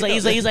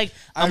like,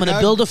 I'm gonna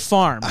not- build a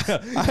farm.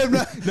 I'm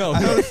not. No,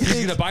 I don't he's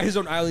think- gonna buy his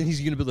own island. He's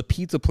gonna build a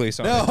pizza place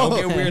on No, it. Don't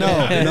get weird.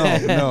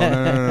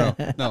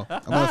 no.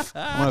 I'm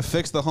gonna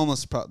fix the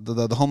homeless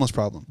the homeless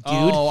problem.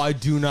 Oh, I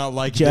do not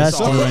like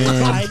Justin. this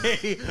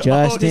already.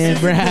 Justin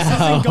This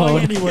isn't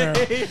going Brown. anywhere.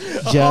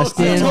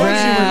 Justin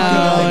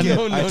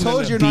Brown. I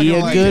told you you're not Be gonna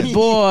a like good it.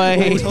 boy.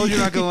 I told you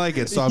you're not gonna like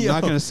it, so I'm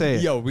not gonna say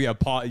it. Yo, we have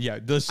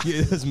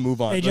let's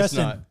move on. Hey, Let's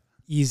Justin,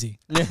 easy.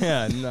 not.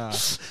 Yeah, nah.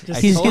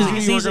 He's told you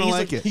you were gonna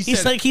like it.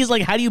 He's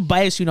like, how do you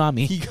buy a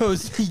tsunami? He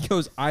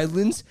goes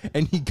islands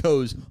and he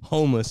goes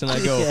homeless, and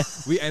I go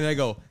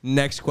Yeah.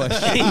 next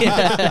question.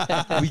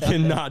 Yeah. We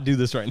cannot do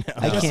this right now.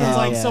 I Justin's can't.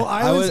 like, Yeah. so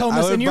islands, I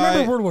homeless, would and you buy-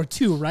 remember World War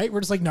II, right? We're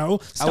just like, no,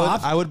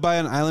 stop. I would buy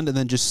an island and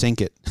then just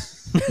sink it.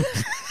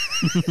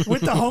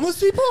 With the homeless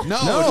people? No.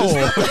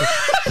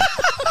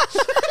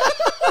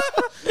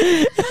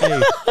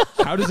 Hey,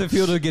 how does it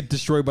feel to get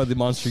destroyed by the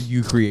monster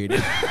you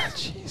created?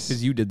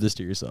 Because you did this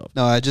to yourself.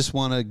 No, I just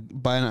want to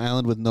buy an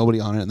island with nobody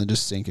on it and then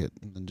just sink it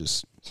and then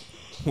just.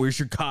 Where's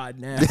your cod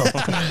now?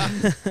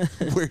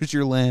 Where's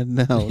your land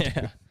now?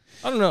 Yeah.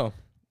 I don't know.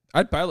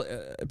 I'd buy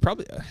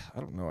probably. I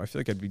don't know. I feel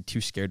like I'd be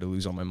too scared to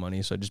lose all my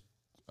money, so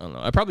I don't know.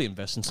 I'd probably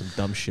invest in some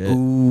dumb shit.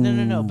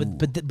 No.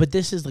 But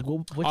this is like,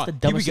 what's the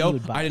dumbest thing you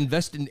would buy? I'd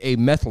invest in a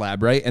meth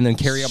lab, right, and then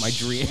carry out my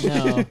dream.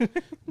 No.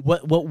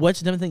 What's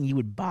the dumbest thing you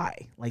would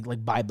buy? Like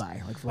buy.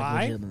 Buy?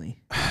 Legitimately.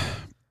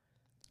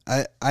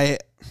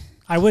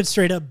 I would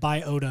straight up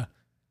buy Oda,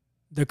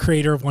 the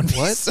creator of One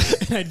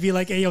Piece. And I'd be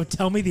like, hey, yo,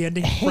 tell me the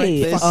ending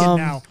Hey, right fucking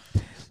now.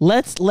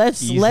 Let's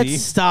Easy.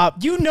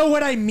 stop. You know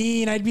what I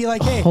mean. I'd be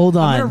like, hey, Hold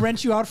I'm on. going to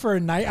rent you out for a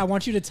night. I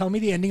want you to tell me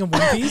the ending of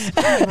One Piece.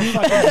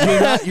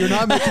 You're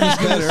not making this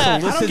better. I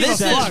don't give This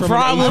a is fuck.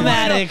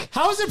 problematic.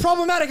 How is it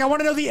problematic? I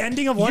want to know the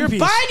ending of One You're Piece.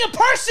 buying a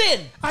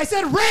person. I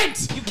said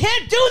rent. You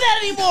can't do that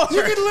anymore.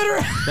 You can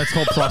literally, That's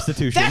called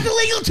prostitution. That's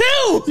illegal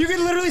too. you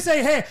can literally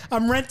say, hey,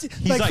 I'm renting.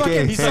 Like, like,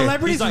 fucking hey,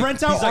 celebrities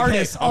rent out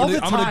artists all the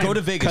time. I'm gonna go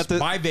to Vegas, Cut the-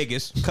 buy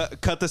Vegas.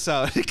 Cut this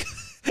out.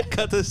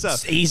 Cut this out.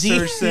 It's easy.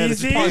 Serge said,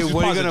 Easy. "Hey, what are you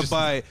Pause it, gonna just-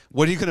 buy?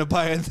 What are you gonna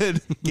buy?" And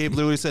then Gabe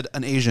literally said,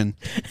 "An Asian,"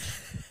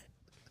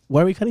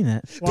 Why are we cutting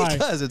that? Why?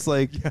 because it's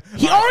like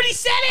He already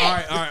said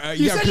it. All right.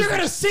 You said you're going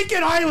to sink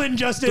an island,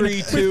 Justin,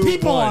 3, 2, with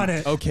people 1. on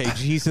it. Okay,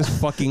 Jesus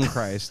fucking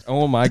Christ.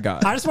 Oh my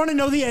God. I just want to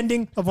know the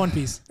ending of One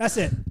Piece. That's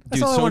it. That's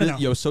Dude, all I want to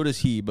know. so does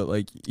he, but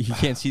like he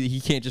can't see. He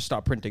can't just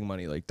stop printing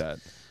money like that.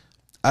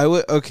 I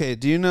would. Okay,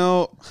 do you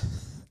know?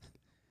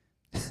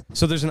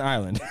 So there's an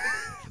island.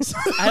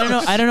 I don't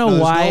know. I don't know No,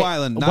 there's why. no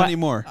island, not why-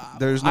 anymore.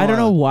 There's no I don't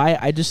know island. why.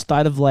 I just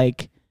thought of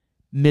like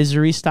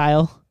Misery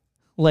style.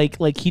 Like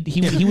he would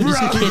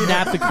just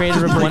kidnap the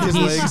creator of One his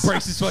Piece. legs.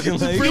 Breaks his fucking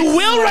leg. You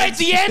will write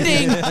the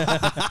ending.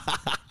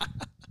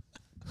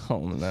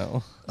 Oh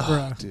no,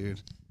 Bruh.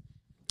 Dude.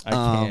 I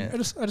can't. I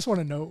just want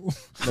to know.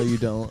 No, you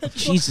don't.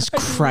 Jesus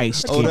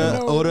Christ. I don't Oda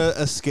know. Oda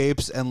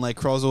escapes and like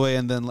crawls away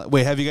and then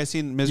wait. Have you guys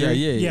seen Misery?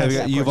 Yeah. Yes, Have you,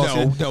 of you've course. all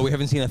seen. No, we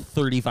haven't seen a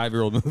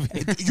 35-year-old movie.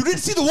 You didn't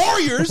see the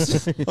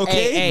Warriors,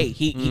 okay? Hey,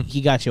 he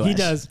got your He ass.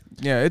 does.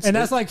 Yeah, it's And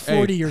that's like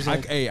 40 years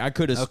old. I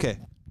could have Okay.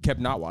 kept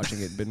not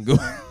watching it, been good.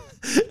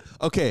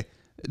 Okay,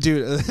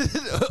 dude.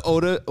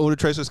 Oda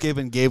tries to escape,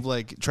 and Gabe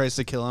like tries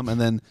to kill him, and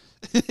then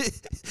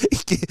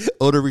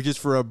Oda reaches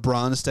for a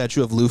bronze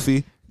statue of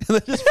Luffy, and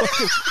then just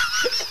fucking.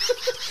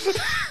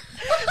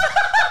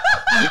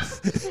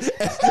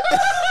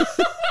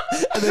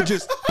 And then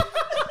just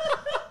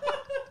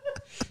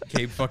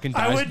Gabe fucking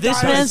I dies. would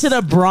This die. man said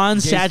a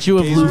bronze statue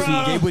of Gabe,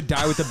 Luffy. Gabe would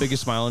die with the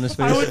biggest smile on his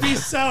face. I would be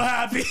so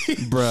happy.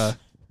 bruh.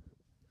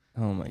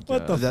 Oh my god.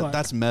 What the fuck?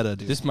 That's meta,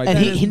 dude. This might And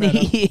be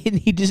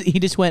he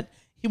just went.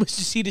 He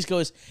just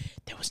goes.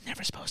 There was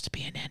never supposed to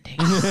be an ending.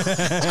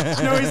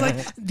 No, he's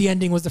like, the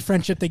ending was the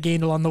friendship they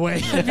gained along the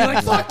way. I'd be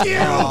like, fuck you.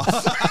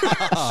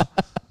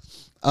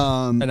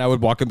 and I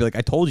would walk and be like,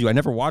 I told you. I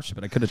never watched it,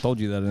 but I could have told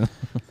you that.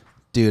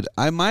 Dude,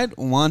 I might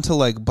want to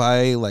like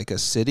buy like a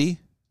city,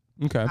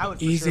 Okay. I would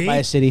for Easy. sure buy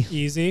a city.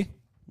 Easy.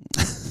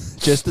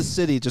 just the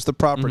city, just the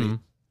property.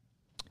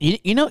 Mhm.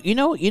 You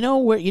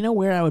know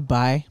where I would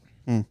buy.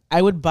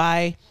 I would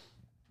buy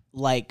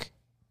like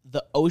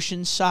the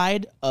ocean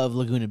side of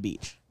Laguna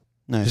Beach,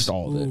 Nice. Just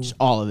all of it. just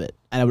all of it,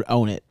 and I would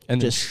own it.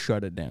 And then just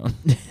shut it down.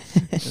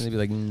 And they'd be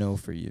like, no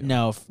for you.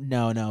 no.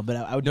 But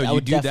I would. No, I you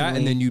would do that, definitely-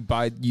 and then you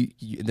buy you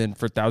and then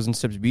for Thousand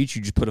Steps Beach,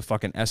 you just put a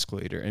fucking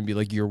escalator and be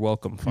like, "You're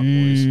welcome,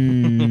 fuckboys."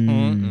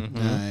 Mm.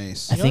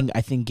 Nice.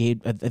 I think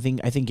Gabe. I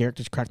think Garrett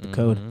just cracked the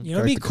code. You know,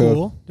 it'd be Crack the code.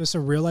 cool. Just a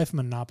real life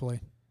Monopoly.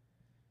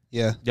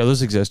 Yeah. Yeah,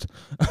 those exist.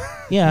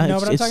 Yeah, No,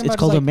 it's, but I'm it's, talking it's about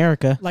called just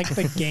America. Like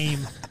the game.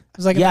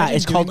 It's like, Yeah, imagine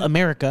it's called doing-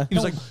 America. He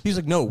was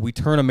like, no, we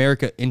turn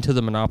America into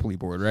the Monopoly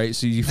board, right?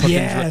 So you fucking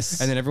Yes.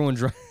 and then everyone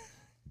drives.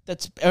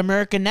 That's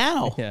America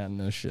now. Yeah,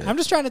 no shit. I'm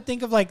just trying to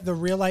think of like the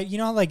real life. You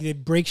know how like they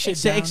break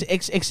shit down?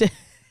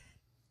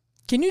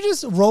 Can you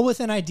just roll with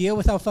an idea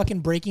without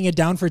fucking breaking it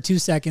down for 2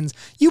 seconds?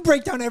 You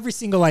break down every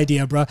single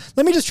idea, bro.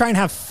 Let me just try and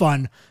have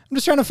fun. I'm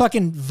just trying to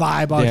fucking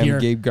vibe out Damn, here.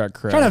 Gabe got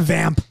cracked. Trying to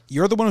vamp.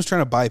 You're the one who's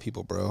trying to buy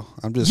people, bro.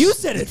 I'm just. You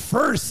said it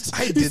first.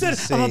 I You didn't said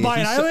say- I'm gonna buy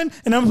an he said- island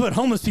and I'm gonna put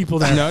homeless people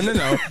there.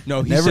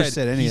 No. He Never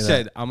said any he of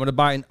said, I'm gonna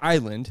buy an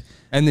island,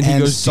 and then he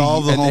And goes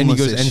solve the and he homeless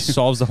goes and issue.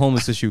 solves the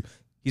homeless issue.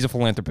 He's a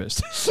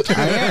philanthropist.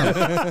 I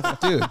am,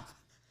 dude.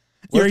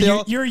 You're, if they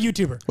all- you're a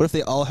YouTuber. What if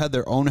they all had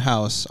their own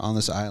house on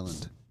this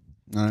island?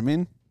 You know what I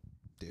mean?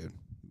 Dude,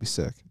 it'd be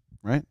sick,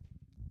 right?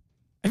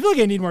 I feel like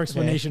I need more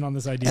explanation on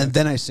this idea. And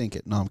then I sink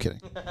it. No, I'm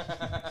kidding.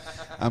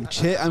 I'm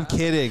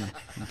kidding.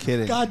 I'm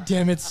kidding. God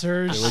damn it,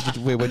 Serge.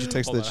 What'd you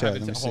text to the chat?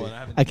 Let me see.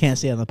 I can't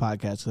say it on the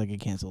podcast because I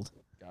get canceled.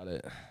 Got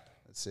it.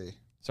 Let's see.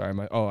 Sorry,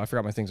 I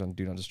forgot my things on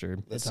Do Not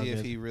Disturb. Let's all see if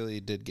good. he really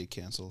did get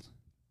canceled.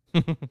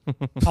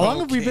 How long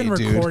have we been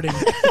Okay, dude. recording?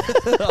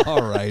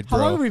 All right, How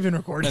long have bro. we been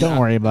recording? Don't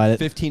worry about it.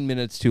 15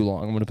 minutes too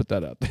long. I'm gonna put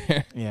that out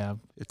there. Yeah,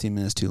 15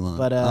 minutes too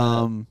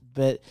long.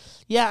 but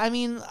yeah, I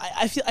mean,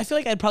 I feel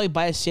like I'd probably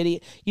buy a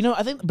city. You know,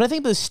 I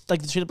think this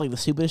like straight up like the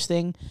stupidest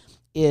thing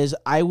is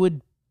I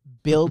would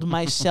build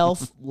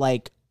myself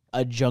like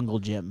a jungle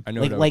gym. I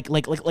know like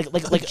like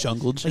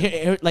jungle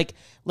gym. like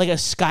a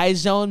Sky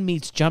Zone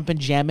meets Jumpin'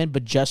 Jammin',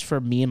 but just for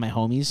me and my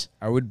homies.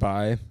 I would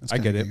buy. I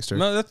kinda get it. gangster.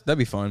 No, that'd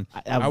be fun.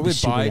 I would I be would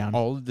super buy down.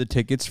 all of the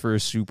tickets for a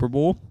Super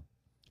Bowl,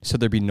 so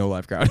there'd be no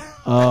live crowd.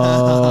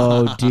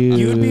 Oh, dude.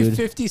 You would be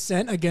 50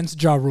 Cent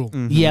against Ja Rule.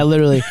 Yeah,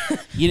 literally.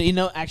 you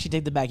know, actually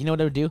take the back. You know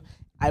what I would do?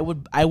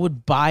 I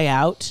would buy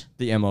out.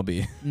 The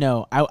MLB.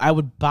 No, I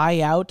would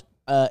buy out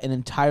an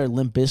entire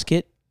Limp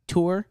Bizkit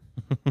tour,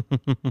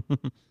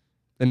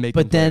 And make.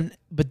 but them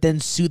play. then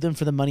sue them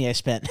for the money I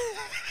spent.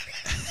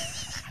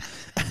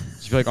 I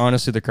feel like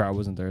honestly, the crowd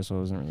wasn't there, so I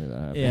wasn't really that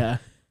happy. Yeah.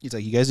 He's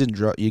like, you guys didn't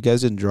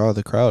draw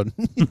the crowd.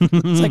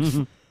 It's like,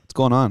 what's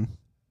going on?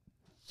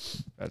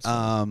 That's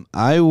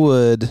I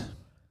would.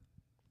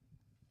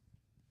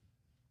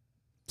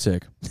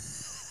 sick.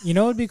 You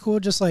know what would be cool?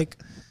 Just like,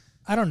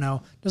 I don't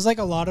know. There's like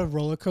a lot of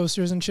roller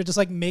coasters and shit. Just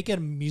like make an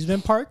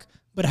amusement park,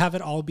 but have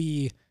it all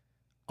be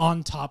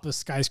on top of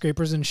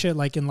skyscrapers and shit,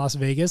 like in Las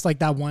Vegas, like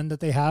that one that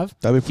they have.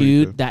 That'd be pretty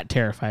Dude, good. that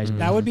terrifies me.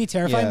 That would be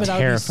terrifying, Yeah. but that would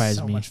be Terrifies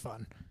so me. much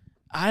fun.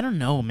 I don't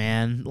know,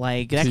 man.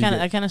 Like Until you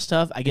that kind of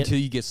stuff. I get. Until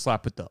you get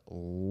slapped with the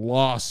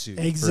lawsuit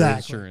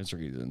Exactly. for insurance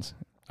reasons.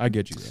 I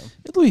get you though.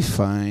 It'll be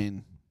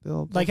fine.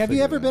 They'll Like, have you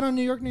figure ever it been out. on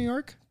New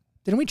York?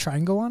 Didn't we try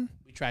and go on?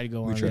 We tried to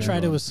go on. We yeah. tried.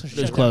 Tried it was It was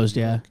shut closed.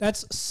 Yeah.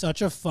 That's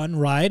such a fun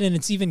ride, and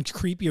it's even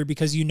creepier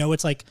because you know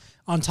it's like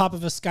on top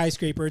of a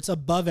skyscraper. It's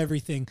above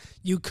everything.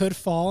 You could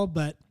fall,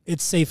 but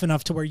it's safe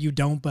enough to where you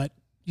don't, but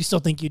you still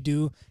think you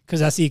do because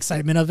that's the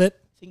excitement of it.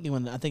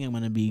 I think I'm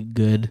gonna be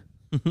good.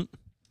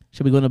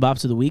 Should we go into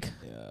Bops of the Week,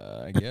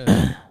 Yeah, I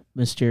guess.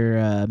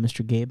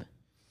 Mr. Gabe?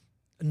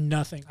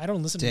 Nothing. I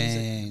don't listen to music.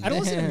 Dang. I don't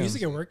listen to Damn.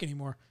 music at work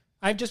anymore.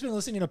 I've just been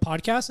listening to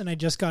podcasts, and I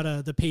just got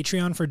the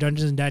Patreon for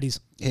Dungeons and Daddies.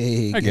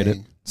 Hey, I get it.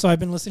 gang. So I've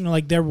been listening to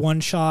like their one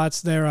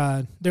shots,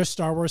 their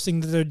Star Wars thing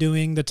that they're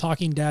doing, the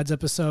Talking Dads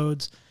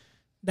episodes,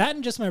 that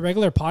and just my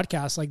regular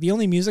podcast. Like the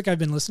only music I've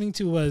been listening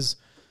to was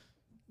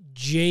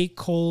J.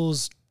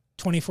 Cole's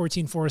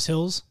 2014 Forest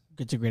Hills,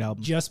 It's a great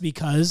album. just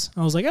because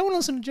I was like, I want to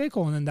listen to J.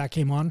 Cole, and then that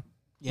came on.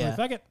 Yeah. Like,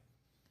 fuck it.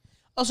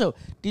 Also,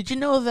 did you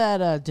know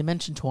that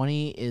Dimension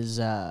 20 is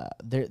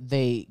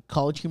they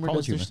College Humor College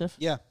does their Humor. stuff?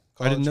 Yeah.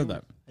 I didn't know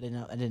College that.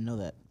 I didn't know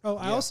that. Oh,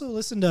 I also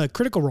listened to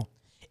Critical Role.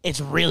 It's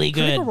really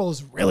good. Critical Role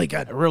is really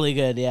good. Really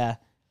good, yeah.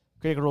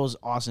 Critical Role is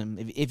awesome.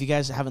 If you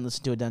guys haven't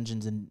listened to a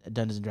Dungeons and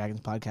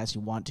Dragons podcast,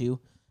 you want to.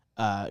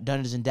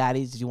 Dungeons and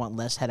Daddies, if you want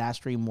less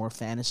headassery, more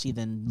fantasy,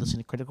 then listen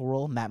to Critical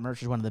Role. Matt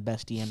Mercer is one of the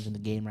best DMs in the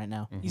game right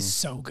now. He's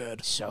so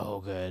good.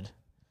 So good.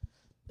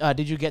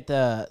 Did you get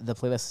the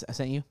playlist I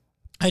sent you?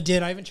 I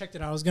did. I haven't checked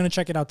it out. I was gonna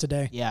check it out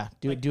today. Yeah,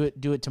 do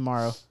it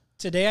tomorrow.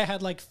 Today I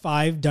had like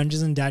 5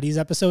 Dungeons and Daddies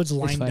episodes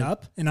lined 5.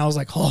 up, and I was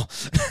like, oh,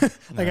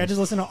 like I just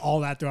listened to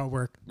all that throughout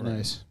work.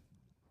 Nice.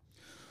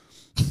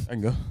 I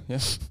can go. Yeah.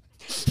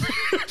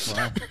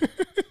 Wow.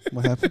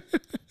 What happened?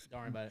 Don't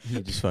worry about it.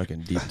 He just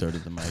fucking deep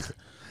throated the mic.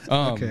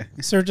 Okay.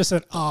 Sir just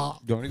said, ah.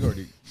 Do you want to go or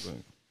do you?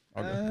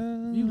 I'll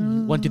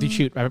go. 1, 2, 3,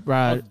 shoot.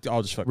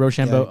 I'll just fucking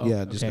Rochambeau.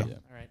 Yeah, just okay. go.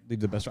 All right. leave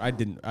the best. I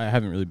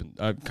haven't really been.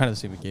 I'm kind of the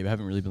same with Gabe. I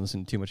haven't really been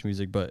listening to too much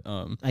music, but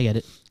I get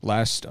it.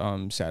 last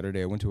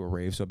Saturday I went to a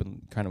rave, so I've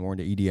been kind of more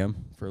into EDM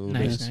for a little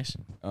Nice, bit.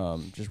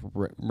 nice. Just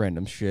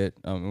random shit.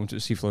 I went to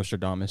see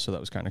Flostradamus, so that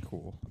was kind of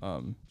cool.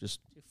 Just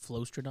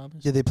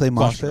Flostradamus? Did they play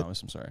Mosh Pit?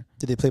 Flostradamus, I'm sorry.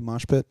 Did they play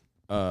Mosh Pit?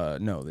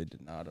 No, they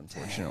did not,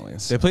 unfortunately.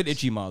 They played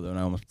Itchy Ma though, and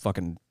I almost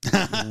fucking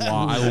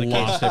I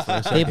lost it for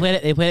a second.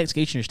 They played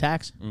Executioner's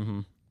Tax.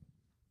 Mm-hmm.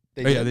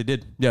 They Yeah, they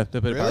did. Yeah,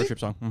 they played a Really? Power Trip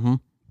song. Mm-hmm.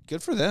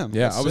 Good for them.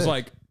 Yeah, That's I was sick.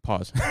 like,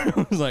 pause.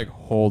 I was like,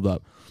 hold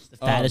up. It's the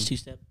fattest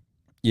 2-step.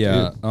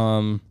 Yeah. A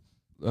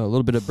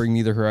little bit of Bring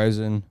Me the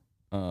Horizon,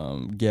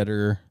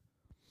 Getter,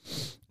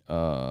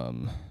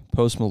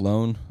 Post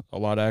Malone, a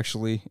lot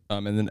actually.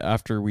 And then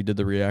after we did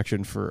the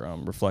reaction for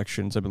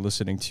Reflections, I've been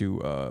listening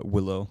to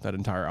Willow, that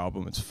entire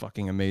album. It's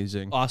fucking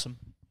amazing. Awesome.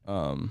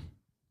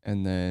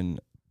 And then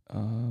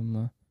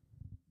a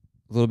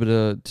little bit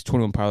of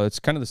 21 Pilots,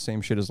 kind of the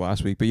same shit as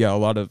last week, but yeah, a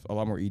lot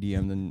more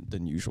EDM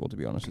than usual, to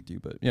be honest with you.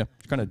 But yeah,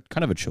 kind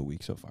of a chill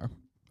week so far.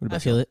 What about I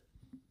feel it.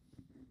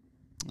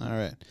 All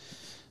right.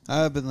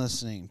 I've been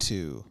listening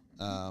to,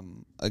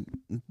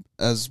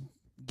 as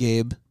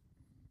Gabe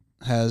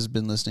has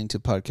been listening to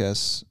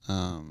podcasts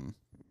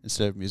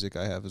instead of music,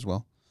 I have as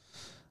well.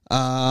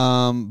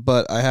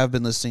 But I have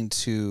been listening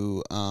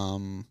to,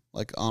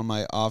 like on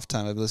my off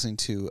time, I've been listening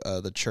to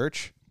The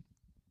Church.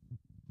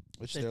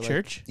 Which The they're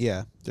Church? Like,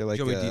 yeah. They're like,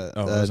 Joey D-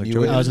 I was like new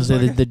Joey age- I was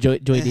going to say the Joey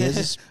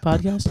Diaz's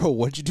podcast. Bro,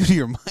 what'd you do to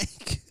your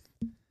mic?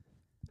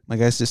 My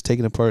guy's just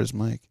taking apart his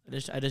mic.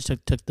 I just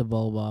took the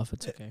bulb off.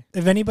 It's okay.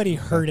 If anybody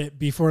heard it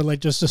before, like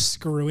just a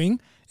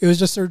screwing, it was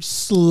just Serge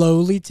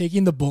slowly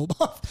taking the bulb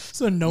off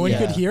so no one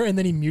could Yeah. hear, and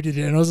then he muted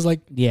it. And I was like,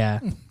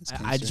 Yeah. It's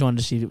I just wanted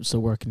to see if it was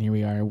still working. Here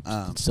we are.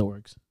 It still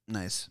works.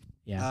 Nice.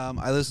 Yeah.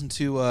 I listened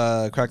to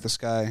Crack the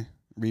Sky.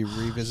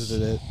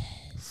 Revisited it.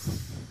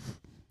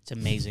 It's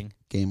amazing.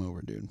 Game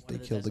over, dude. One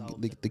of the best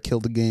albums They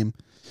killed the game.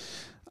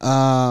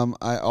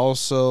 I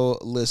also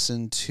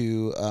listened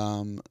to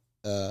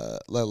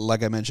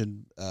like I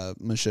mentioned,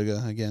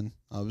 Meshuggah again.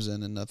 I was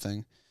in and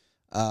nothing.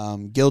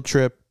 Guilt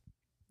Trip.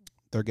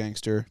 They're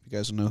gangster. You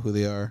guys don't know who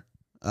they are.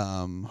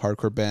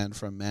 Hardcore band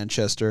from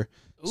Manchester.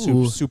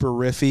 Ooh. Super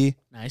riffy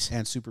Nice.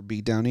 and super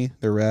beatdowny.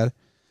 They're rad.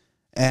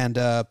 And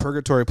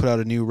Purgatory put out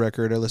a new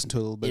record. I listened to a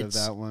little bit of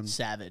that one.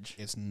 Savage.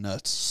 It's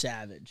nuts.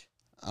 Savage.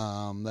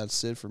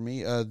 That's it for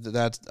me.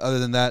 That's other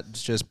than that,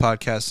 it's just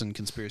podcasts and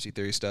conspiracy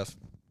theory stuff.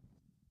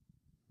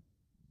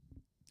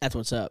 That's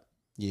what's up.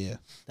 Yeah.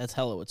 That's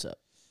hella what's up.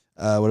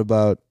 What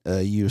about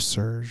you,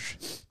 Serge?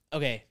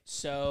 Okay,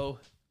 so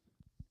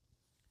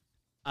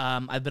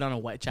I've been on a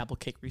Whitechapel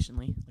kick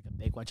recently, like a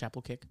big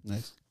Whitechapel kick.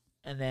 Nice.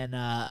 And then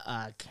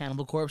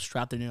Cannibal Corpse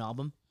dropped their new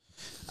album.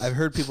 I've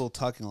heard people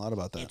talking a lot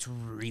about that. It's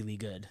really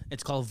good.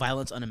 It's called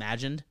Violence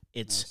Unimagined.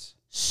 It's Nice.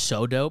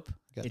 so dope.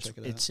 Gotta It's check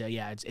it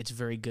out. it's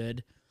very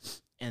good.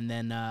 And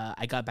then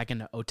I got back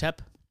into OTEP.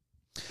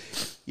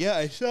 Yeah,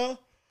 I saw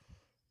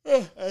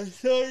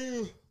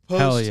you. Post.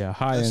 Hell yeah,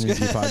 high energy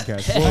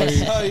podcast. I Boy.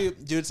 saw you,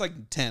 dude. It's like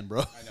 10, bro.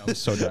 I know, I'm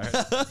so tired.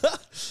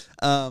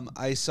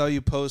 I saw you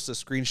post a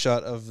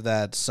screenshot of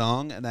that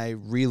song, and I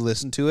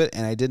re-listened to it,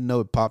 and I didn't know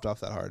it popped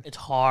off that hard. It's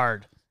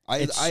hard. I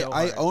it's so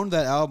hard. owned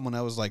that album when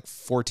I was like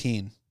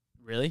 14.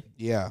 Really?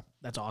 Yeah,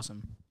 That's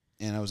awesome.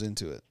 and I was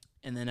into it.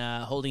 And then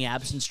Holding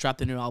Absence dropped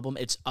their new album.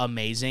 It's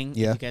amazing.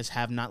 Yeah. If you guys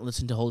have not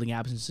listened to Holding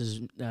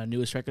Absence's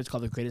newest record, it's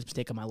called The Greatest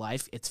Mistake of My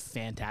Life. It's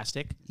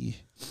fantastic. Yeah.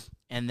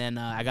 And then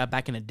I got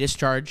back into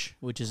Discharge,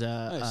 which is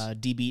Nice. a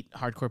D-beat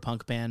hardcore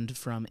punk band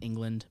from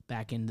England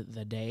back in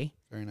the day.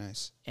 Very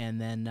nice, And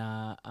then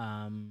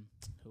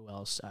who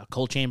else?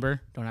 Cold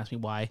Chamber. Don't ask me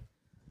why.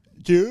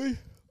 dude.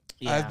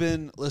 Yeah. I've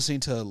been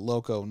listening to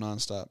Loco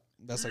nonstop.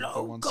 That's like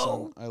the one Loco.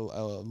 song I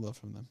love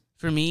from them.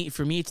 For me,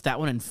 it's that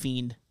one and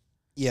Fiend.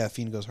 Yeah,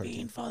 Fiend goes hard.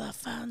 Fiend for the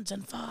fans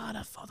and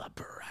fodder for the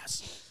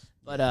brass.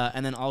 But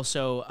and then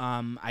also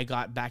I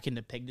got back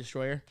into Pig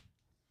Destroyer.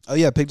 Oh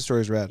yeah, Pig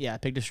Destroyer is rad. Yeah,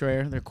 Pig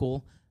Destroyer. They're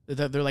cool.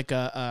 They're like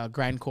a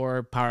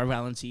grindcore power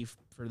valency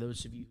for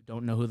those of you who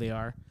don't know who they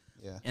are.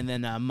 Yeah. And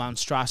then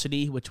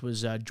Monstrosity, which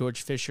was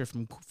George Fisher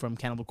from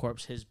Cannibal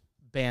Corpse, his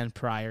band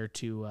prior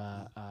to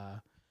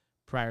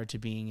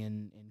being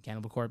in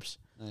Cannibal Corpse.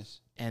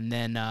 Nice. And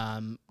then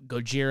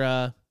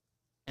Gojira,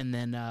 And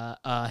then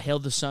Hail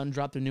the Sun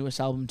dropped their newest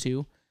album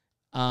too.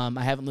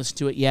 I haven't listened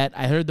to it yet.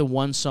 I heard the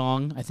one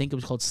song. I think it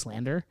was called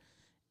Slander.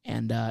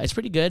 And it's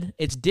pretty good.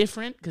 It's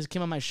different because it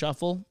came on my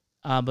shuffle.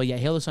 But yeah,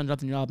 Hail the Sun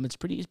dropped a new album. It's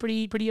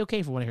pretty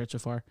okay for what I heard so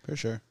far. For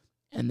sure.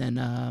 And then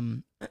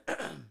and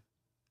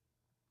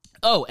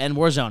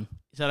Warzone.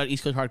 It's out on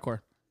East Coast Hardcore.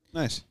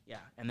 Nice. Yeah.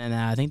 And then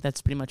I think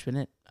that's pretty much been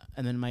it.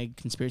 And then my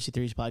Conspiracy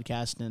Theories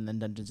podcast, and then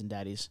Dungeons and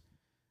Daddies.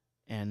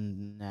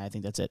 And I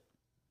think that's it.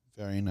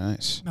 Very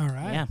nice. All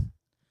right. Yeah.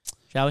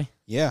 Shall we?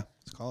 Yeah.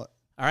 Let's call it.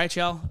 All right,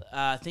 y'all.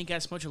 Thank you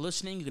guys so much for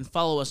listening. You can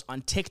follow us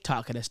on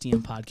TikTok at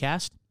SDM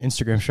Podcast.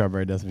 Instagram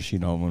Strawberry Death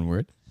Machine, all one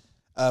word.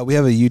 We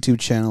have a YouTube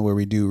channel where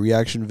we do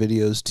reaction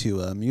videos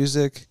to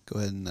music. Go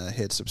ahead and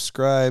hit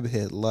subscribe,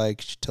 hit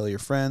like, tell your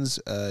friends.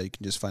 You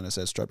can just find us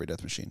at Strawberry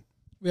Death Machine.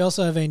 We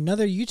also have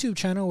another YouTube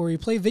channel where we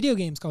play video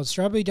games called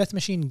Strawberry Death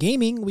Machine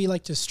Gaming. We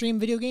like to stream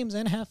video games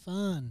and have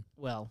fun.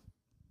 Well,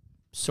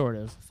 sort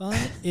of. Fun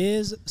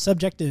is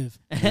subjective.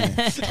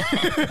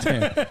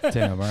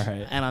 Damn, all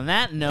right. And on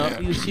that note,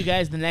 we will see you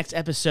guys in the next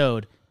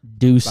episode.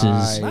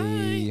 Deuces.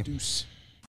 Bye. Deuce.